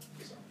 Yeah.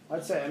 So.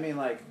 I'd say, I mean,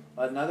 like,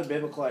 another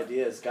biblical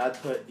idea is God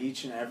put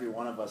each and every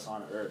one of us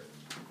on earth.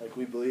 Like,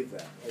 we believe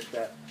that. Like,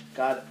 that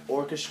God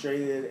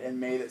orchestrated and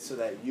made it so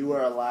that you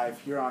are alive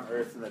here on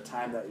earth in the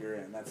time that you're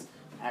in. That's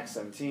Acts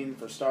 17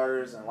 for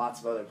starters, and lots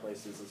of other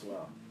places as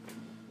well.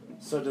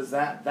 So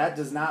that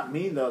does not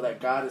mean, though, that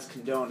God has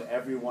condoned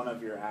every one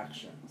of your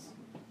actions,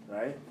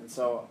 right? And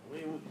so,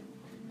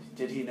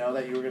 did he know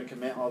that you were going to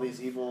commit all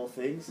these evil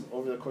things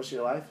over the course of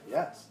your life?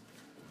 Yes.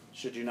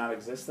 Should you not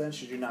exist then?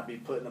 Should you not be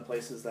put in the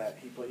places that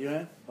he put you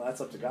in? Well,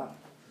 that's up to God.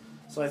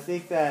 So I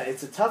think that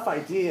it's a tough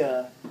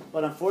idea,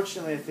 but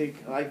unfortunately I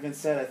think, like Vince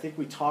said, I think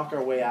we talk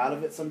our way out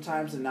of it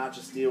sometimes and not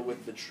just deal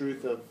with the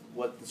truth of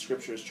what the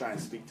Scripture is trying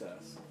to speak to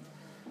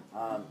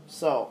us.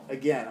 So,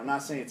 again, I'm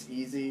not saying it's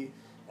easy,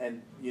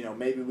 and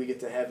maybe we get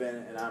to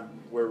heaven and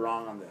we're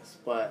wrong on this,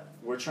 but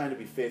we're trying to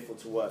be faithful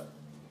to what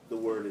the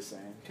Word is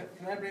saying. Can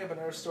I bring up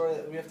another story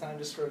that we have time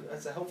just for?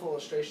 It's a helpful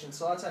illustration.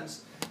 So a lot of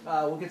times,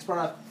 what gets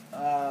brought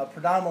up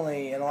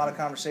predominantly in a lot of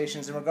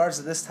conversations in regards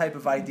to this type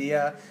of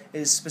idea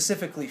is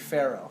specifically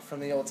Pharaoh from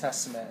the Old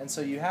Testament. And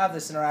so you have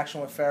this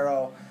interaction with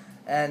Pharaoh,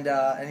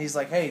 And he's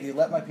like, hey, dude,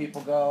 let my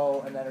people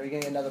go, and then are you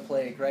getting another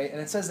plague, right?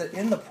 And it says that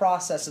in the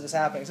process of this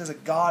happening, it says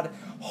that God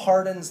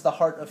hardens the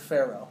heart of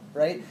Pharaoh,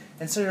 right?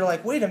 And so you're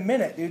like, wait a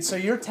minute, dude. So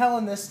you're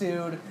telling this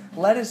dude,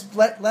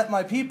 let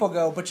my people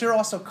go, but you're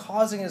also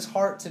causing his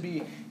heart to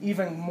be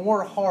even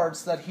more hard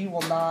so that he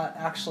will not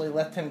actually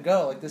let them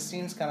go. Like, this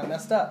seems kind of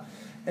messed up.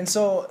 And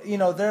so, you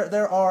know, it is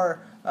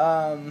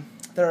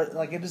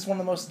one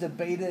of the most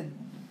debated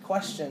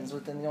questions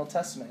within the Old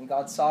Testament, and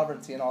God's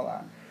sovereignty and all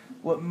that.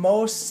 What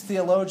most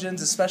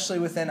theologians, especially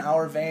within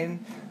our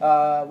vein,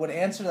 would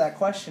answer to that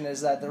question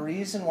is that the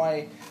reason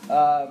why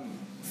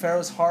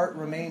Pharaoh's heart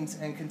remained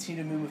and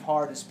continued to move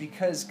hard is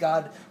because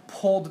God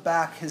pulled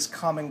back his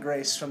common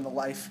grace from the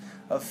life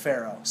of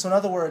Pharaoh. So in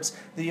other words,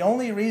 the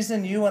only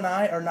reason you and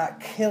I are not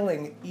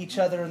killing each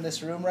other in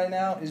this room right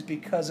now is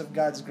because of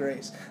God's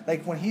grace.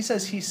 Like when he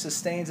says he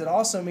sustains, it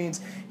also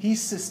means he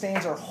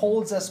sustains or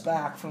holds us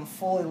back from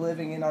fully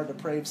living in our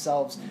depraved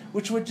selves,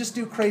 which would just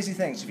do crazy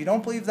things. If you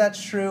don't believe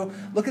that's true,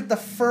 look at the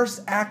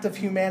first act of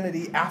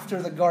humanity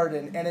after the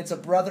garden, and it's a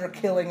brother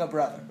killing a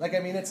brother. Like, I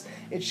mean, it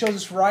shows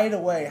us right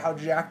away how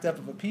jacked up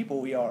of a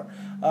people we are.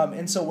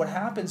 And so what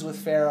happens with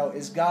Pharaoh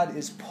is God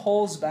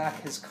pulls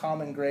back his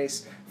common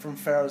grace from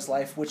Pharaoh's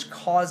life, which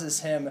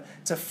causes him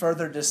to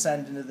further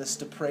descend into this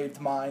depraved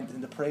mind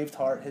and depraved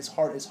heart. His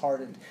heart is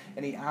hardened,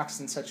 and he acts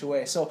in such a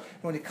way. So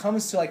when it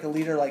comes to like a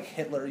leader like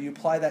Hitler, you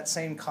apply that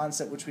same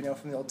concept, which we know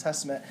from the Old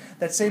Testament.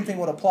 That same thing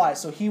would apply.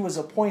 So he was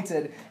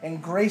appointed,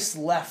 and grace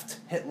left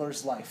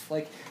Hitler's life.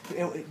 Like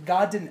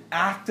God didn't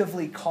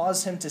actively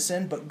cause him to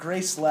sin, but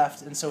grace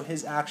left, and so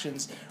his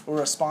actions were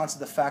a response to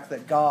the fact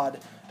that God,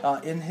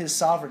 in his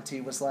sovereignty,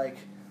 was like,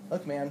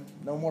 look, man,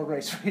 no more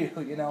grace for you,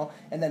 you know?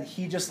 And then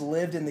he just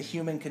lived in the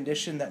human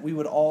condition that we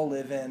would all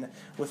live in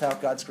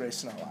without God's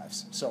grace in our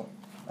lives. So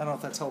I don't know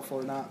if that's helpful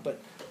or not,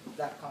 but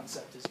that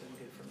concept has been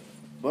good for me.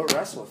 But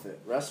wrestle with it.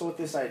 Wrestle with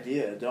this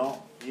idea.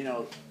 Don't, you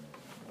know,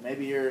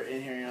 maybe you're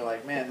in here and you're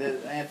like, man,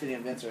 Anthony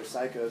and Vince are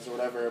psychos or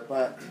whatever,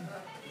 but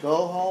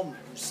go home,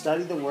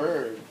 study the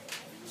Word,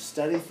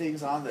 study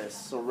things on this.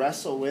 So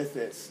wrestle with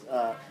it.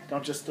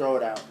 Don't just throw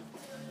it out.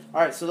 All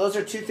right, so those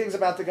are two things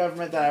about the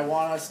government that I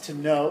want us to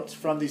note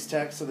from these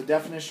texts. So the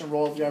definition and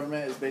role of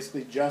government is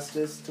basically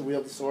justice, to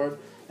wield the sword,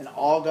 and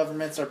all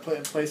governments are put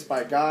in place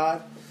by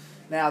God.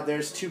 Now,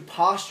 there's two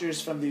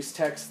postures from these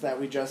texts that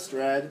we just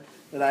read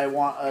that I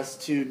want us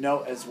to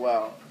note as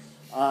well.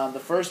 The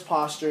first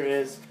posture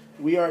is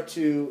we are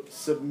to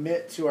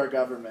submit to our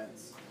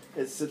governments.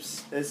 It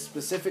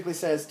specifically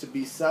says to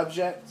be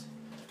subject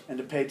and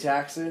to pay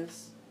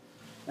taxes.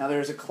 Now,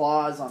 there's a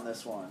clause on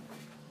this one.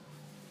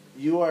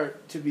 You are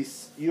to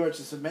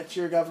submit to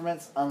your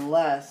governments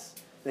unless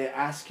they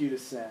ask you to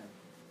sin.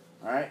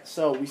 All right.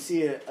 So we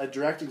see a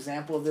direct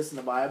example of this in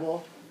the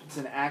Bible. It's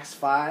in Acts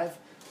 5.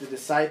 The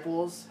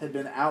disciples had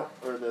been out,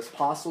 or the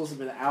apostles had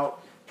been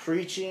out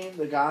preaching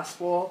the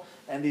gospel,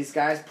 and these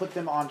guys put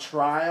them on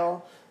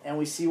trial. And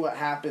we see what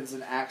happens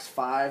in Acts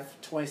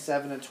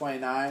 5:27 and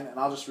 29. And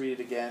I'll just read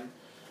it again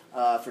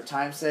for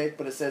time's sake.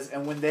 But it says,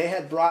 and when they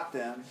had brought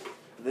them,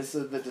 this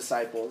is the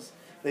disciples,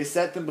 they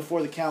set them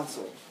before the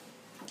council.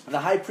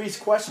 The high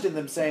priest questioned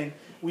them, saying,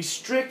 we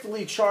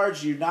strictly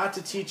charge you not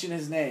to teach in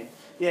his name.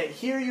 Yet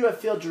here you have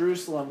filled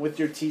Jerusalem with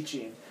your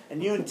teaching,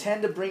 and you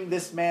intend to bring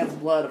this man's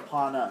blood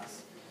upon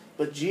us.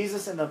 But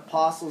Jesus and the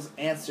apostles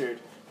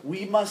answered,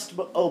 we must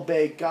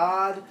obey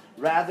God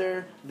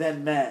rather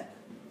than men.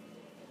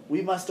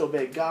 We must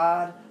obey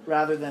God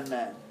rather than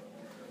men.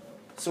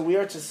 So we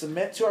are to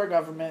submit to our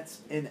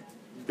governments in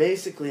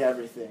basically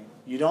everything.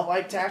 You don't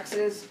like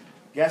taxes?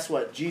 Guess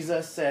what?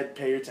 Jesus said,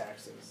 pay your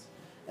taxes.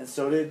 And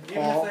so did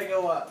Paul. Even if they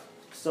go up.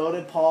 So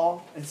did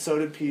Paul, and so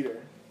did Peter.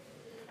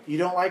 You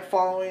don't like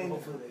following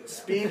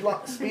speeding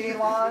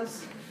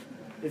laws?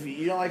 If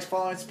you don't like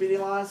following speeding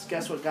laws,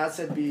 guess what? God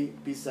said be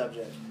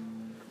subject.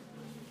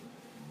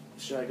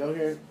 Should I go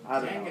here?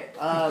 I don't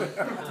know.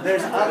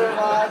 There's other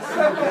laws.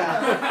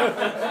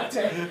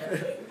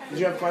 Did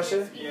you have a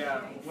question?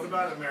 Yeah. What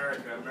about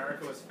America?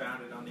 America was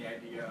founded on the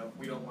idea of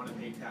we don't want to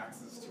pay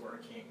taxes to our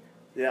king.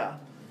 Yeah.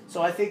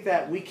 So I think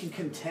that we can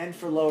contend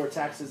for lower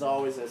taxes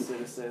always as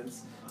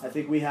citizens. I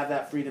think we have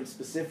that freedom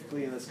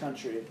specifically in this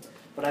country.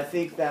 But I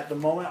think that the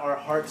moment our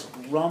hearts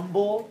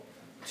grumble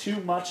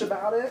too much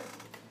about it,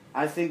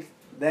 I think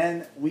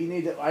then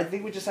I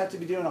think we just have to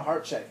be doing a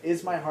heart check.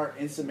 Is my heart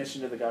in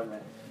submission to the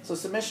government? So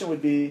submission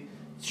would be,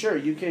 sure,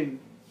 you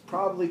can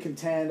probably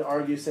contend,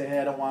 argue, say, hey,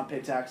 I don't want to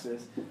pay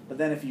taxes. But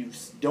then if you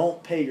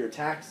don't pay your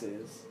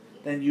taxes,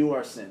 then you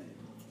are sinning,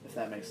 if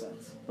that makes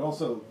sense. But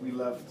also, we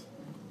left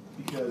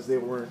because they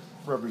weren't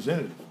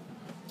represented.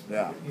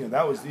 Yeah. You know,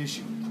 that was the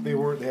issue. They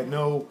had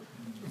no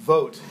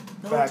vote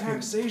back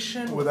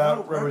taxation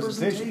without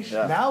representation.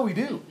 Yeah. Now we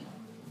do.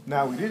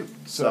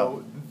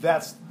 So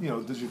that's, you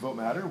know, does your vote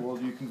matter? Well,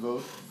 you can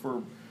vote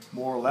for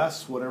more or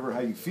less, whatever, how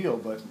you feel,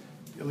 but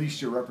at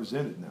least you're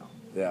represented now.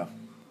 Yeah.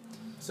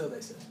 So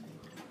they say.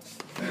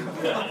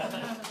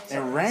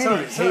 And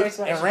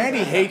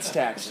Randy hates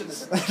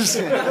taxes.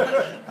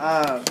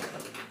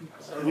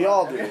 We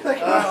all do.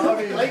 Like,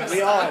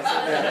 We all.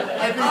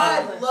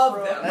 I love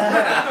them.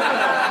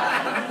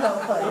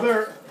 Well,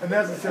 they're a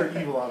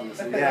necessary evil,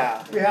 obviously.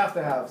 Yeah. We have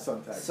to have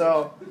some taxation.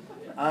 So,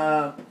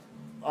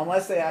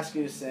 unless they ask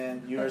you to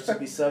sin, you are to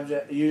be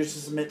subject. You are to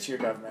submit to your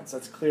governments.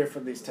 That's clear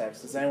from these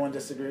texts. Does anyone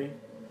disagree?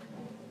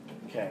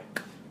 Okay.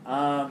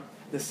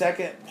 The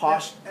second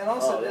posture. And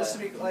also, just to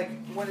be like,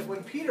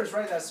 when Peter's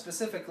writing that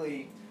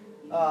specifically,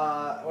 or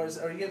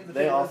are you getting the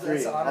They all thing?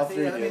 three. Honor All thing?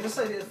 three I mean, do. just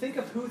like think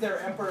of who their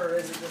emperor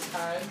is at this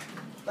time.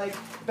 Like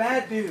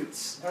bad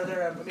dudes are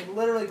their. I mean,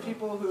 literally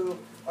people who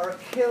are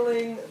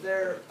killing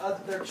their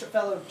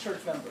fellow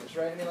church members,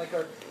 right? I mean, like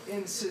are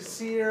in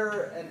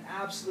sincere and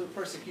absolute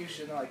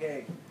persecution. They're like,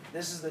 hey,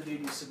 this is the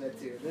dude you submit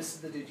to. This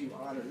is the dude you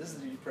honor. This is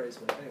the dude you praise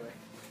with. Anyway,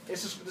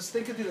 it's just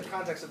thinking through the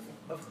context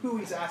of who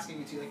he's asking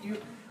you to. Like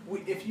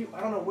I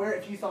don't know where,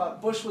 if you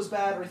thought Bush was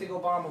bad or you think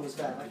Obama was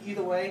bad. Like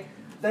either way,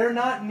 they're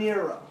not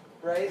Nero,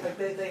 right? Like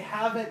they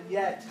haven't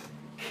yet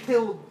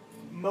killed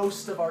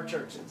most of our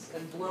churches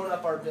and blown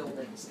up our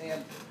buildings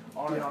and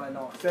on and on and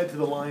on. Fed to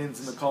the lions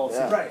in the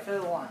Colosseum. Yeah. Right, fed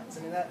to the lions.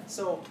 I mean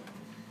so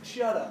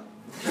shut up.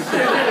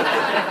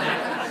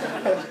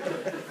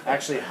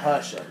 Actually,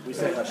 hush up. We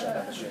say hush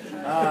up.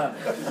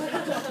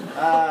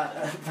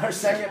 Our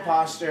second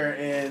posture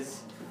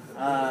is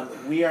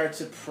we are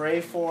to pray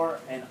for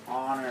and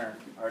honor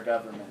our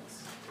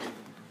governments.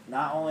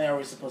 Not only are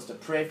we supposed to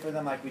pray for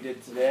them like we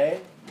did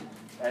today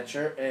at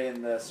church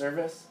in the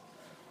service,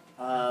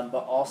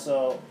 but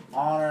also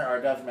honor our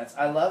governments.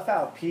 I love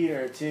how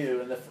Peter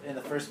too in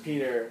the First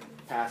Peter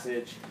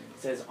passage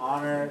says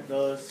honor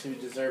those who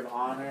deserve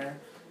honor.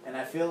 And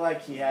I feel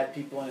like he had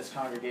people in his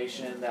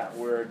congregation that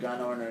were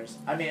gun owners.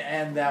 I mean,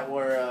 and that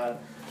were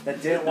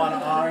that didn't want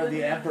to honor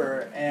the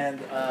emperor, and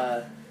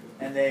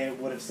they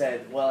would have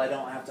said, "Well, I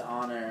don't have to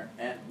honor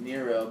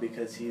Nero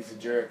because he's a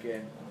jerk."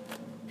 And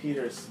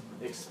Peter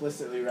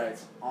explicitly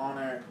writes,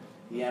 "Honor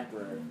the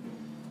emperor."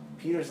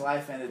 Peter's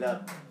life ended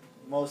up,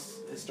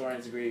 most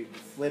historians agree,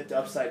 flipped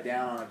upside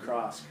down on a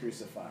cross,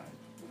 crucified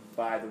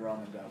by the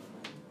Roman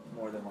government,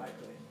 more than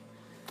likely.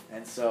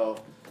 And so.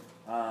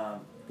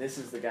 This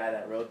is the guy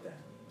that wrote that,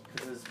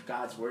 because it's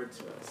God's word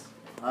to us.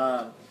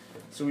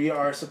 So we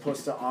are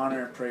supposed to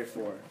honor and pray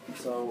for it.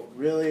 So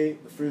really,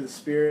 the fruit of the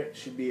Spirit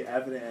should be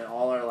evident in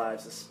all our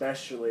lives,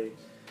 especially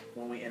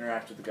when we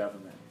interact with the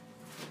government.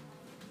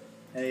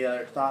 Any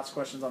other thoughts,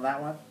 questions on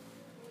that one?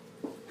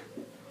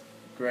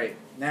 Great.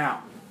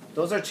 Now,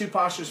 those are two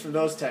postures from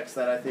those texts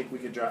that I think we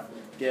could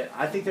get.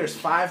 I think there's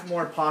 5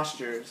 more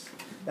postures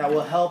that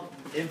will help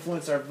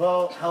influence our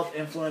vote, help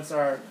influence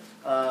our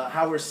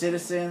how we're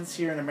citizens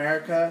here in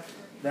America,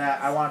 that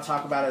I want to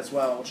talk about as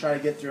well. We'll try to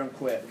get through them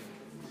quick.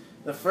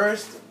 The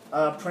first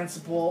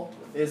principle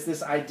is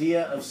this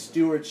idea of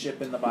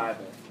stewardship in the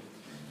Bible.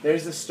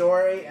 There's a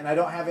story, and I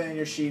don't have it in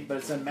your sheet, but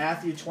it's in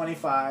Matthew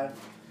 25.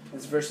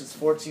 It's verses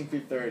 14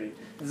 through 30.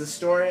 It's a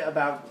story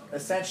about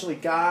essentially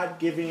God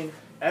giving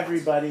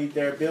everybody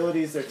their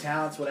abilities, their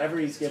talents, whatever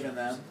He's given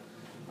them.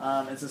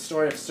 It's a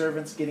story of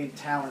servants getting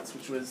talents,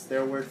 which was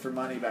their word for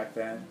money back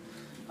then,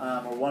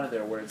 or one of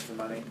their words for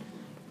money.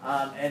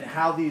 And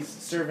how these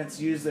servants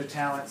use their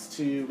talents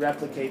to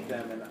replicate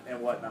them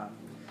and whatnot.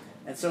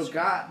 And so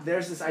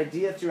there's this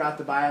idea throughout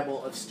the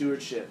Bible of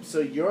stewardship. So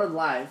your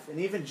life, and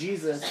even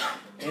Jesus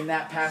in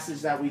that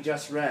passage that we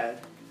just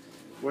read,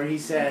 where he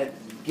said,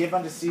 give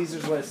unto Caesar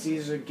what is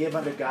Caesar, give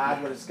unto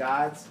God what is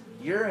God's,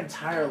 your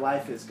entire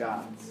life is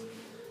God's.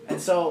 And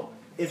so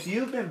if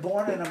you've been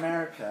born in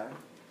America,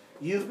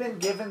 you've been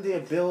given the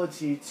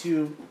ability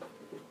to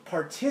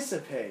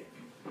participate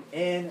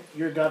in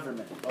your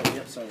government. Oh,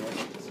 yep, sorry.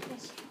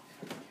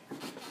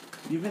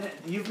 You've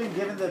been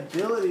given the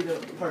ability to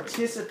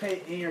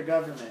participate in your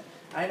government.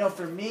 I know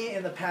for me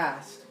in the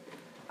past,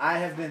 I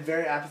have been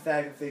very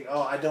apathetic and think,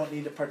 I don't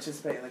need to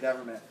participate in the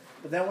government.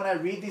 But then when I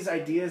read these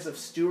ideas of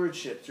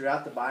stewardship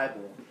throughout the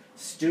Bible,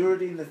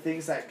 stewarding the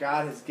things that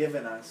God has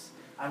given us,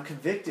 I'm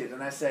convicted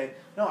and I say,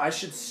 no, I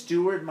should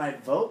steward my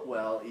vote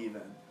well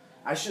even.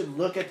 I should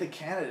look at the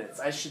candidates.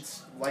 I should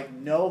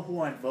know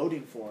who I'm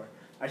voting for.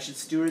 I should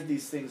steward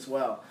these things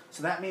well.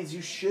 So that means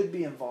you should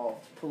be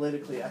involved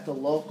politically at the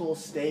local,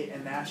 state,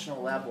 and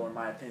national level, in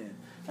my opinion.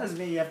 That doesn't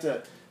mean you have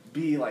to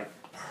be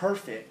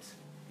perfect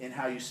in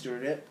how you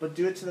steward it, but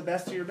do it to the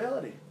best of your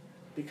ability.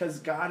 Because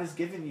God has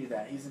given you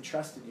that. He's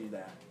entrusted you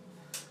that.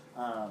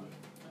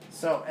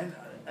 And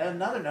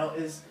another note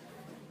is,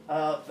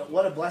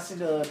 what a blessing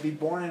to be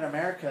born in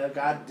America.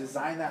 God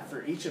designed that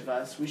for each of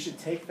us. We should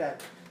take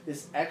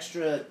this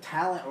extra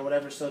talent or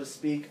whatever, so to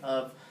speak,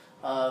 of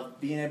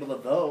being able to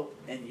vote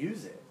and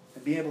use it.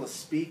 And being able to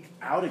speak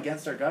out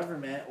against our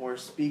government or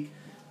speak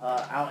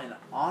out in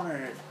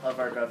honor of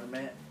our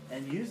government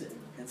and use it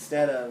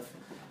instead of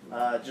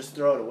just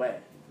throw it away.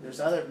 There's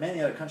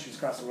many other countries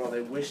across the world, they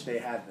wish they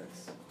had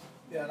this.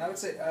 Yeah, and I would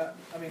say,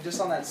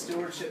 just on that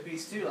stewardship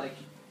piece too,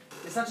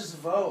 it's not just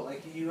vote.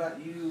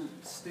 You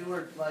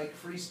steward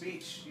free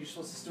speech. You're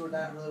supposed to steward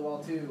that really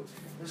well too.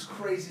 There's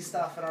crazy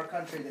stuff in our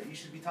country that you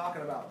should be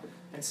talking about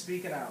and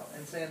speaking out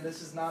and saying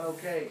this is not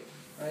okay,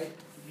 right?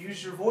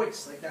 use your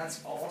voice. Like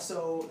that's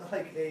also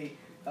like a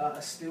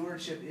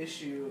stewardship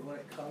issue when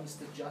it comes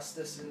to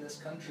justice in this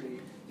country.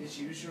 Is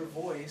use your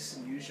voice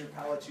and use your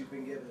power that you've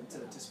been given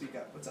to speak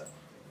up. What's up?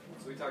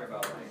 So we talk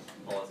about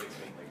like politics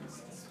being like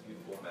this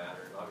disputable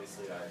matter, and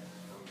obviously I'm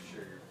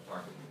sure you're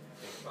talking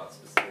about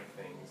specific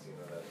things, you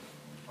know, that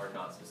are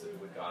not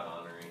specifically God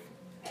honoring.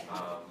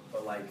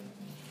 But like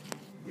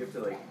you have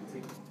to like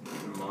take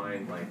in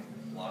mind like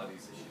a lot of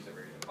these issues are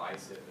very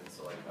divisive, and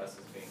so like us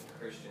as being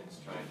Christians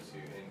trying to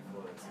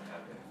influence and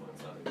have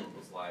influence on other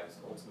people's lives,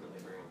 ultimately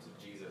bring them to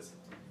Jesus.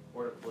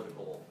 Where do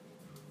political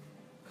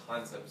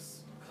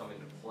concepts come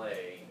into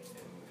play,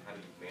 and how do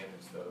you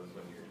manage those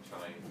when your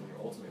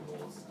ultimate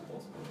goal is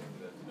ultimately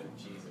for them to know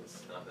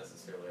Jesus, not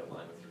necessarily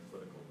align with your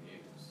political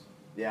views?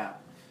 Yeah.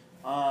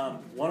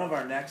 One of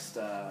our next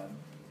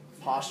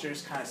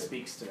postures kind of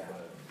speaks to that.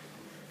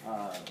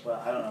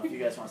 But I don't know if you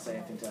guys want to say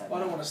anything to that. Well,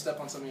 I don't want to step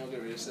on something you'll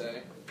get ready to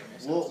say.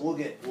 We'll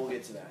get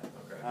to that.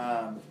 Okay.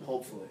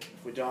 Hopefully,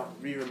 if we don't,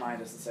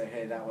 remind us and say,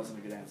 hey, that wasn't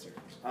a good answer.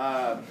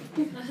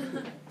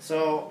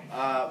 So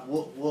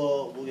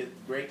we'll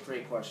get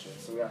great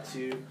questions. So we got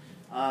two.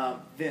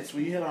 Vince,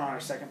 will you hit on our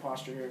second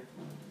posture here?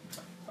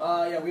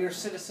 Yeah, we are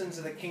citizens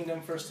of the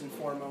kingdom first and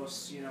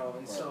foremost, you know,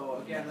 and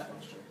so again,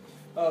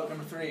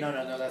 number 3.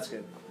 No, that's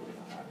good.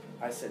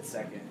 I said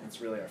second. It's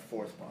really our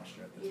fourth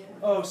posture at this point.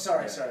 Oh,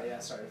 sorry. Yeah. Yeah,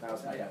 sorry. That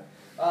was my bad.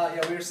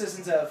 Yeah, we are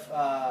citizens of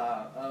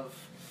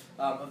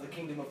the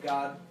kingdom of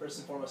God first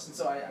and foremost, and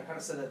so I kind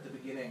of said that at the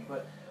beginning,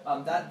 but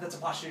that's a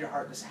posture your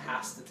heart just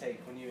has to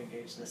take when you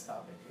engage this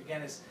topic.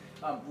 Again, is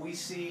we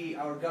see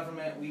our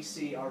government, we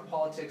see our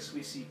politics,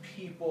 we see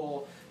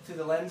people through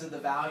the lens of the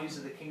values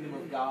of the kingdom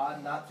of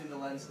God, not through the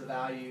lens of the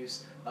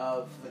values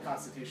of the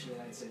Constitution of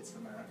the United States of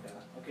America.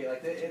 Okay,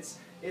 like it's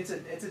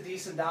a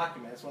decent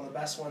document. It's one of the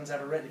best ones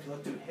ever written if you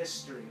look through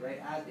history,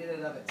 right, in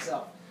and of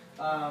itself.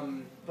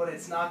 But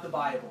it's not the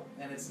Bible,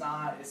 and it's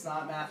not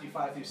Matthew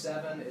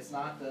 5-7. It's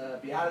not the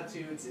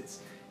Beatitudes.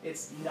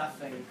 It's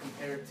nothing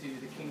compared to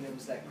the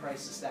kingdoms that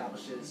Christ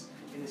establishes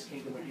in His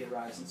kingdom when He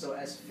arrives. And so,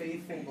 as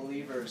faithful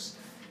believers,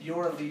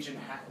 your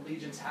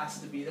allegiance has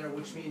to be there,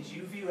 which means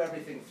you view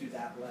everything through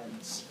that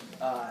lens,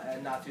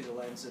 and not through the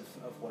lens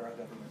of what our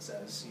government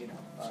says. You know,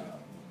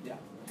 yeah.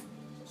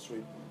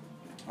 Sweet.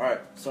 All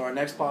right. So our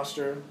next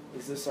posture,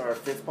 is this our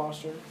fifth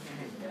posture?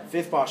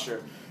 Fifth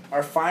posture.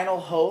 Our final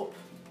hope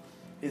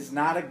is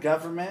not a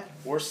government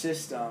or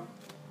system,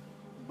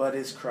 but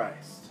is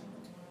Christ.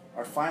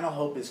 Our final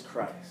hope is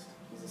Christ,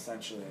 is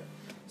essentially it.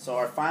 So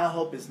our final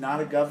hope is not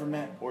a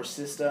government or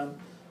system,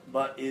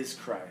 but is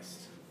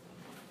Christ.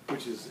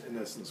 Which is, in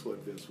essence, what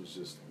Vince was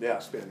just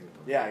expanding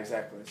upon. Yeah,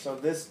 exactly. So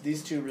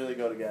these two really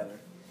go together.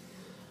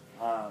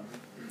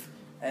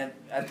 And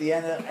at the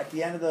end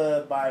of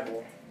the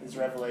Bible is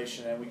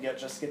Revelation, and we get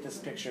this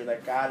picture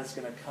that God is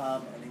going to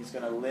come and He's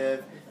going to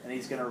live and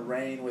He's going to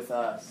reign with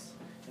us.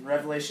 In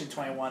Revelation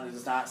 21, it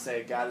does not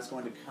say God is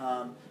going to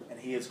come and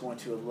He is going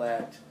to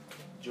elect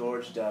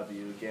George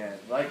W. again.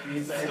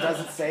 It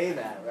doesn't say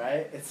that,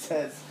 right? It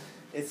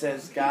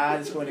says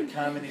God is going to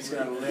come and He's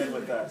going to live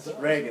with us.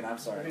 Reagan, I'm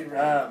sorry.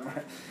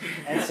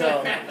 And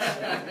so,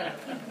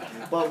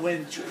 but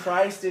when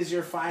Christ is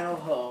your final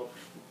hope,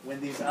 when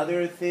these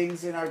other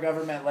things in our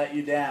government let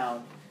you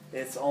down,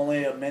 it's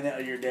only a minute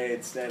of your day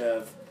instead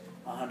of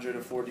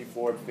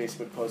 144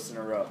 Facebook posts in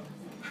a row.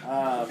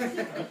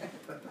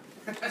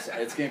 So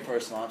it's getting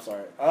personal. I'm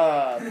sorry.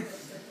 All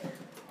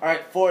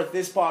right,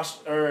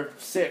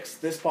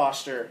 sixth. This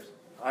posture.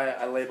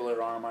 I label it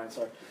wrong on mine.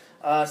 Sorry.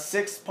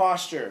 Sixth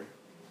posture.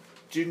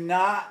 Do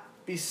not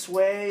be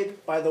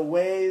swayed by the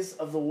ways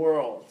of the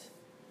world.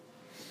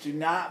 Do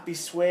not be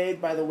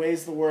swayed by the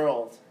ways of the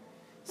world.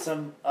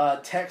 Some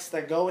texts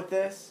that go with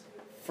this: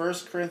 1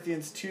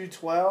 Corinthians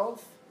 2:12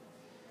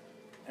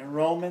 and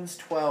Romans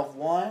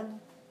 12:1.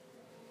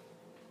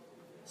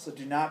 So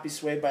do not be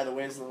swayed by the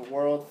ways of the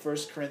world. 1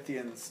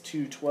 Corinthians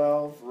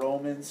 2:12,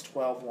 Romans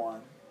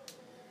 12:1.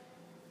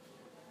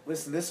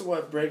 Listen, this is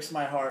what breaks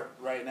my heart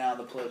right now in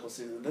the political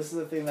season. This is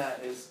the thing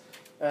that is,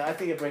 I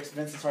think it breaks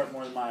Vince's heart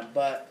more than mine.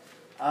 But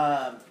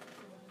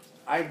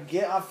I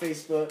get on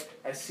Facebook,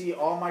 I see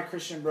all my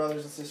Christian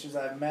brothers and sisters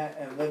I've met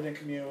and lived in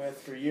communion with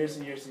for years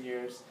and years and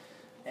years.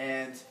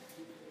 And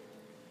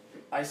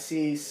I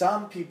see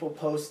some people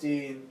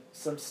posting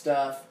some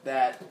stuff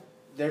that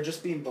they're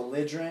just being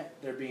belligerent.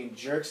 They're being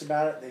jerks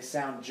about it. They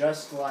sound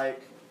just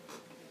like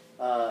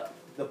the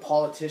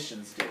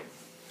politicians do.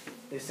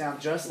 They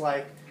sound just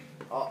like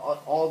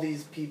all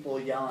these people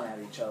yelling at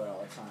each other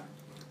all the time.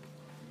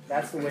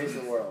 That's the ways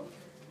of the world.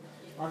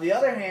 On the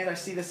other hand, I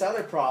see this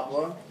other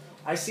problem.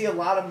 I see a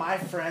lot of my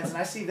friends, and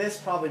I see this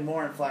probably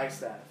more in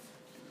Flagstaff.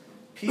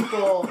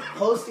 People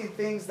posting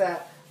things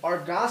that are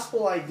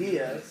gospel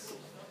ideas,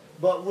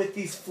 but with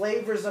these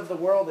flavors of the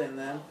world in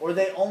them, or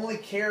they only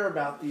care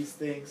about these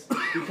things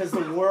because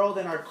the world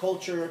and our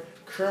culture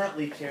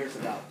currently cares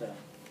about them.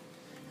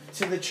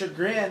 To the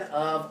chagrin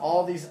of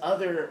all these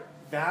other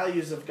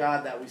values of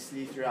God that we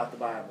see throughout the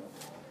Bible.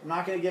 I'm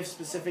not going to give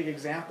specific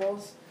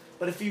examples,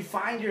 but if you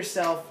find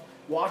yourself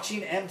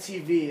watching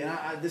MTV,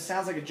 and this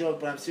sounds like a joke,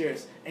 but I'm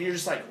serious, and you're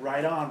just like,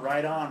 right on,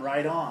 right on,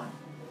 right on.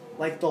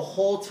 Like the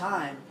whole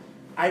time,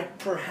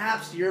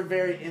 perhaps you're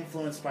very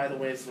influenced by the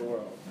ways of the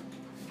world.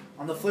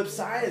 On the flip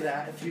side of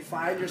that, if you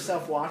find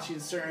yourself watching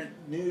certain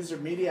news or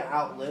media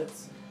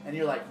outlets, and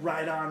you're like,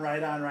 right on,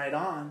 right on, right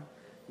on,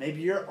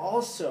 maybe you're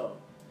also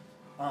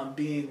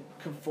being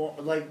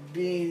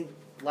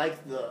like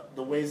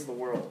the ways of the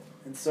world.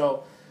 And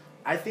so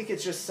I think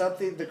it's just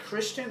something, the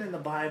Christian in the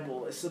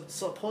Bible is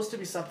supposed to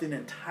be something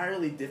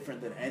entirely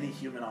different than any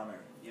human on earth.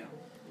 Yeah.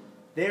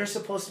 They are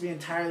supposed to be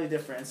entirely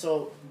different. And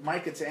so,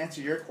 Micah, to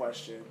answer your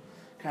question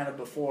kind of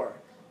before,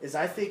 is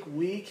I think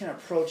we can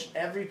approach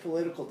every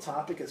political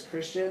topic as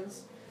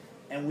Christians,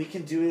 and we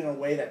can do it in a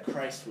way that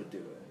Christ would do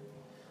it.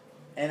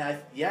 And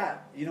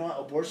you know what,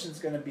 abortion's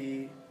going to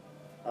be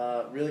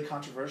really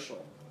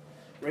controversial.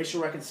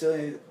 Racial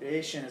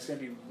reconciliation is going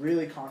to be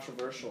really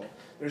controversial.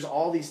 There's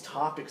all these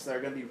topics that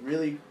are going to be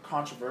really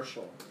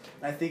controversial.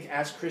 And I think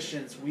as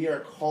Christians, we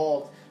are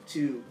called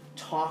to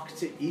talk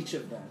to each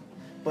of them.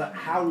 But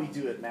how we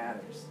do it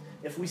matters.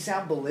 If we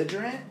sound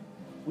belligerent,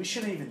 we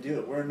shouldn't even do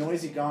it. We're a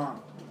noisy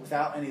gong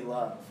without any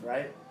love,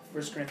 right?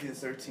 1 Corinthians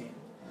 13.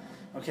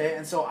 Okay,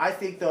 and so I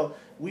think, though,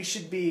 we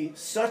should be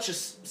such a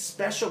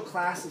special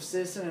class of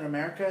citizen in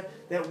America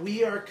that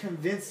we are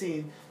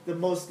convincing the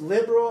most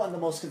liberal and the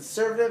most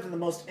conservative and the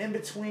most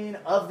in-between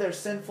of their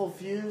sinful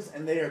views,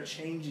 and they are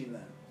changing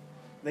them.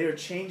 They are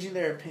changing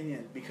their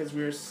opinion because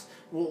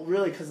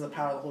really because of the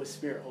power of the Holy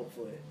Spirit,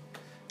 hopefully.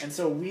 And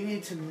so we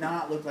need to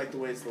not look like the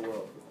ways of the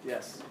world.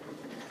 Yes?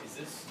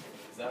 Is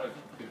that a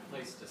good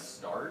place to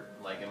start?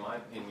 Like, in my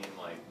opinion,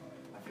 like,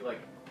 I feel like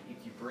if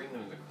you bring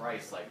them to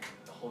Christ, like,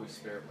 the Holy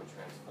Spirit would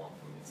transform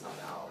from inside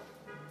out.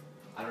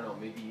 I don't know,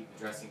 maybe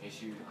addressing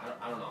issues.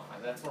 I don't know.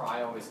 That's where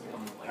I always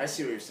come. Like, I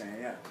see what you're saying,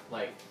 yeah.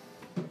 Like,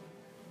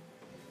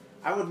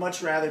 I would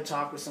much rather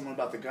talk with someone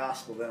about the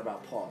gospel than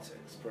about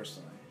politics,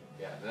 personally.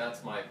 yeah,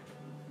 that's my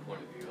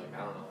point of view. Like,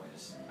 I don't know.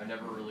 I've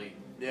never really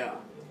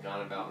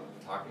gone about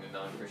talking to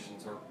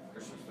non-Christians or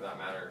Christians for that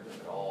matter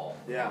at all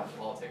about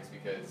politics,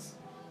 because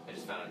I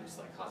just found it just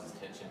like causes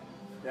tension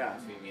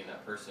between me and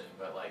that person.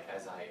 But like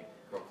as I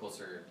grow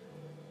closer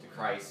to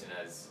Christ, and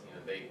as you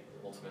know, they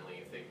ultimately,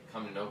 if they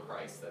come to know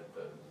Christ, that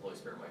the Holy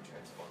Spirit might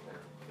transform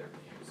their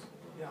views.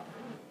 Yeah.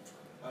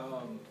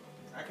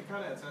 I can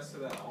kind of attest to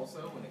that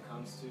also when it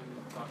comes to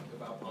talking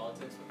about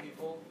politics with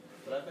people.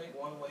 But I think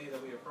one way that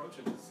we approach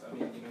it is, I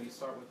mean, you know, you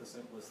start with the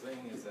simplest thing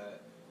is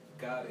that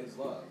God is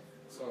love.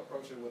 So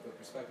approach it with the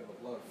perspective of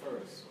love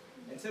first.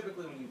 And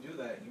typically when you do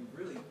that, you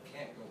really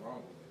can't go wrong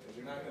with it, because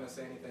you're not going to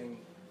say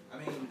anything. I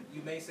mean,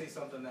 you may say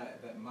something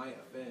that might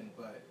offend,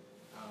 but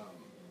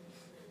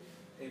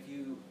if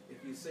you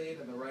say it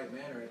in the right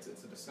manner, it's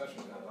a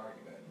discussion, not an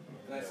argument.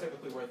 And that's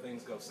typically where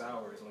things go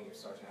sour, is when you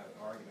start to have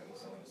an argument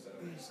with someone instead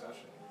of a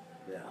discussion.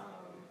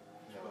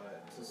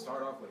 But to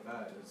start off with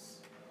that is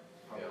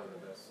probably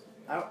the best.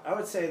 I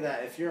would say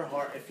that if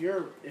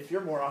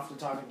you're more often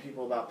talking to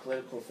people about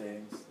political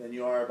things than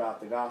you are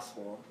about the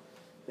gospel,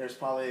 there's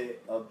probably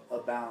a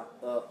out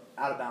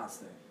of balance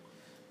thing.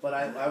 But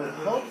I would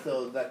hope,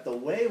 though, that the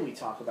way we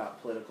talk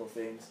about political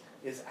things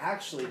is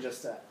actually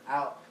just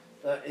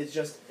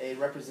a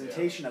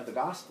representation of the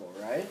gospel,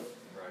 right?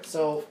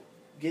 So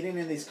getting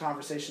in these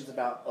conversations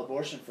about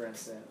abortion, for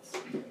instance,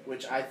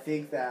 which I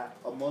think that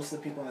most of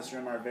the people in this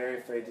room are very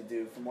afraid to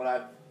do, from what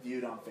I've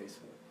viewed on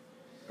Facebook.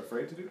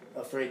 Afraid to do?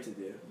 Afraid to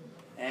do.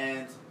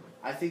 And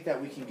I think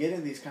that we can get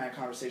in these kind of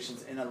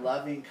conversations in a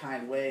loving,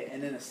 kind way,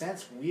 and in a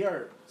sense, we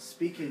are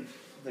speaking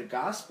the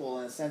gospel.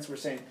 In a sense, we're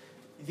saying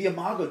the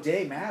Imago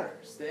Dei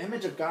matters. The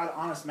image of God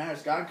on us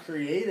matters. God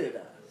created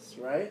us,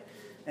 right?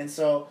 And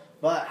so,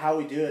 but how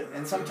we do it,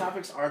 and some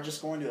topics are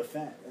just going to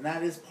offend. And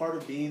that is part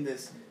of being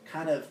this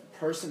kind of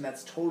person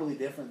that's totally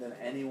different than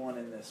anyone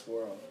in this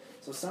world.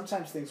 So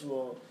sometimes things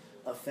will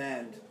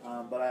offend,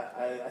 but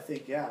I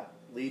think,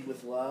 lead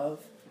with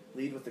love,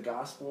 lead with the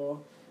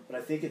gospel, but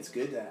I think it's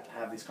good to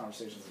have these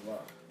conversations as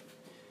well.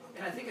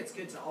 And I think it's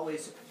good to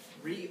always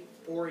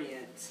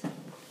reorient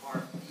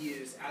our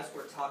views as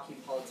we're talking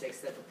politics,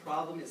 that the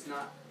problem is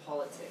not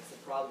politics, the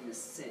problem is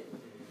sin.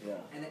 Yeah.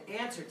 And the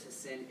answer to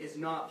sin is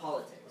not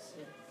politics.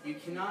 You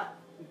cannot,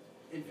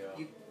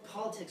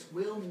 politics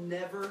will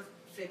never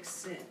fix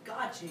sin.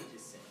 God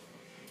changes sin.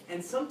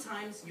 And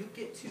sometimes you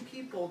get two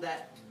people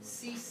that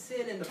see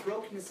sin and the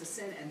brokenness of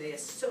sin, and they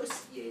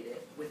associate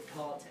it with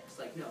politics.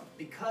 Like, no,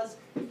 because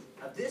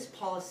of this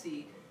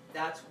policy,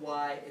 that's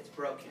why it's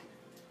broken,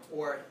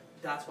 or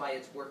that's why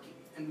it's working.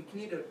 And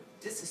we need to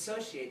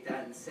disassociate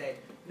that and say,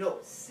 no,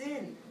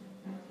 sin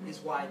is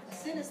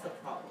the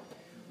problem.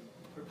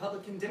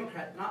 Republican,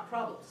 Democrat, not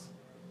problems.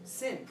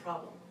 Sin,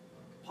 problem.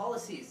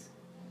 Policies,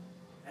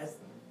 as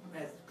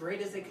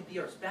great as they could be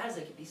or as bad as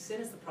they could be,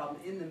 sin is the problem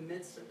in the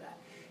midst of that.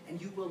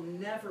 And you will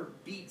never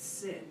beat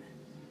sin,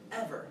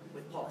 ever,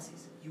 with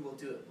policies. You will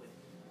do it with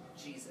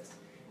Jesus.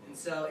 And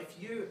so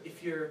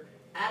if your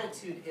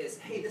attitude is,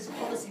 hey, this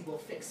policy will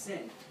fix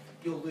sin,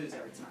 you'll lose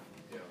every time.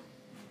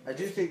 I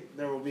do think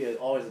there will be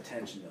always a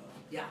tension, though.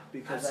 Yeah,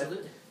 because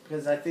absolutely.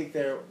 because I think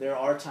there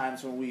are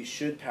times when we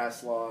should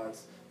pass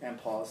laws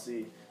and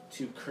policy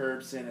to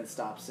curb sin and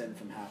stop sin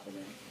from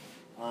happening.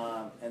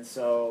 And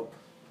so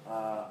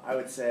I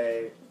would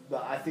say,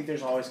 but I think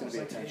there's always going to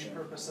be a It's like tension. the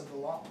purpose of the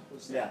law.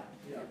 Was Yeah.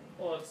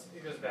 Well,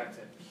 it goes back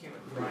to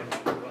human pride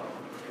as well.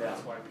 Yeah.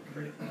 That's why we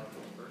created law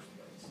in the first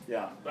place.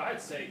 Yeah. But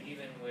I'd say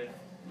even with,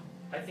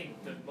 I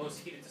think the most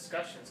heated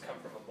discussions come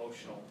from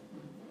emotional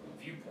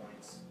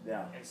viewpoints.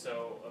 Yeah. And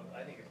so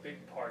I think a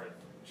big part of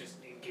just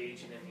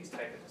engaging in these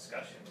type of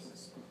discussions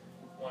is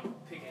one,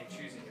 picking and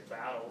choosing your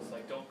battles.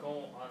 Like, don't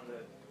go on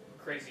the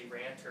crazy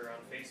ranter on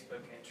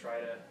Facebook and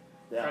try to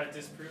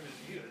disprove his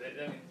view.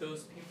 I mean,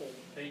 those people,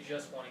 they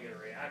just want to get a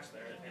reaction.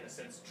 They're in a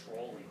sense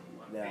trolling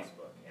on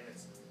Facebook, and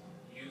it's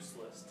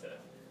useless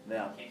to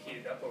get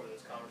heated up over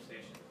those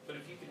conversations. But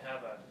if you can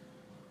have a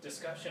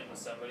discussion with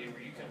somebody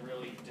where you can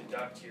really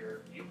deduct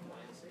your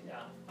viewpoint and say,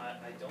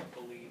 I don't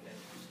believe in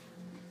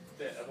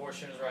that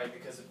abortion is right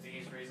because of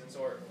these reasons,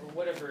 or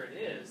whatever it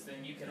is,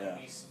 then you can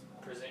at least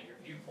present your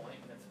viewpoint,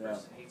 and if the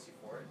person hates you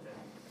for it, then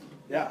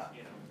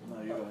you know.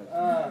 No, you go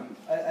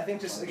ahead. I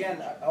think just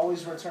again,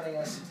 always returning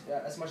us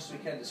as much as we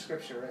can to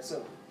Scripture, right?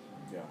 So,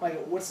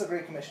 Mike, what's the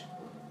Great Commission?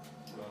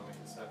 Go and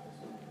make disciples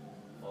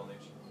of all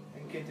nations.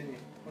 And continue.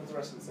 What's the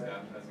rest of it say?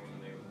 Baptizing in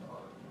the name of the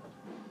Father,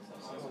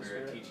 Son, and Holy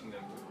Spirit, teaching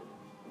them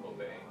to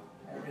obey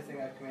everything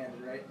I've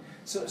commanded, right?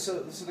 So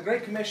the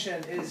Great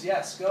Commission is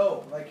yes,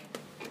 go, like,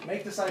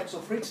 make disciples. So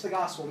preach the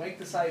gospel, make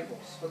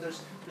disciples. But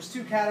there's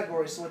two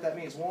categories to what that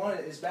means. One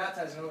is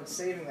baptizing, another is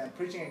saving them,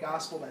 preaching a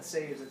gospel that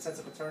saves, that sets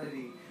up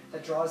eternity,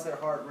 that draws their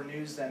heart,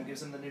 renews them,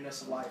 gives them the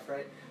newness of life,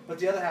 right? But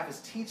the other half is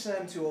teach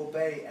them to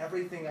obey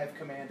everything I've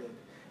commanded.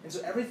 And so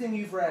everything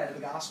you've read in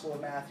the Gospel of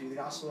Matthew, the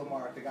Gospel of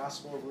Mark, the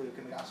Gospel of Luke,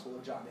 and the Gospel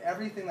of John,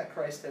 everything that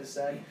Christ has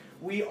said,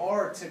 we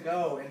are to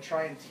go and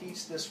try and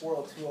teach this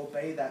world to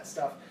obey that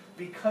stuff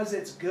because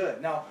it's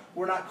good. Now,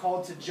 we're not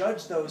called to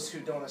judge those who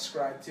don't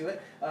ascribe to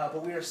it,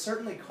 but we are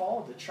certainly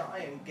called to try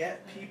and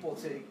get people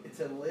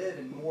to live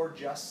in more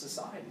just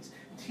societies.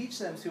 Teach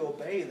them to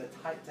obey,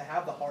 to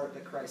have the heart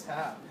that Christ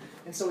had.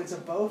 And so it's a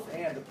both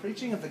and. The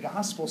preaching of the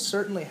gospel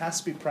certainly has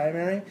to be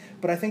primary,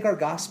 but I think our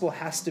gospel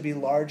has to be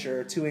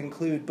larger to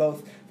include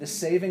both the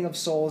saving of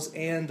souls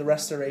and the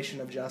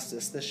restoration of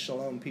justice, this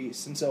shalom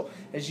peace. And so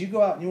as you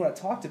go out and you want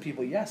to talk to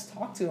people, yes,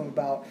 talk to them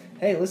about,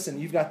 hey, listen,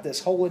 you've got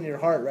this hole in your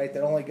heart, right,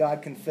 that only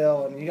God can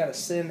fill, and you got a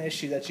sin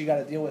issue that you got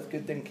to deal with.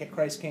 Good thing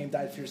Christ came,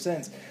 died for your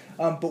sins.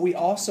 But we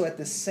also, at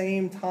the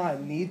same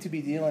time, need to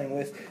be dealing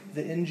with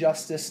the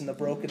injustice and the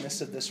brokenness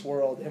of this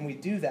world. And we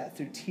do that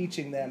through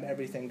teaching them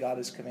everything God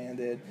has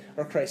commanded,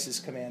 or Christ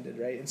has commanded,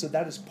 right? And so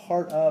that is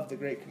part of the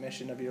Great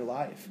Commission of your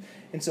life.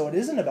 And so it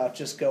isn't about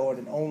just going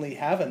and only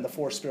having the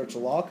 4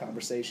 spiritual law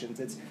conversations.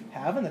 It's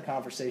having the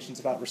conversations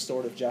about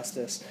restorative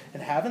justice,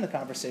 and having the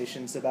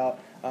conversations about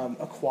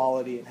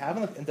equality, and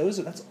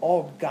that's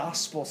all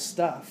gospel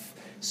stuff.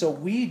 So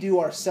we do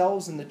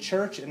ourselves in the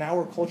church and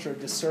our culture a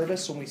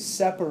disservice when we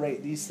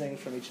separate these things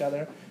from each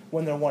other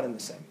when they're one and the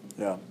same.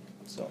 Yeah.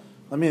 So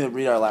let me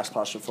read our last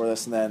posture for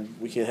this, and then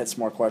we can hit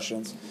some more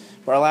questions.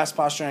 But our last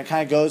posture, and it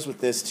kind of goes with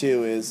this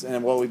too, is,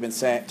 and what we've been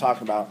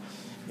talking about,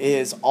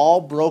 is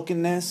all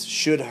brokenness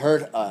should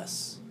hurt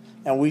us,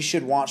 and we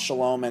should want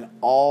shalom in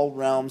all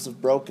realms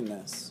of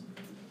brokenness.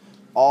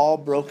 All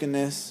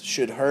brokenness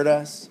should hurt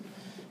us,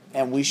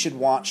 and we should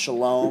want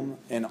shalom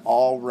in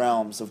all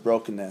realms of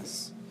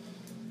brokenness.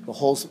 The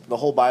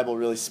whole Bible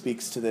really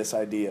speaks to this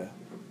idea.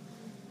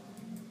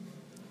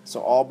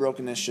 So all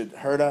brokenness should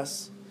hurt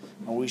us,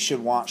 and we should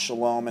want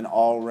shalom in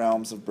all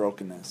realms of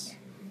brokenness.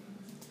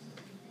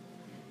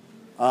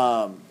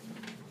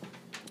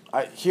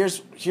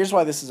 Here's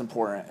why this is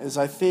important, is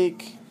I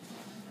think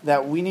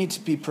that we need to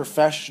be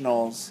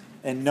professionals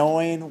in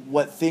knowing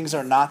what things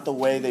are not the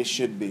way they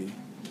should be.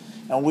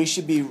 And we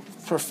should be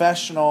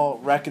professional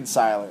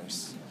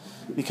reconcilers.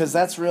 Because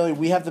that's really,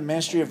 we have the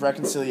ministry of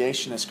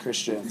reconciliation as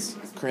Christians,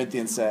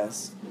 Corinthians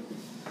says.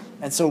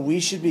 And so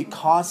we should be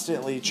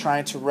constantly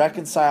trying to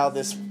reconcile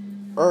this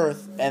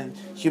earth and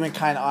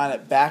humankind on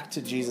it back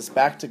to Jesus,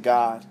 back to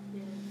God.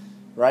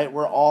 Right?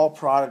 We're all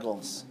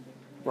prodigals.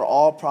 We're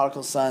all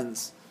prodigal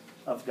sons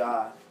of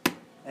God.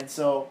 And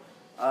so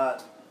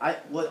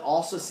what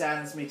also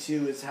saddens me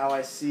too is how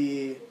I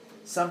see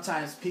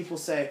sometimes people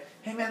say,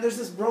 hey man, there's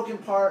this broken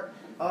part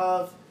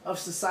of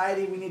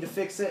society, we need to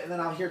fix it. And then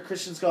I'll hear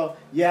Christians go,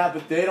 yeah,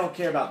 but they don't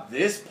care about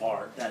this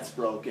part that's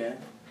broken.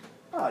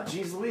 Oh,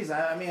 geez Louise,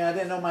 I mean, I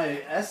didn't know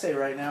my essay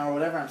right now, or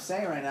whatever I'm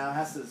saying right now,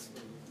 has to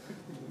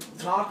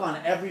talk on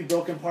every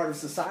broken part of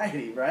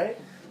society, right?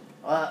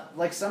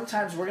 Like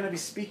sometimes we're going to be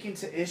speaking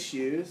to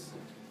issues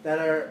that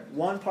are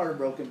one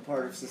broken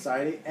part of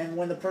society, and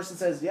when the person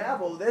says, yeah,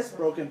 well, this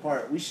broken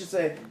part, we should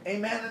say,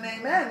 amen and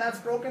amen, that's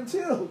broken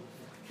too,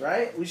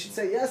 right? We should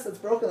say, yes, that's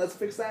broken, let's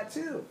fix that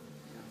too.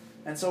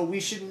 And so we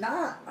should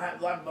not,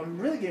 I'm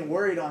really getting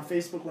worried on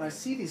Facebook when I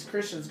see these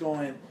Christians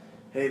going,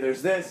 hey,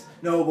 there's this,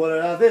 no, what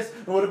about this,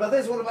 and what about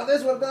this, what about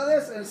this, what about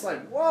this? And it's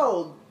like,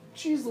 whoa,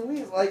 geez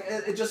Louise, like,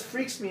 it just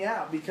freaks me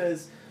out,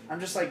 because I'm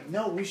just like,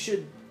 no, we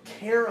should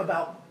care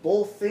about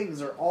both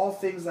things, or all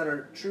things that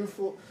are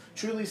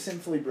truly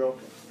sinfully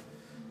broken.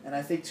 And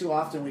I think too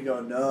often we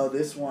go, no,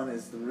 this one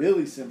is the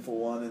really sinful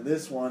one, and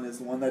this one is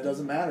the one that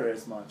doesn't matter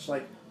as much.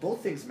 Like,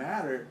 both things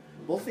matter.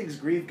 Both things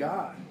grieve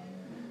God.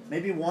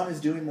 Maybe one is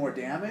doing more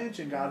damage,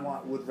 and God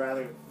would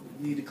rather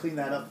need to clean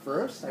that up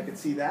first. I could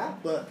see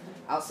that. But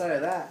outside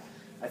of that,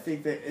 I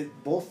think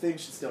that both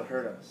things should still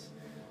hurt us.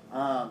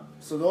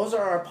 So those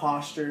are our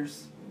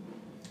postures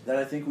that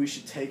I think we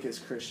should take as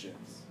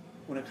Christians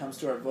when it comes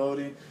to our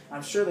voting.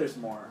 I'm sure there's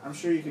more. I'm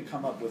sure you could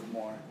come up with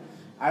more.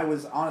 I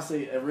was,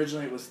 honestly,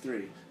 originally it was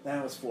 3, then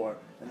it was 4,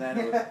 and then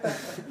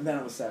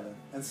it was 7.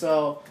 And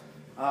so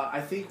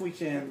I think we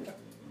can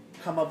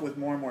come up with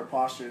more and more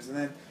postures. And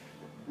then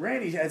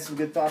Randy had some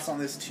good thoughts on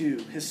this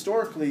too.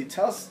 Historically,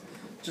 tell us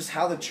just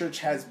how the church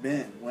has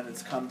been when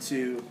it's come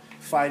to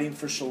fighting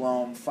for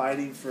shalom,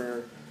 fighting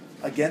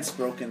against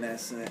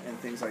brokenness and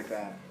things like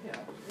that. Yeah,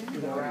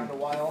 you've been around a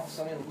while.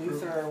 So, I mean,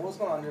 Luther, what's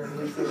going on during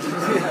Luther?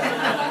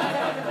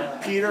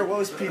 Peter, what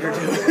was Peter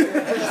doing?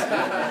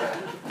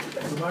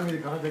 Remind me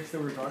of the context that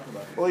we were talking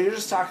about. Well, you're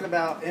just talking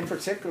about, and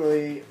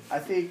particularly, I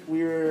think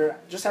we were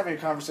just having a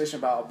conversation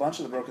about a bunch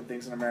of the broken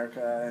things in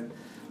America, and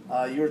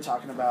you were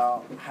talking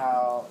about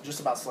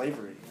about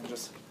slavery, and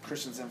just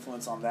Christians'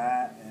 influence on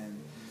that, and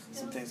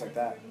some things like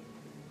that.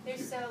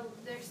 There's still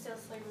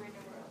slavery in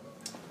the world.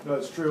 No,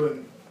 it's true,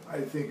 and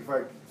I think if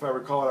I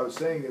recall what I was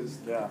saying is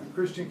Yeah. the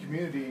Christian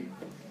community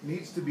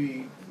needs to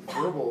be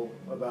verbal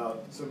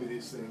about some of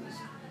these things,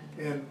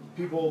 and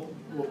people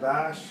will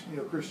bash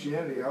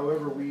Christianity.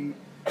 However, we,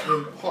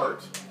 in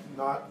part,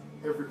 not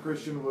every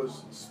Christian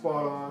was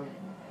spot on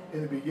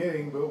in the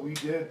beginning, but we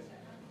did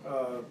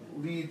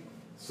lead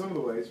some of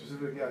the way,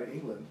 specifically out of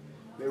England.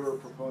 They were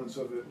proponents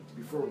of it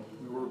before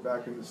we were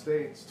back in the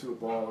States to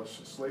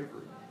abolish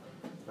slavery.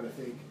 And I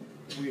think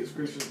we as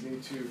Christians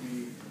need to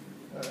be,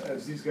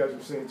 as these guys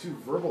were saying too,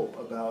 verbal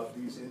about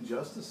these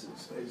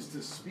injustices, is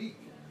to speak.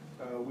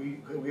 We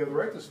have the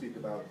right to speak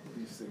about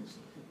these things,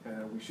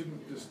 and we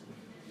shouldn't just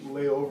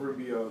lay over and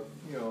be a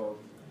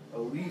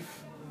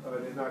leaf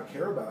and not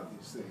care about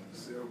these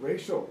things.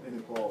 Racial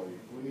inequality,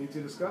 we need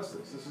to discuss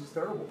this. This is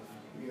terrible.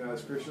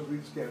 As Christians, we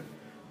just can't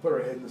put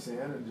our head in the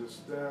sand and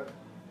just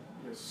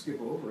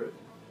skip over it,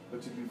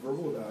 but to be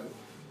verbal about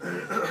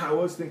it. I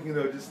was thinking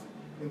though, just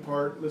in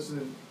part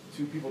listening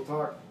to people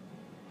talk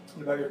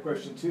about your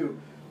question too,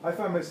 I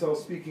find myself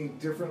speaking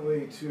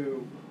differently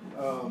to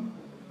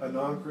a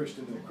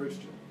non-Christian than a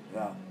Christian.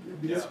 Yeah.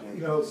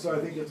 So I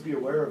think you have to be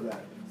aware of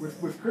that.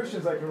 With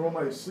Christians, I can roll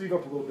my sleeve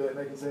up a little bit and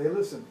I can say, hey,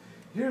 listen,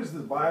 here's the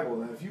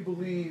Bible. And if you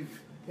believe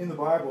in the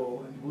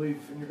Bible and you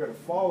believe and you're going to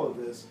follow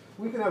this,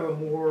 we can have a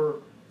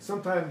more,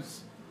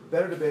 sometimes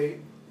better debate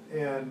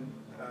and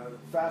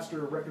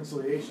faster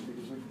reconciliation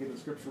because we can get in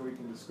Scripture, we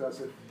can discuss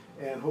it,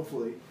 and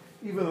hopefully,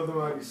 even though there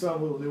might be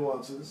some little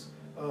nuances,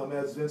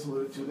 as Vince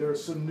alluded to, there are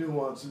some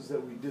nuances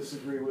that we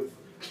disagree with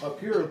up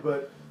here,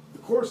 but the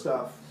core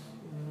stuff,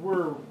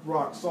 we're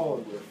rock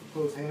solid with.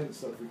 Closed-handed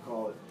stuff, we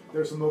call it.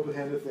 There's some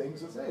open-handed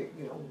things that say,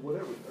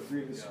 whatever,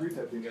 agree to disagree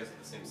type thing. You guys have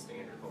the same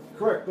standard, hopefully.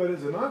 Correct, but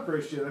as a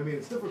non-Christian,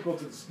 it's difficult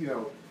to,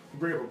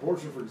 bring up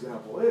abortion, for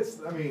example. They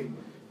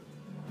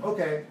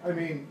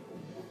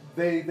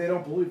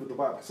don't believe what the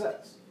Bible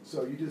says.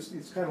 So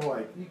it's kind of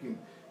like, you can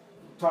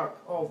talk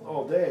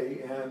all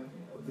day, and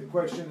the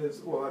question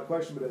is, well, not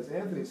question, but as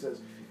Anthony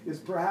says, is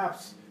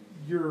perhaps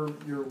you're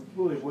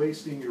really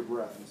wasting your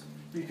breath,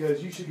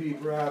 because you should be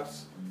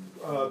perhaps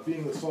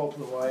being the salt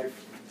of the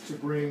life to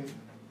bring,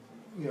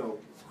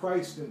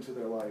 Christ into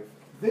their life.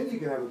 Then you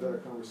can have a better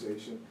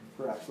conversation,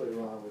 perhaps later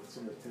on, with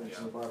some of the tenets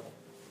in the Bible,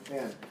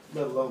 and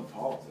let alone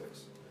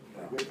politics.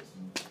 My goodness.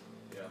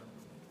 Yeah.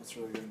 That's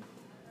really good.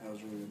 That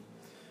was really good.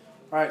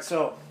 All right,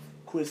 so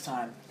quiz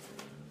time.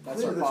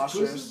 That's our There's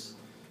postures. quizzes?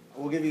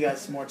 We'll give you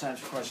guys some more time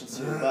for questions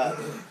too. But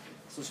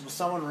so will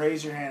someone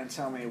raise your hand and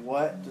tell me,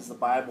 what does the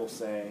Bible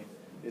say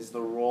is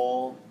the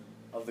role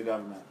of the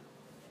government?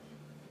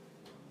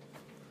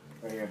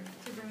 Right here.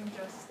 To bring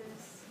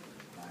justice.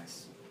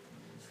 Nice.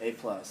 A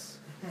plus.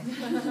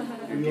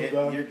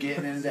 You're You're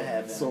getting into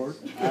heaven. Sword.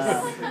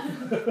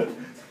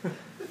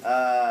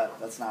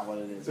 That's not what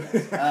it is,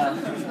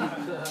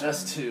 guys.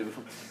 Just to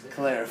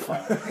clarify.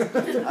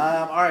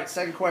 All right,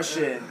 second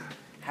question.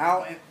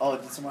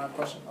 Did someone have a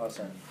question? Oh,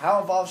 sorry. How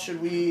involved should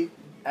we,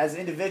 as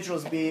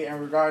individuals, be in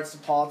regards to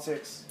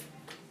politics,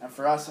 and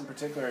for us in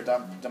particular,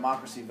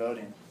 democracy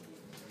voting?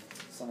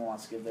 Someone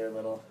wants to give their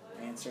little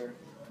answer.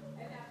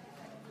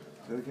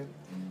 Say it again?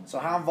 So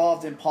how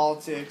involved in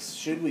politics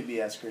should we be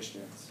as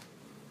Christians?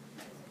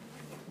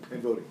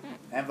 And voting.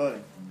 And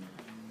voting.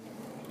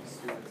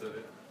 Students of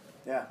it.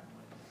 Yeah.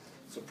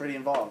 So pretty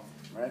involved,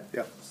 right?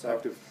 Yeah, So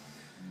active.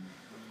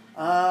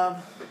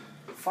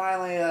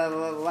 Finally,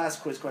 the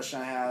last quiz question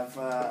I have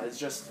is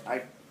just,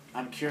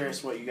 I'm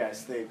curious what you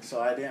guys think.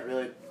 So I didn't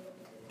really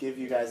give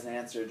you guys an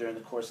answer during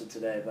the course of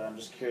today, but I'm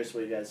just curious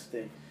what you guys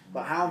think.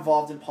 But how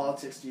involved in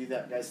politics do you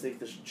guys think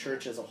the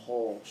church as a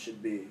whole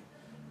should be?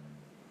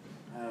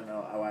 I don't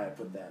know why I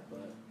put that,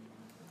 but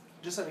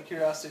just out of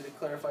curiosity to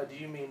clarify, do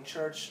you mean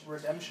church,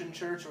 Redemption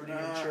Church, or do you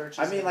mean church?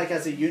 I mean, like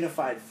as a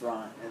unified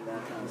front and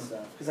that kind of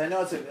stuff. Because I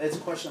know it's a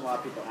question a lot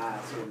of people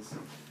ask is,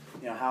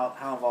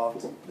 how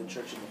involved the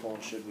church in the whole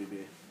should we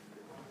be?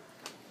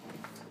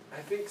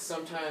 I think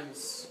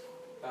sometimes,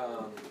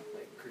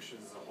 like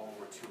Christians as a whole,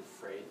 we're too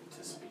afraid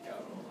to speak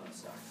out on a lot of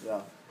stuff.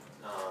 Yeah.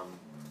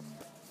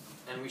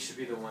 And we should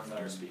be the ones that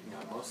are speaking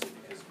out mostly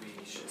because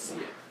we should see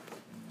it,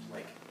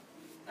 like,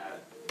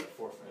 at the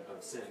forefront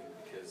of sin,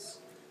 because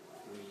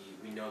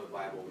we know the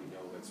Bible, we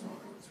know what's wrong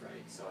and what's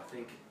right. So I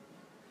think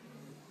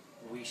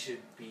we should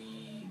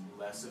be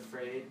less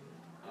afraid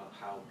of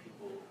how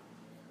people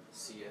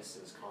see us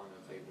as calling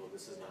us, like, well,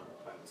 this is not what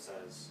the Bible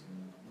says.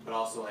 But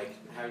also, like,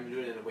 having to do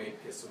it in a way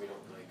because so we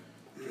don't, like,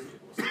 because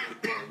people say,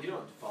 well, you don't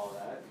have to follow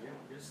that,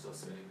 you're still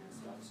sinning and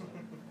stuff, so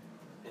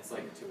it's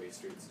like a two-way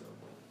street still.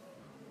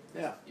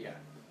 But Yeah. yeah.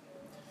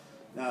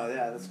 No,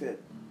 yeah, that's good.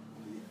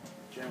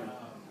 Jeremy.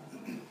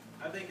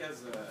 I think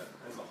as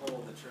a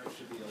whole, the church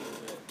should be a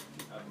little bit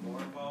more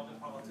involved in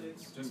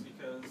politics, just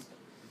because,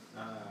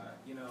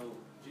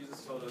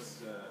 Jesus told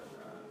us to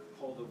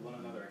hold one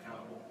another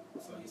accountable.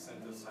 So he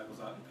sent the disciples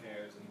out in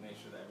pairs, and he made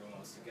sure that everyone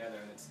was together.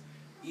 And it's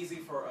easy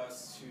for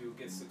us to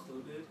get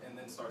secluded and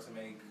then start to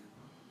make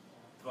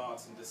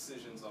thoughts and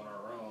decisions on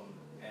our own,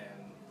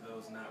 and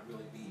those not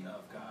really be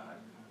of God.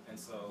 And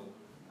so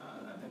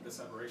I think the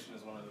separation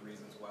is one of the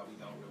reasons why we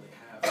don't really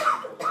have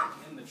people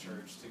in the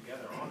church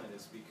together on it,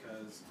 is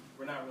because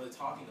we're not really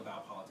talking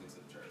about politics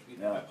in the church. We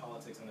think that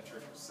politics and the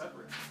church are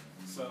separate.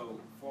 So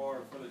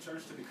for the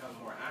church to become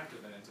more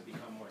active in it, to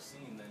become more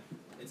seen, then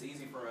it's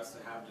easy for us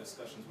to have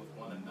discussions with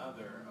one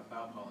another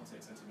about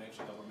politics and to make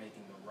sure that we're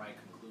making the right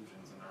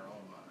conclusions in our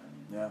own mind.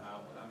 Yeah.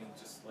 I mean,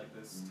 just like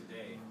this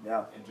today,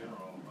 Yeah. in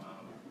general,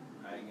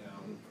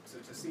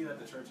 to see that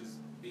the church is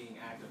being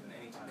active in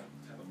any type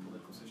of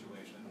political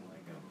situation,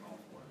 like I'm all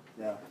for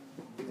it. Yeah,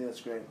 I think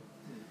that's great.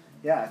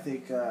 Yeah, I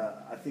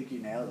think you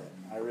nailed it.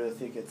 I really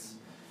think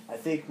I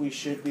think we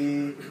should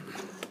be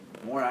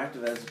more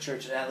active as a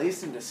church, at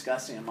least in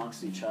discussing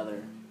amongst each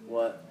other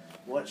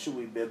what should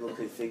we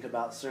biblically think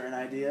about certain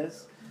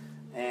ideas,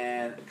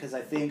 and because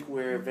I think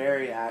we're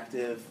very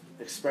active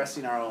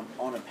expressing our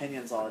own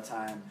opinions all the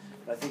time.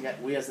 But I think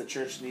that we as the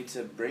church need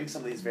to bring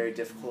some of these very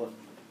difficult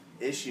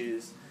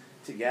issues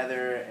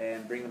together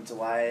and bring them to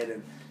light,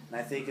 and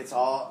I think it's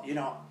all,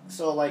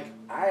 so like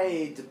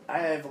I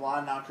have a lot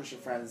of non-Christian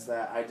friends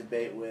that I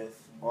debate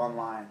with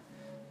online,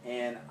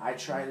 and I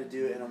try to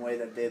do it in a way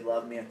that they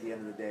love me at the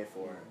end of the day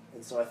for it.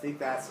 And so I think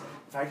that's,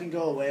 if I can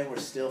go away and we're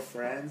still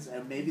friends,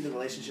 and maybe the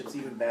relationship's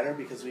even better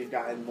because we've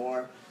gotten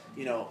more,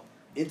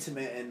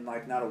 intimate in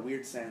like not a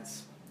weird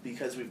sense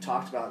because we've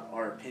talked about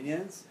our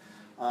opinions,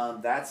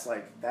 that's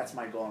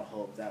my goal and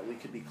hope, that we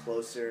could be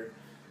closer.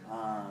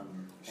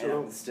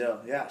 Shalom. And still,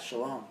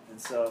 shalom. And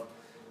so,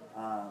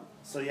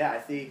 I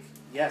think,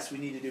 yes, we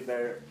need to do a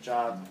better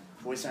job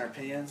voicing our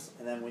opinions,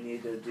 and then we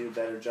need to do a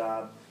better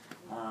job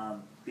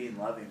being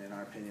loving in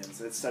our opinions.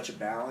 It's such a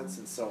balance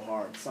and so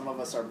hard. Some of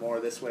us are more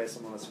this way,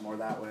 some of us are more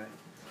that way.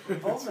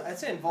 I'd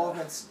say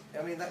involvement's,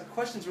 that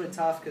question's really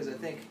tough because I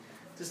think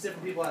just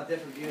different people have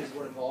different views of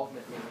what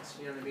involvement means.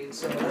 You know what I mean?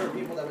 So there are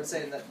people that would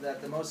say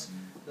that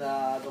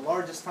the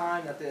largest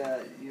time that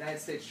the United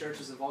States church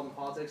was involved in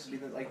politics would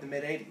be the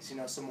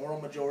mid-'80s. So moral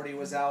majority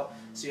was out.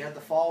 So you had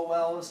the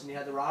Falwells and you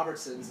had the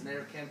Robertsons, and they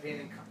were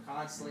campaigning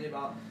constantly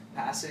about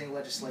passing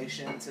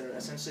legislation to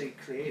essentially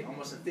create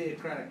almost a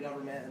theocratic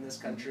government in this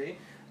country.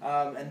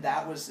 And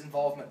that was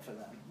involvement for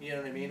them. You know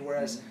what I mean?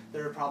 Whereas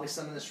there are probably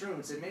some in this room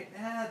who say,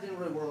 it didn't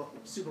really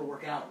super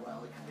work out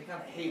well. They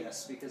kind of hate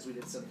us because we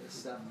did some of this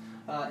stuff.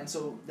 And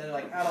so they're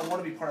like, I don't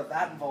want to be part of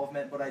that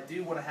involvement, but I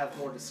do want to have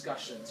more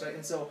discussions, right?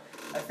 And so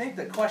I think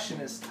the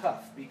question is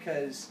tough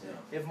because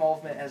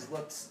involvement has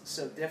looked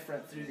so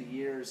different through the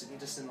years, and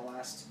just in the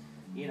last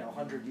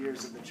 100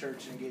 years of the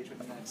church engagement in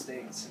the United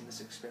States and this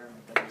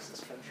experiment that is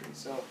this country.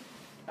 So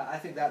I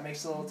think that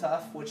makes it a little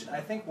tough, which I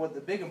think what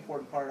the big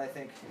important part, I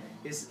think,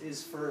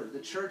 is for the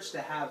church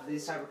to have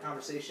these type of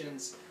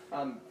conversations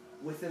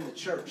within the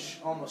church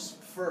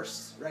almost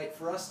first, right?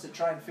 For us to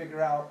try and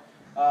figure out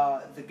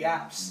the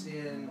gaps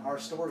in our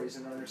stories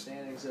and our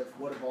understandings of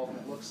what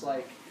involvement looks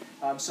like.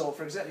 So,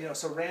 for example,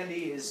 so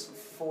Randy is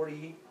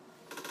 40.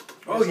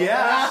 Oh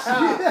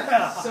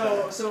yeah.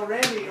 So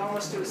Randy,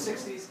 almost to his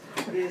 60s,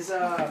 is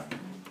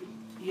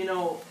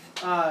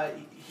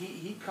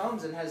he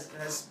comes and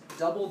has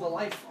double the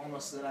life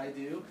almost that I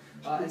do,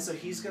 and so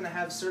he's going to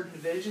have certain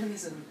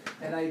visions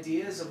and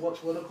ideas of what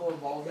political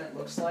involvement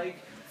looks like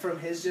from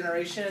his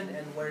generation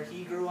and where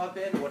he grew up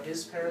in, what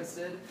his parents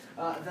did,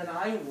 than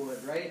I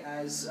would, right?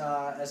 As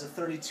a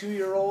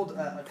 32-year-old,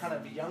 kind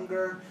of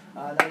younger,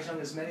 not as young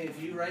as many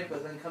of you, right?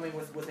 But then coming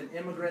with an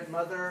immigrant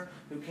mother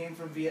who came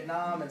from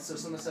Vietnam, and so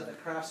some of the stuff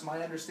that crafts my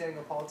understanding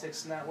of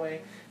politics in that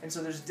way. And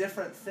so there's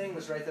different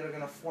things, right, that are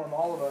going to form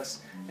all of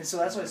us. And so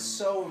that's why it's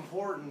so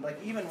important. Like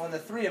even when the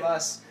three of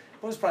us,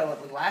 it was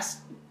probably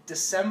last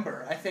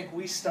December, I think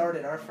we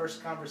started our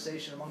first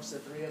conversation amongst the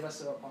three of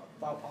us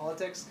about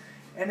politics.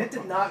 and it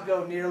did not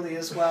go nearly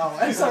as well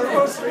as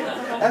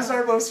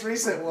our most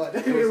recent one.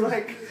 It was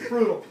like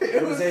brutal.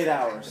 It was 8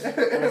 hours.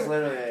 It was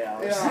literally 8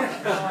 hours.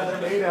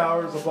 Yeah. 8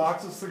 hours, a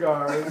box of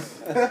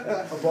cigars,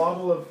 a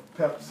bottle of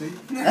Pepsi.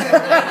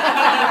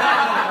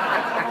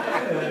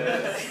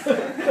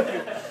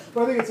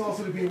 But I think it's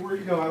also to be,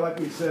 I like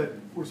what you said,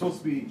 we're supposed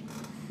to be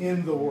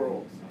in the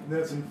world. And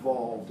that's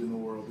involved in the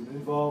world, and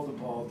involved in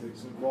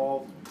politics,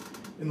 involved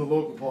in the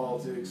local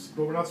politics,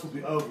 but we're not supposed to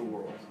be of the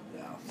world.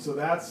 Yeah. So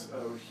that's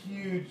a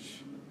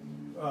huge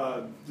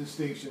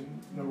distinction,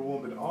 number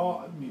one.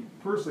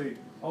 But personally,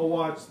 I'll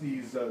watch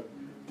these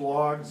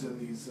blogs and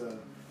these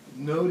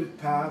noted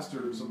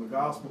pastors on the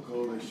Gospel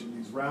Coalition,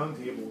 these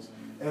roundtables,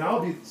 and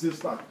I'll be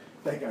just like,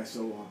 that guy's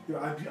so long.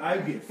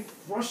 I'd get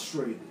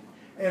frustrated.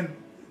 And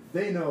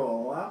they know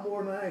a lot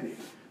more than I do.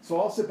 So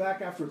I'll sit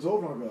back after it's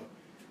over and I'll go,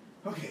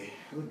 okay,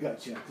 a little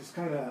gut check. Just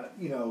kind of,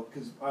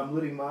 because I'm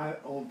letting my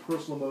own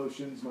personal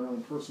emotions, my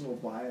own personal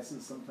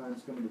biases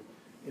sometimes come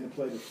into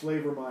play to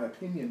flavor my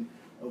opinion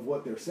of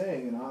what they're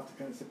saying, and I'll have to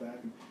kind of sit back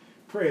and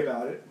pray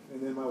about it,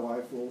 and then my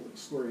wife will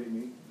excoriate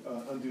me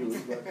unduly.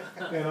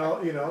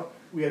 And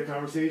we had a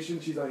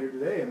conversation. She's not here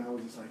today, and I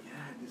was just like, yeah,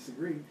 I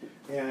disagree.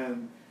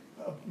 And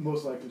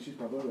most likely she's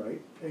probably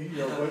right.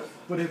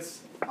 But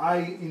I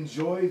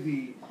enjoy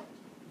the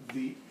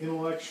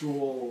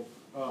intellectual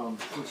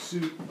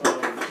pursuit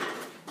of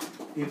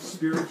it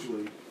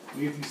spiritually.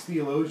 We have these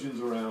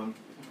theologians around,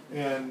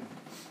 and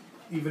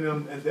even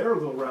and they're a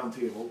little round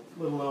table,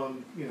 let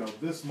alone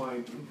this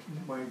mind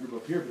group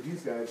up here, but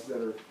these guys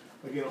that are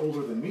again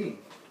older than me,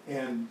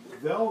 and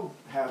they'll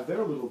have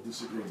their little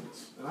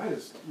disagreements, and I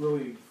just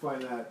really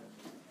find that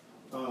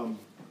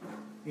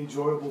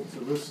enjoyable to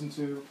listen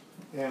to,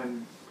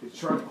 and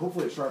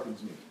hopefully it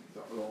sharpens me.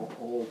 The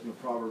whole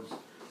Proverbs,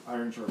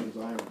 iron sharpens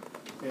iron.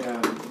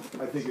 And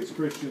I think as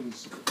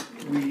Christians,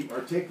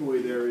 our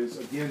takeaway there is,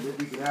 again, that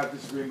we can have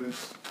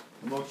disagreements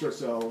amongst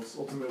ourselves,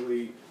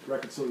 ultimately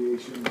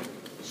reconciliation,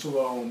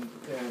 shalom,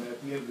 and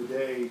at the end of the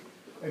day,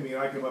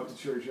 I come up to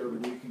church every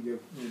week and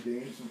give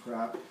Dane some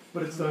crap,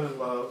 but it's done in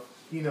love.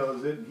 He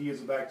knows it. He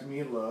gives it back to me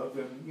in love,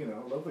 and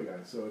I love the guy.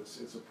 So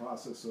it's a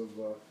process of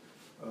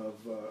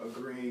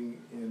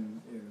agreeing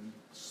in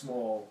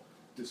small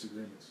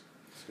disagreements.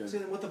 See,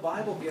 what the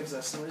Bible gives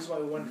us, and the reason why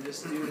we wanted to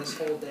just do this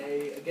whole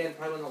day, again,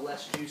 probably one of the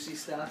less juicy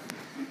stuff,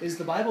 is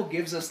the Bible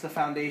gives us the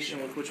foundation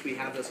with which we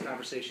have those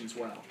conversations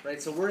well,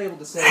 right? So we're able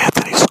to say...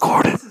 Anthony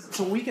scored it!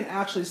 So we can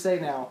actually say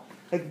now,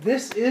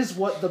 this is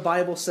what the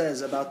Bible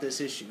says about this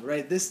issue,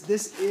 right? This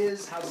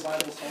is how the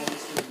Bible solves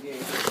this through the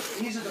game.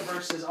 These are the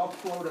verses, I'll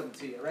quote them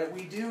to you, right?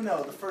 We do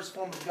know the first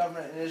form of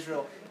government in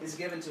Israel is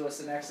given to us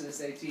in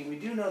Exodus 18. We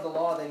do know the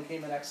law then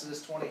came in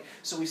Exodus 20.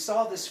 So we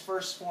saw this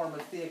first form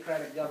of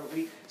theocratic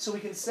government. So we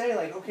can say,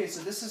 okay,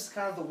 so this is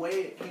kind of the way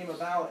it came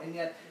about, and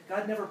yet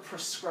God never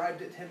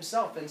prescribed it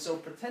himself. And so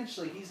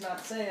potentially he's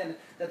not saying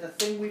that the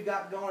thing we've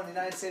got going in the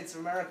United States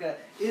of America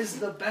is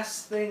the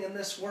best thing in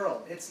this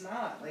world. It's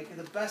not.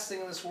 The best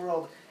thing in this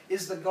world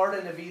is the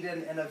Garden of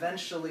Eden and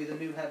eventually the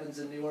new heavens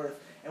and new earth.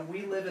 And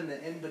we live in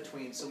the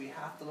in-between, so we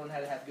have to learn how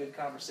to have good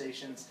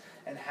conversations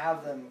and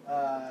have them,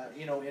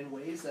 in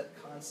ways that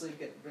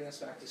constantly bring us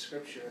back to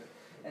Scripture.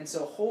 And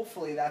so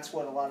hopefully that's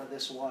what a lot of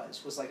this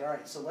was all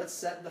right, so let's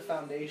set the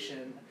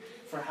foundation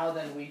for how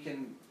then we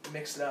can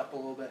mix it up a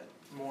little bit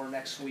more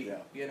next week,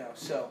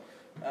 so...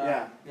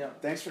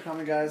 Thanks for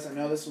coming, guys. I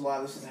know this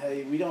was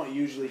heady. We don't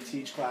usually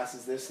teach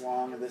classes this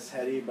long and this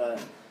heady, but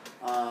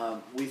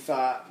we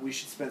thought we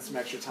should spend some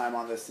extra time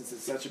on this since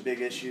it's such a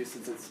big issue,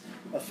 since it's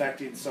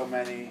affecting so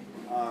many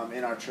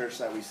in our church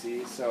that we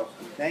see. So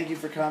thank you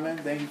for coming.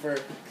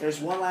 There's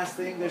one last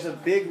thing. There's a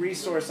big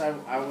resource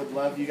I would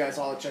love you guys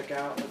all to check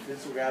out. If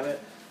Vince will grab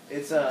it.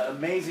 It's an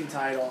amazing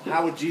title,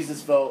 How Would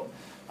Jesus Vote?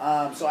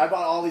 So I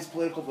bought all these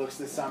political books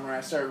this summer.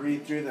 I started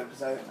reading through them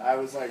because I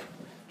was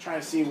trying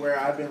to see where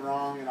I've been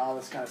wrong and all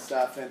this kind of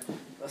stuff. And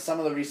some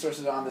of the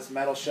resources are on this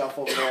metal shelf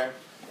over there.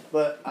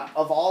 But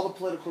of all the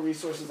political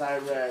resources I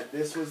read,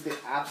 this was the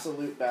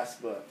absolute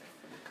best book.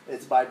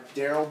 It's by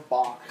Darrell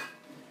Bock.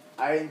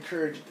 I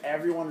encourage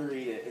everyone to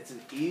read it. It's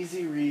an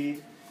easy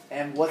read.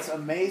 And what's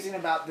amazing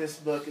about this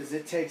book is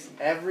it takes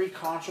every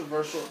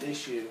controversial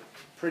issue,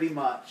 pretty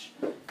much,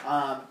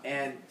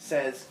 and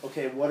says,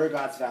 okay, what are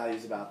God's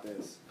values about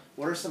this?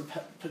 What are some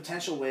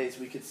potential ways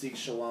we could seek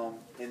shalom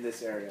in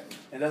this area?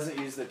 It doesn't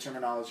use the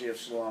terminology of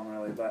shalom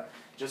really, but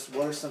just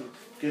what are some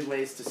good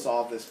ways to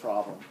solve this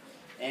problem?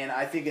 And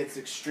I think it's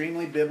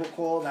extremely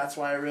biblical, and that's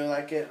why I really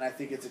like it, and I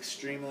think it's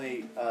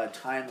extremely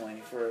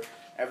timely for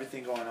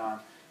everything going on.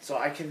 So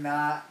I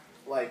cannot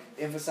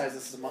emphasize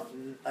this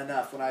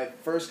enough. When I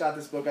first got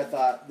this book, I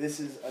thought,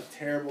 this is a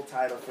terrible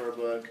title for a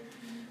book,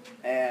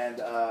 and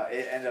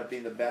it ended up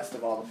being the best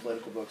of all the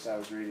political books I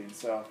was reading.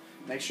 So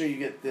make sure you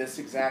get this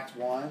exact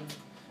one,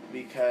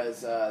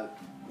 because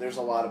there's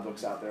a lot of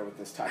books out there with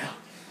this title.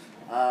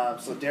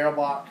 So Darrell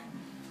Bock,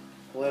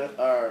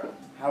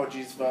 How Would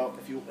Jesus Vote?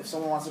 If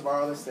someone wants to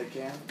borrow this, they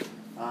can.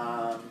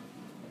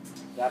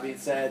 That being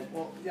said,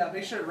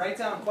 make sure to write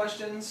down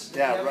questions. If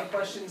you have any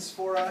questions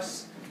for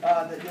us,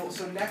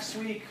 So next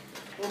week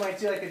we might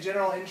do like a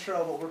general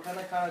intro, but we're kind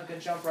of gonna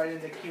jump right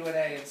into Q&A,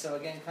 and so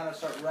again, kind of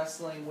start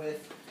wrestling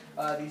with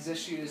these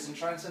issues and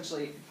try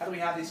essentially how do we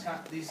have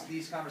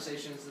these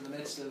conversations in the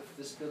midst of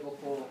this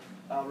biblical,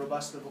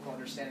 robust biblical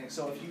understanding.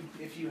 So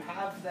if you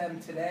have them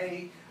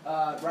today,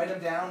 write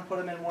them down, put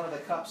them in one of the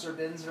cups or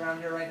bins around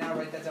here right now.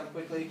 Write that down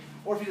quickly,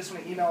 or if you just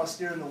want to email us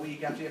during the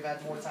week after you've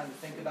had more time to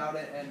think about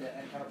it and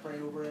kind of pray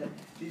over it.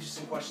 These are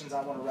some questions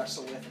I want to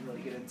wrestle with and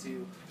really get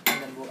into,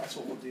 and then that's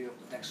what we'll do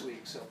next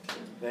week. So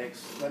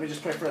thanks. Let me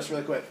just pray for us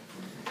really quick.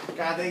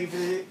 God, thank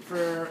you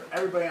for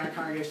everybody in our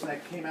congregation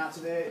that came out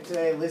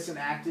today, listened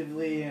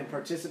actively and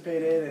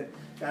participated. And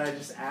God, I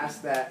just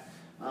ask that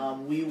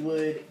we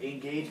would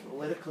engage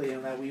politically,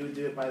 and that we would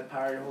do it by the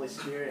power of your Holy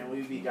Spirit, and we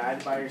would be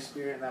guided by your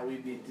Spirit, and that we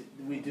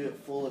do it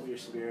full of your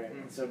Spirit.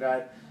 And so,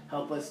 God,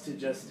 help us to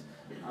just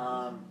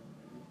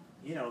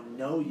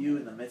know you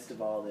in the midst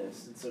of all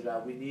this. And so,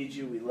 God, we need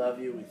you, we love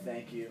you, we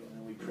thank you,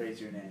 and we praise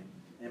your name.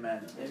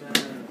 Amen. Amen.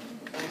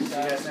 Thanks, See you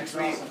guys next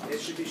week.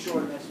 It should be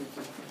short next week.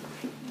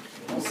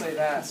 We'll say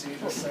that. So you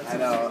just said I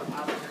know.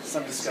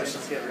 Some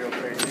discussions get real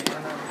crazy.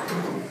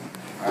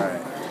 All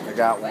right. I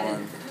got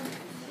one.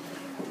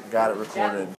 I got it recorded.